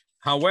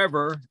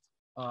 However,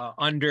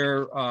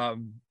 under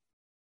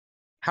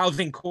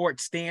Housing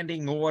Court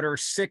Standing Order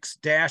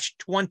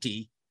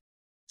 6-20,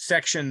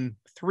 Section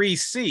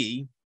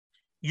 3C,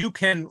 you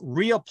can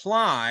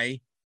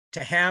reapply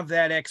to have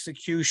that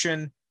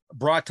execution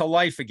brought to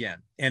life again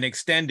and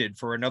extended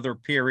for another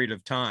period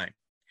of time.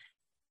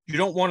 You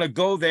don't want to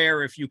go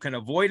there if you can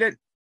avoid it,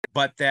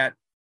 but that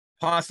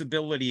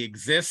possibility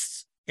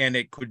exists, and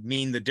it could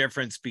mean the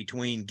difference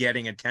between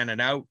getting a tenant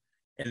out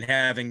and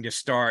having to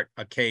start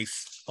a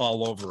case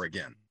all over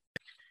again.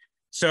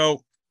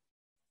 So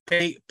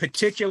pay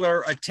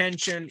particular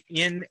attention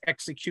in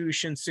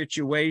execution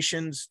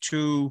situations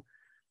to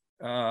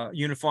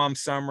Uniform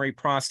Summary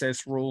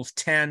Process Rules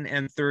 10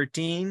 and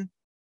 13.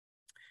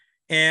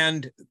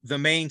 And the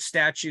main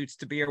statutes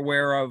to be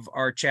aware of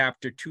are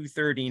Chapter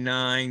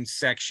 239,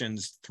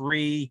 Sections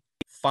 3,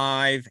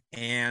 5,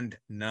 and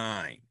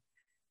 9.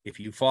 If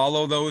you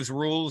follow those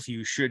rules,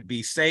 you should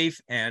be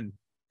safe, and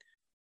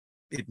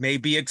it may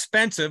be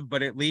expensive,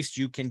 but at least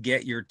you can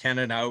get your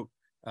tenant out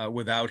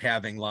without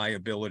having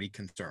liability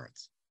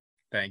concerns.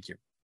 Thank you.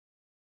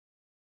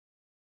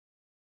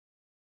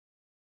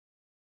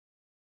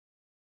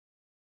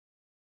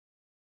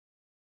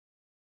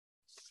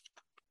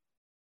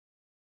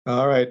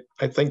 All right,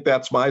 I think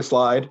that's my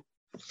slide.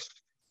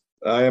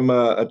 I am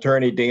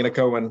attorney Dana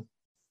Cohen.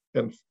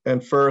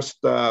 And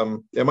first,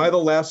 am I the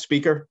last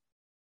speaker?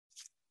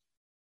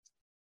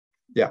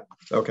 Yeah,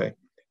 okay.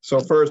 So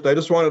first, I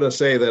just wanted to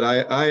say that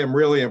I am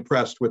really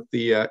impressed with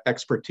the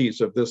expertise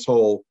of this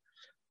whole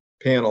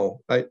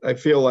panel. I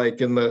feel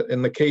like in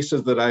the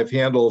cases that I've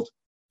handled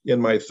in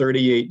my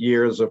 38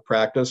 years of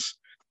practice,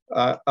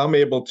 I'm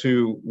able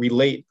to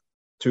relate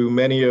to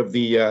many of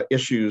the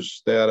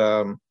issues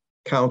that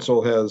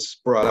council has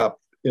brought up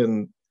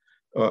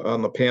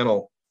on the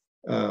panel.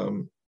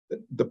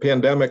 The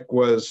pandemic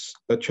was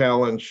a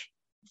challenge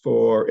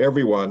for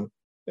everyone,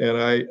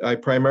 and I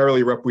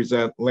primarily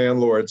represent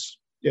landlords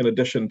in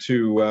addition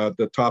to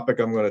the topic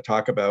I'm going to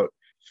talk about,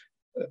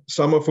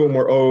 some of whom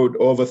were owed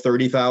over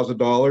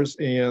 $30,000,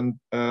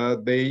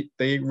 and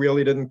they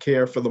really didn't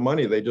care for the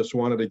money. They just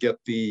wanted to get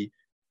the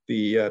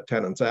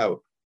tenants out,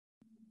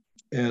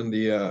 and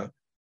the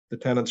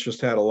tenants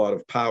just had a lot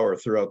of power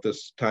throughout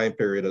this time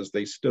period, as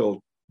they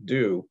still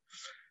do.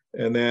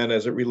 And then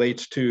as it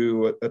relates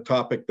to a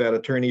topic that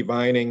Attorney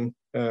Vining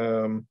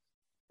and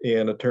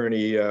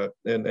Attorney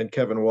and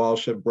Kevin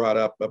Walsh have brought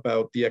up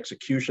about the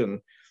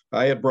execution,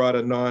 I had brought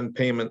a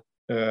non-payment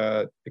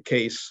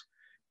case.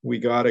 We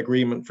got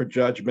agreement for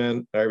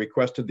judgment. I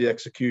requested the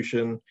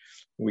execution.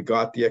 We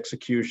got the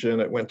execution.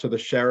 It went to the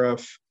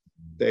sheriff.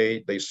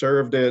 They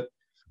served it.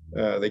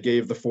 They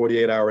gave the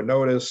 48-hour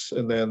notice,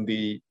 and then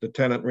the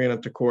tenant ran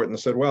into court and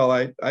said, well,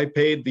 I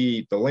paid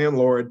the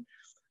landlord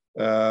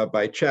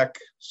by check.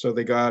 So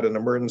they got an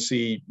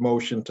emergency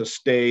motion to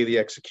stay the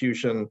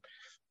execution.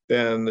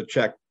 Then the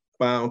check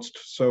bounced.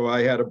 So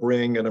I had to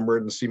bring an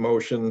emergency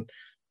motion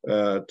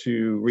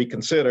to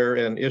reconsider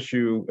and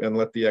issue and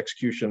let the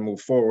execution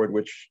move forward,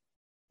 which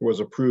was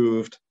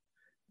approved.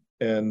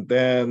 And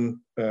then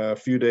a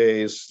few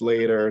days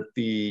later,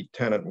 the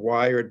tenant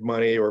wired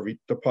money or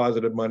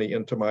deposited money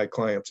into my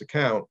client's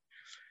account.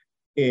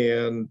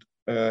 And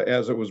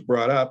as it was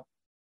brought up,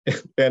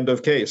 end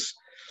of case.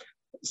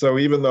 So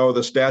even though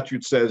the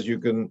statute says you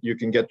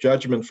can get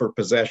judgment for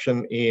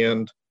possession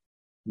and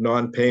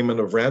non-payment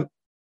of rent,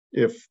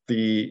 if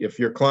the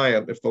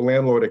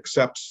landlord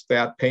accepts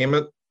that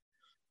payment,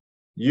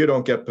 you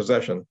don't get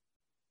possession.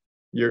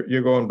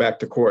 You're going back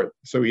to court.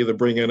 So either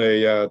bring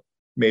in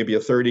maybe a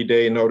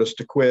 30-day notice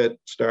to quit,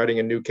 starting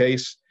a new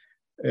case.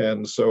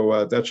 And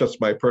so that's just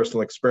my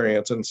personal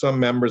experience. And some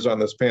members on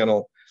this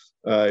panel,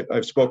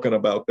 I've spoken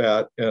about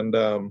that.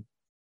 And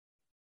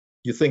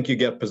you think you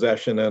get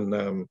possession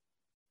and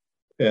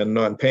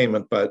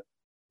non-payment, but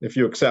if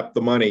you accept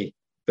the money,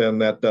 then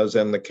that does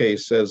end the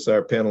case, as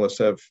our panelists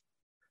have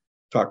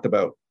talked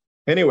about.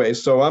 Anyway,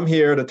 so I'm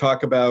here to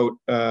talk about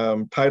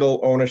title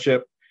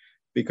ownership,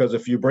 because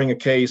if you bring a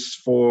case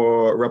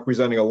for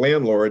representing a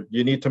landlord,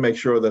 you need to make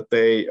sure that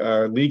they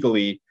are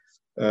legally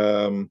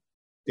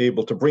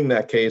able to bring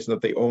that case and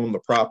that they own the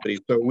property.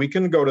 So we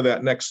can go to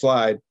that next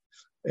slide.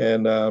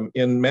 And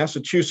in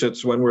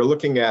Massachusetts, when we're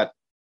looking at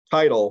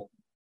title,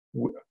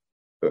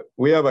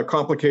 we have a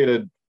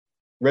complicated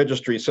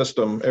registry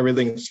system.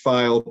 Everything's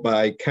filed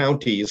by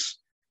counties,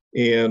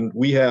 and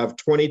we have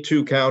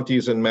 22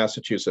 counties in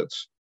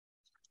Massachusetts.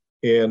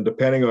 And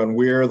depending on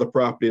where the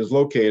property is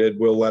located,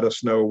 will let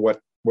us know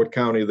what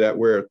county that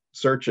we're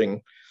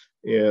searching.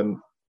 In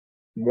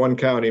one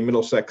county,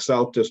 Middlesex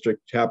South District,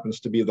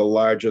 happens to be the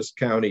largest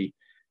county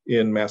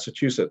in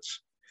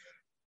Massachusetts.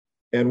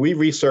 And we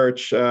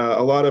research,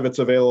 a lot of it's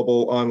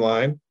available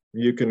online.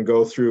 You can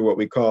go through what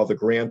we call the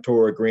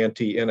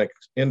grantor-grantee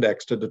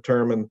index to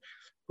determine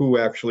who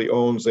actually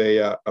owns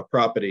a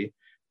property.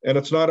 And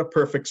it's not a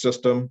perfect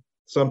system.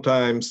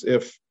 Sometimes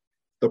if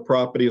the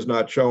property is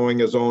not showing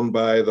as owned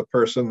by the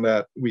person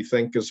that we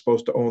think is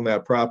supposed to own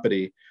that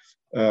property,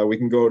 we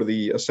can go to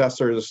the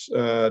assessor's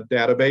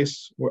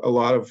database, a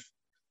lot of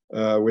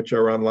which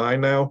are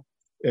online now,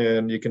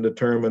 and you can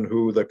determine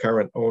who the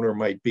current owner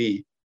might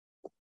be.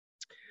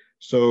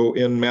 So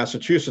in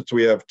Massachusetts,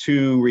 we have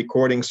two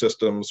recording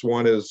systems.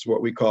 One is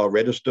what we call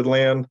registered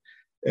land,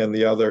 and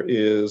the other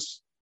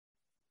is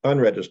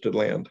unregistered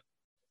land.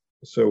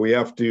 So we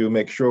have to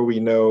make sure we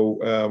know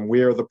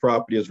where the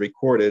property is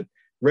recorded.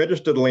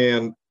 Registered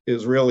land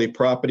is really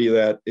property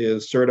that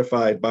is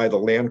certified by the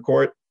land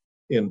court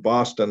in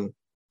Boston.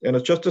 And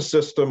it's just a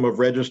system of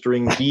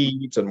registering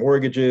deeds and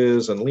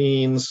mortgages and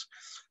liens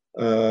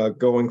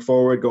going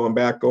forward, going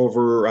back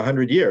over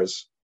 100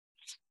 years.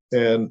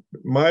 And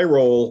my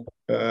role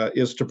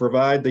is to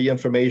provide the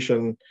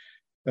information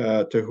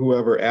to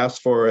whoever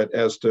asked for it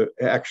as to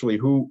actually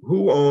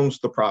who owns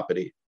the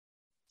property.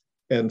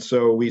 And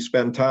so we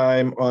spend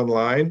time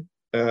online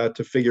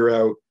to figure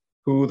out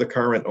who the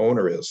current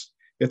owner is.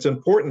 It's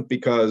important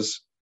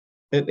because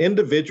an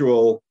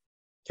individual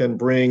can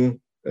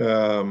bring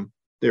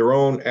their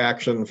own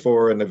action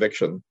for an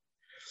eviction.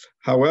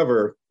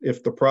 However,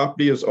 if the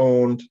property is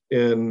owned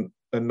in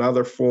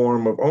another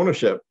form of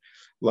ownership,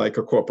 like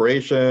a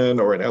corporation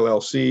or an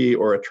LLC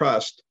or a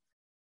trust,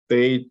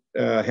 they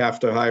have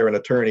to hire an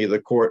attorney. The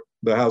court,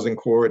 the housing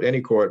court,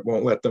 any court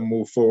won't let them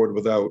move forward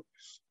without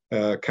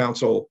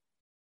counsel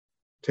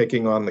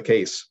taking on the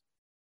case.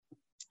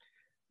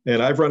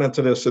 And I've run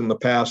into this in the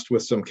past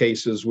with some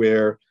cases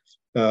where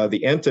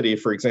the entity,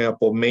 for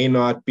example, may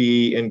not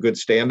be in good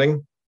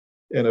standing.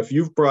 And if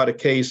you've brought a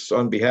case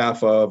on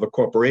behalf of a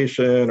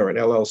corporation or an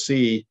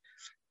LLC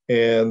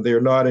and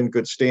they're not in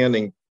good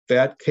standing,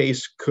 that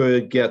case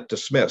could get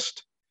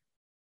dismissed.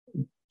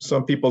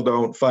 Some people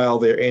don't file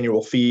their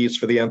annual fees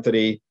for the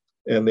entity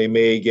and they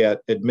may get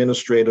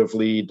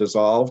administratively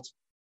dissolved.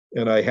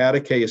 And I had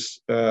a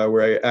case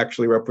where I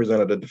actually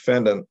represented a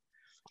defendant,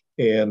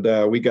 and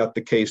we got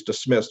the case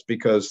dismissed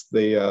because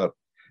the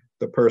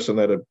person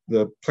that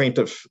the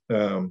plaintiff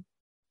in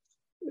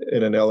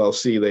an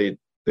LLC,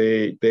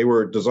 they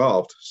were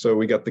dissolved. So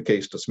we got the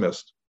case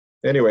dismissed.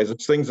 Anyways,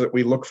 it's things that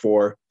we look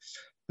for.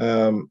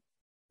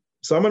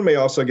 Someone may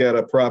also get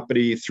a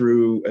property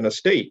through an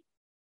estate,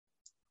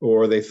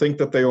 or they think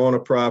that they own a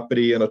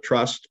property in a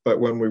trust, but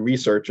when we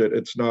research it,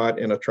 it's not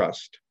in a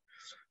trust.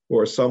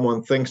 Or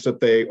someone thinks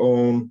that they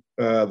own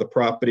the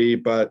property,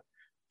 but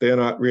they're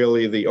not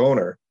really the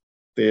owner.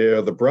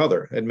 They're the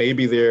brother, and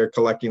maybe they're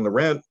collecting the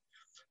rent,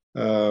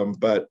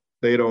 but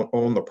they don't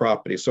own the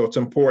property. So it's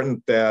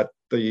important that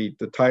the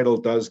title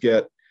does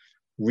get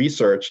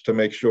researched to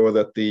make sure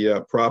that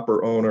the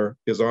proper owner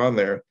is on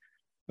there.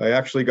 I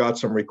actually got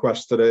some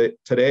requests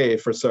today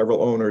for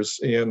several owners,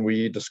 and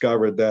we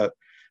discovered that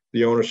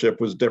the ownership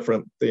was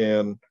different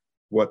than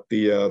what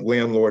the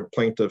landlord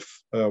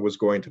plaintiff was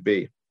going to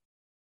be.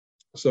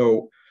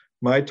 So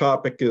my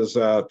topic is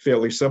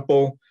fairly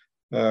simple.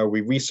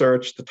 We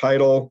researched the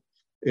title.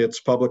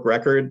 It's public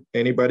record.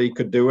 Anybody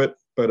could do it.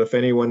 But if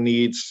anyone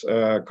needs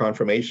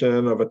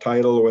confirmation of a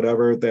title or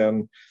whatever,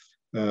 then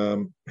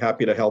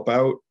happy to help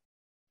out.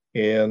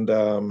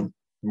 And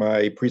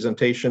my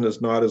presentation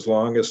is not as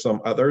long as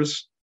some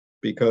others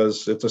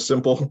because it's a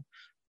simple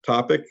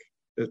topic.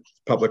 It's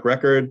public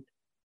record.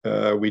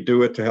 We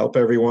do it to help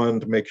everyone,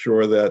 to make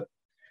sure that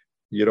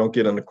you don't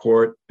get into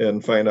court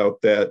and find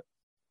out that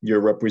you're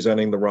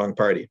representing the wrong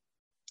party.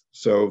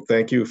 So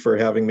thank you for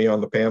having me on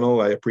the panel.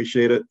 I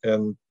appreciate it.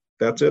 And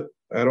that's it.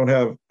 I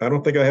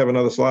don't think I have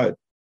another slide.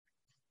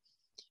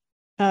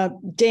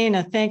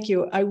 Dana, thank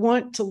you. I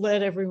want to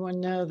let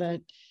everyone know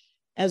that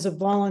as a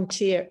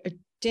volunteer,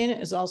 Dana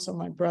is also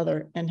my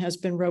brother and has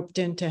been roped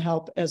in to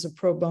help as a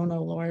pro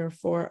bono lawyer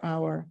for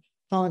our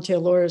Volunteer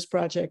Lawyers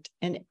Project.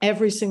 And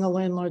every single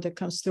landlord that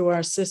comes through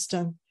our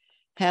system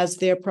has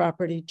their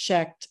property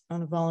checked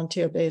on a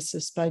volunteer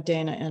basis by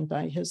Dana and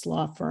by his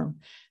law firm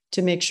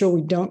to make sure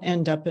we don't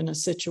end up in a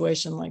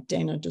situation like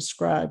Dana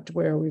described,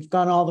 where we've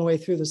gone all the way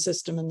through the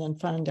system and then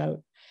find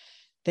out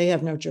they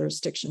have no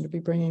jurisdiction to be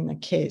bringing the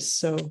case.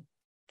 So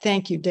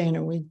thank you,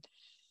 Dana.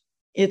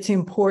 It's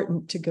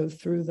important to go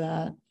through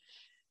that.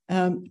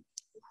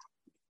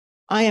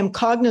 I am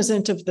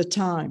cognizant of the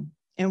time,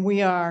 and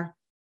we are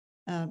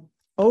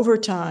over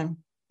time,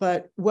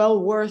 but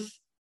well worth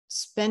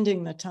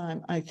spending the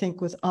time, I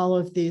think, with all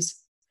of these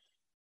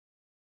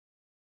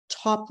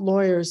top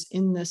lawyers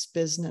in this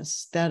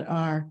business that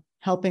are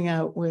helping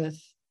out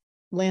with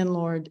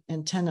landlord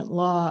and tenant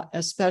law,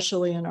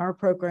 especially in our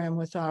program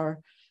with our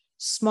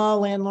small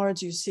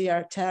landlords. You see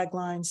our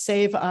tagline,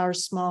 Save Our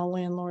Small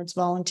Landlords,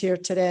 Volunteer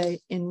Today.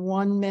 In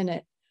 1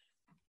 minute,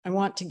 I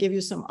want to give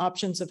you some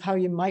options of how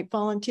you might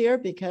volunteer,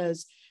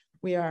 because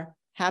we are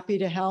happy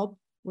to help.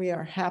 We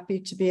are happy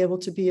to be able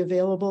to be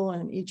available,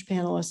 and each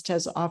panelist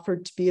has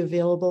offered to be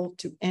available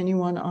to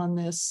anyone on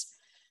this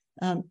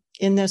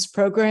in this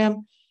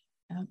program.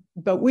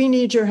 But we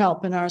need your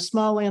help, and our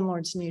small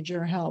landlords need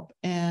your help.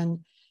 And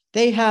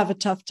they have a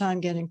tough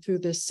time getting through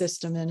this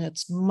system, and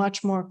it's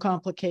much more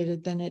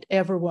complicated than it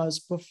ever was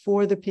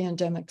before the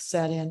pandemic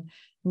set in,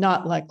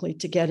 not likely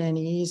to get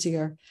any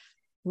easier.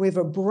 We have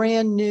a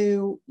brand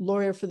new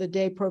Lawyer for the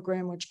Day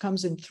program, which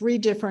comes in 3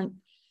 different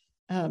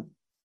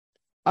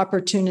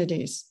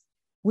opportunities.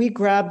 We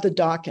grab the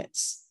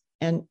dockets,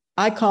 and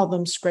I call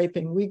them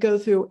scraping. We go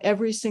through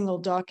every single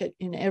docket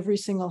in every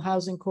single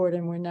housing court,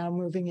 and we're now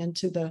moving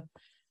into the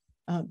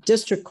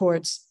district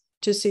courts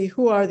to see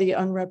who are the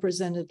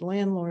unrepresented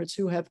landlords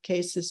who have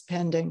cases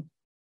pending.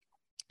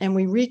 And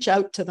we reach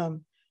out to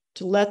them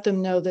to let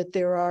them know that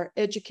there are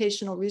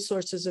educational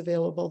resources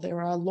available,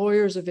 there are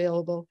lawyers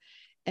available,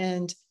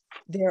 and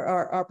there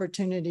are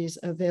opportunities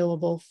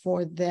available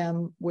for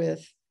them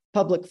with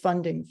public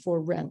funding for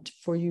rent,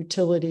 for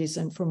utilities,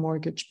 and for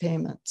mortgage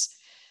payments.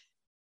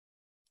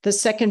 The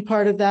second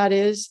part of that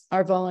is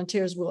our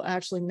volunteers will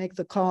actually make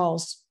the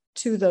calls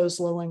to those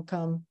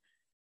low-income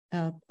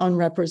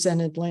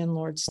unrepresented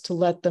landlords to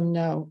let them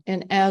know.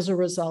 And as a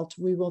result,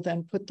 we will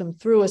then put them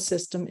through a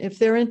system if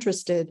they're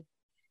interested,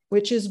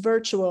 which is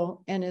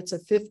virtual, and it's a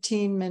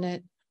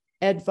 15-minute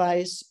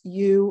advice,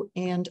 you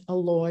and a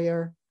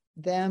lawyer,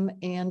 them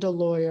and a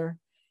lawyer.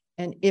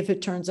 And if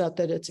it turns out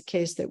that it's a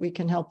case that we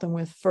can help them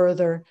with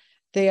further,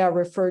 they are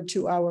referred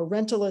to our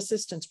rental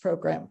assistance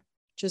program,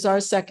 which is our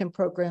second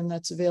program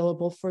that's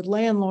available for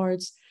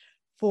landlords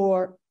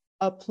for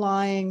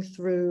applying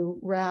through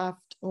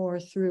RAFT or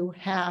through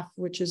HAF,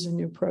 which is a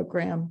new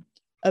program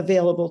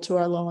available to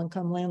our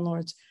low-income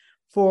landlords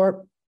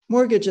for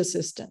mortgage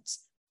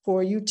assistance,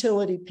 for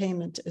utility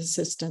payment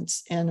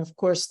assistance, and of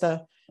course,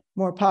 the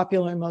more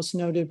popular and most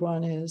noted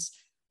one is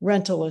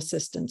rental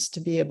assistance to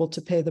be able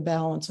to pay the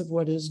balance of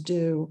what is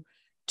due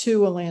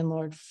to a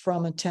landlord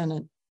from a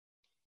tenant.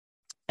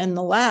 And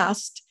the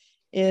last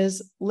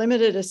is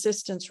limited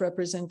assistance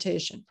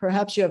representation.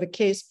 Perhaps you have a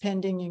case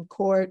pending in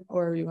court,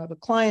 or you have a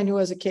client who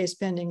has a case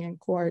pending in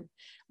court.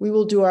 We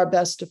will do our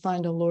best to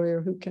find a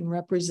lawyer who can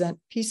represent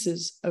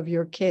pieces of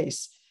your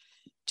case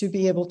to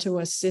be able to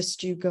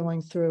assist you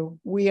going through.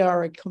 We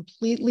are a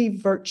completely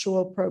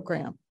virtual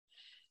program.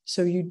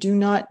 So you do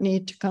not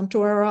need to come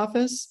to our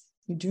office.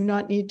 You do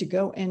not need to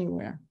go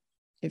anywhere.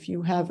 If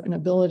you have an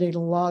ability to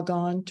log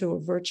on to a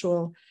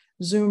virtual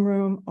Zoom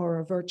room or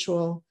a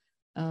virtual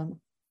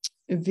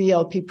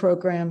VLP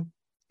program,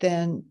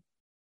 then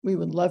we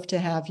would love to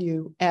have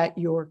you at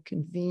your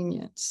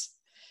convenience.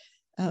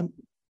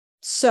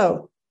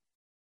 So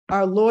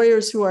our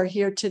lawyers who are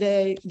here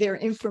today, their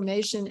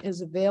information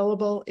is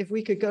available. If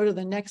we could go to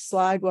the next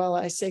slide while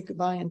I say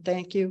goodbye and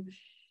thank you.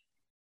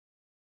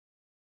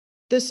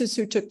 This is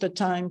who took the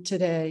time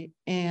today,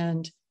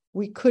 and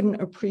we couldn't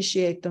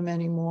appreciate them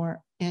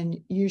anymore, and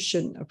you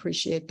shouldn't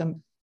appreciate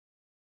them.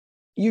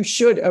 You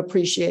should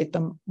appreciate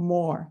them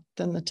more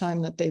than the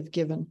time that they've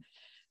given,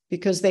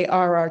 because they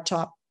are our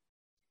top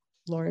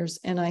lawyers.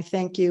 And I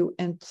thank you.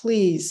 And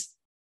please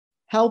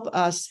help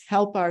us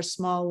help our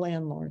small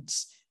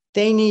landlords.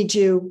 They need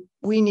you.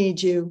 We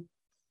need you.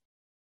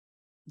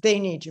 They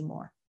need you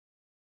more.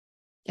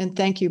 And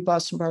thank you,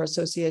 Boston Bar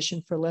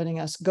Association, for letting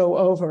us go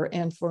over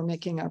and for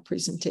making our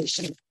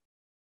presentation.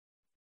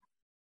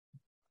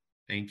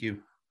 Thank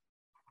you.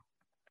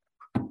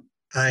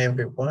 Hi,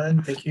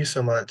 everyone. Thank you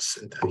so much.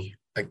 And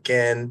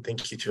again,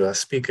 thank you to our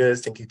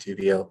speakers. Thank you to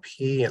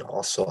VLP and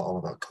also all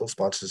of our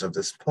co-sponsors of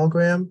this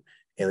program.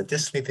 And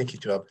additionally, thank you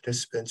to our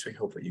participants. We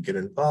hope that you get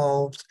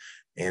involved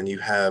and you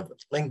have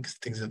links,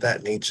 things of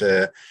that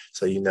nature,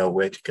 so you know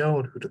where to go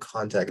and who to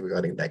contact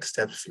regarding next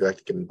steps if you'd like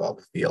to get involved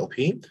with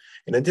VLP.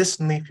 And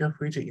additionally, feel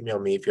free to email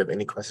me if you have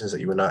any questions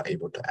that you were not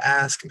able to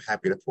ask. I'm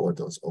happy to forward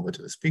those over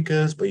to the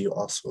speakers, but you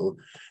also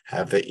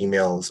have their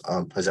emails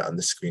present on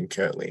the screen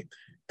currently.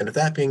 And with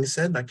that being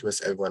said, I'd like to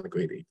wish everyone a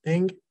great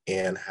evening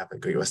and have a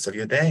great rest of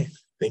your day.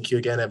 Thank you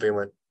again,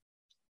 everyone.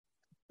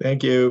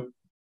 Thank you.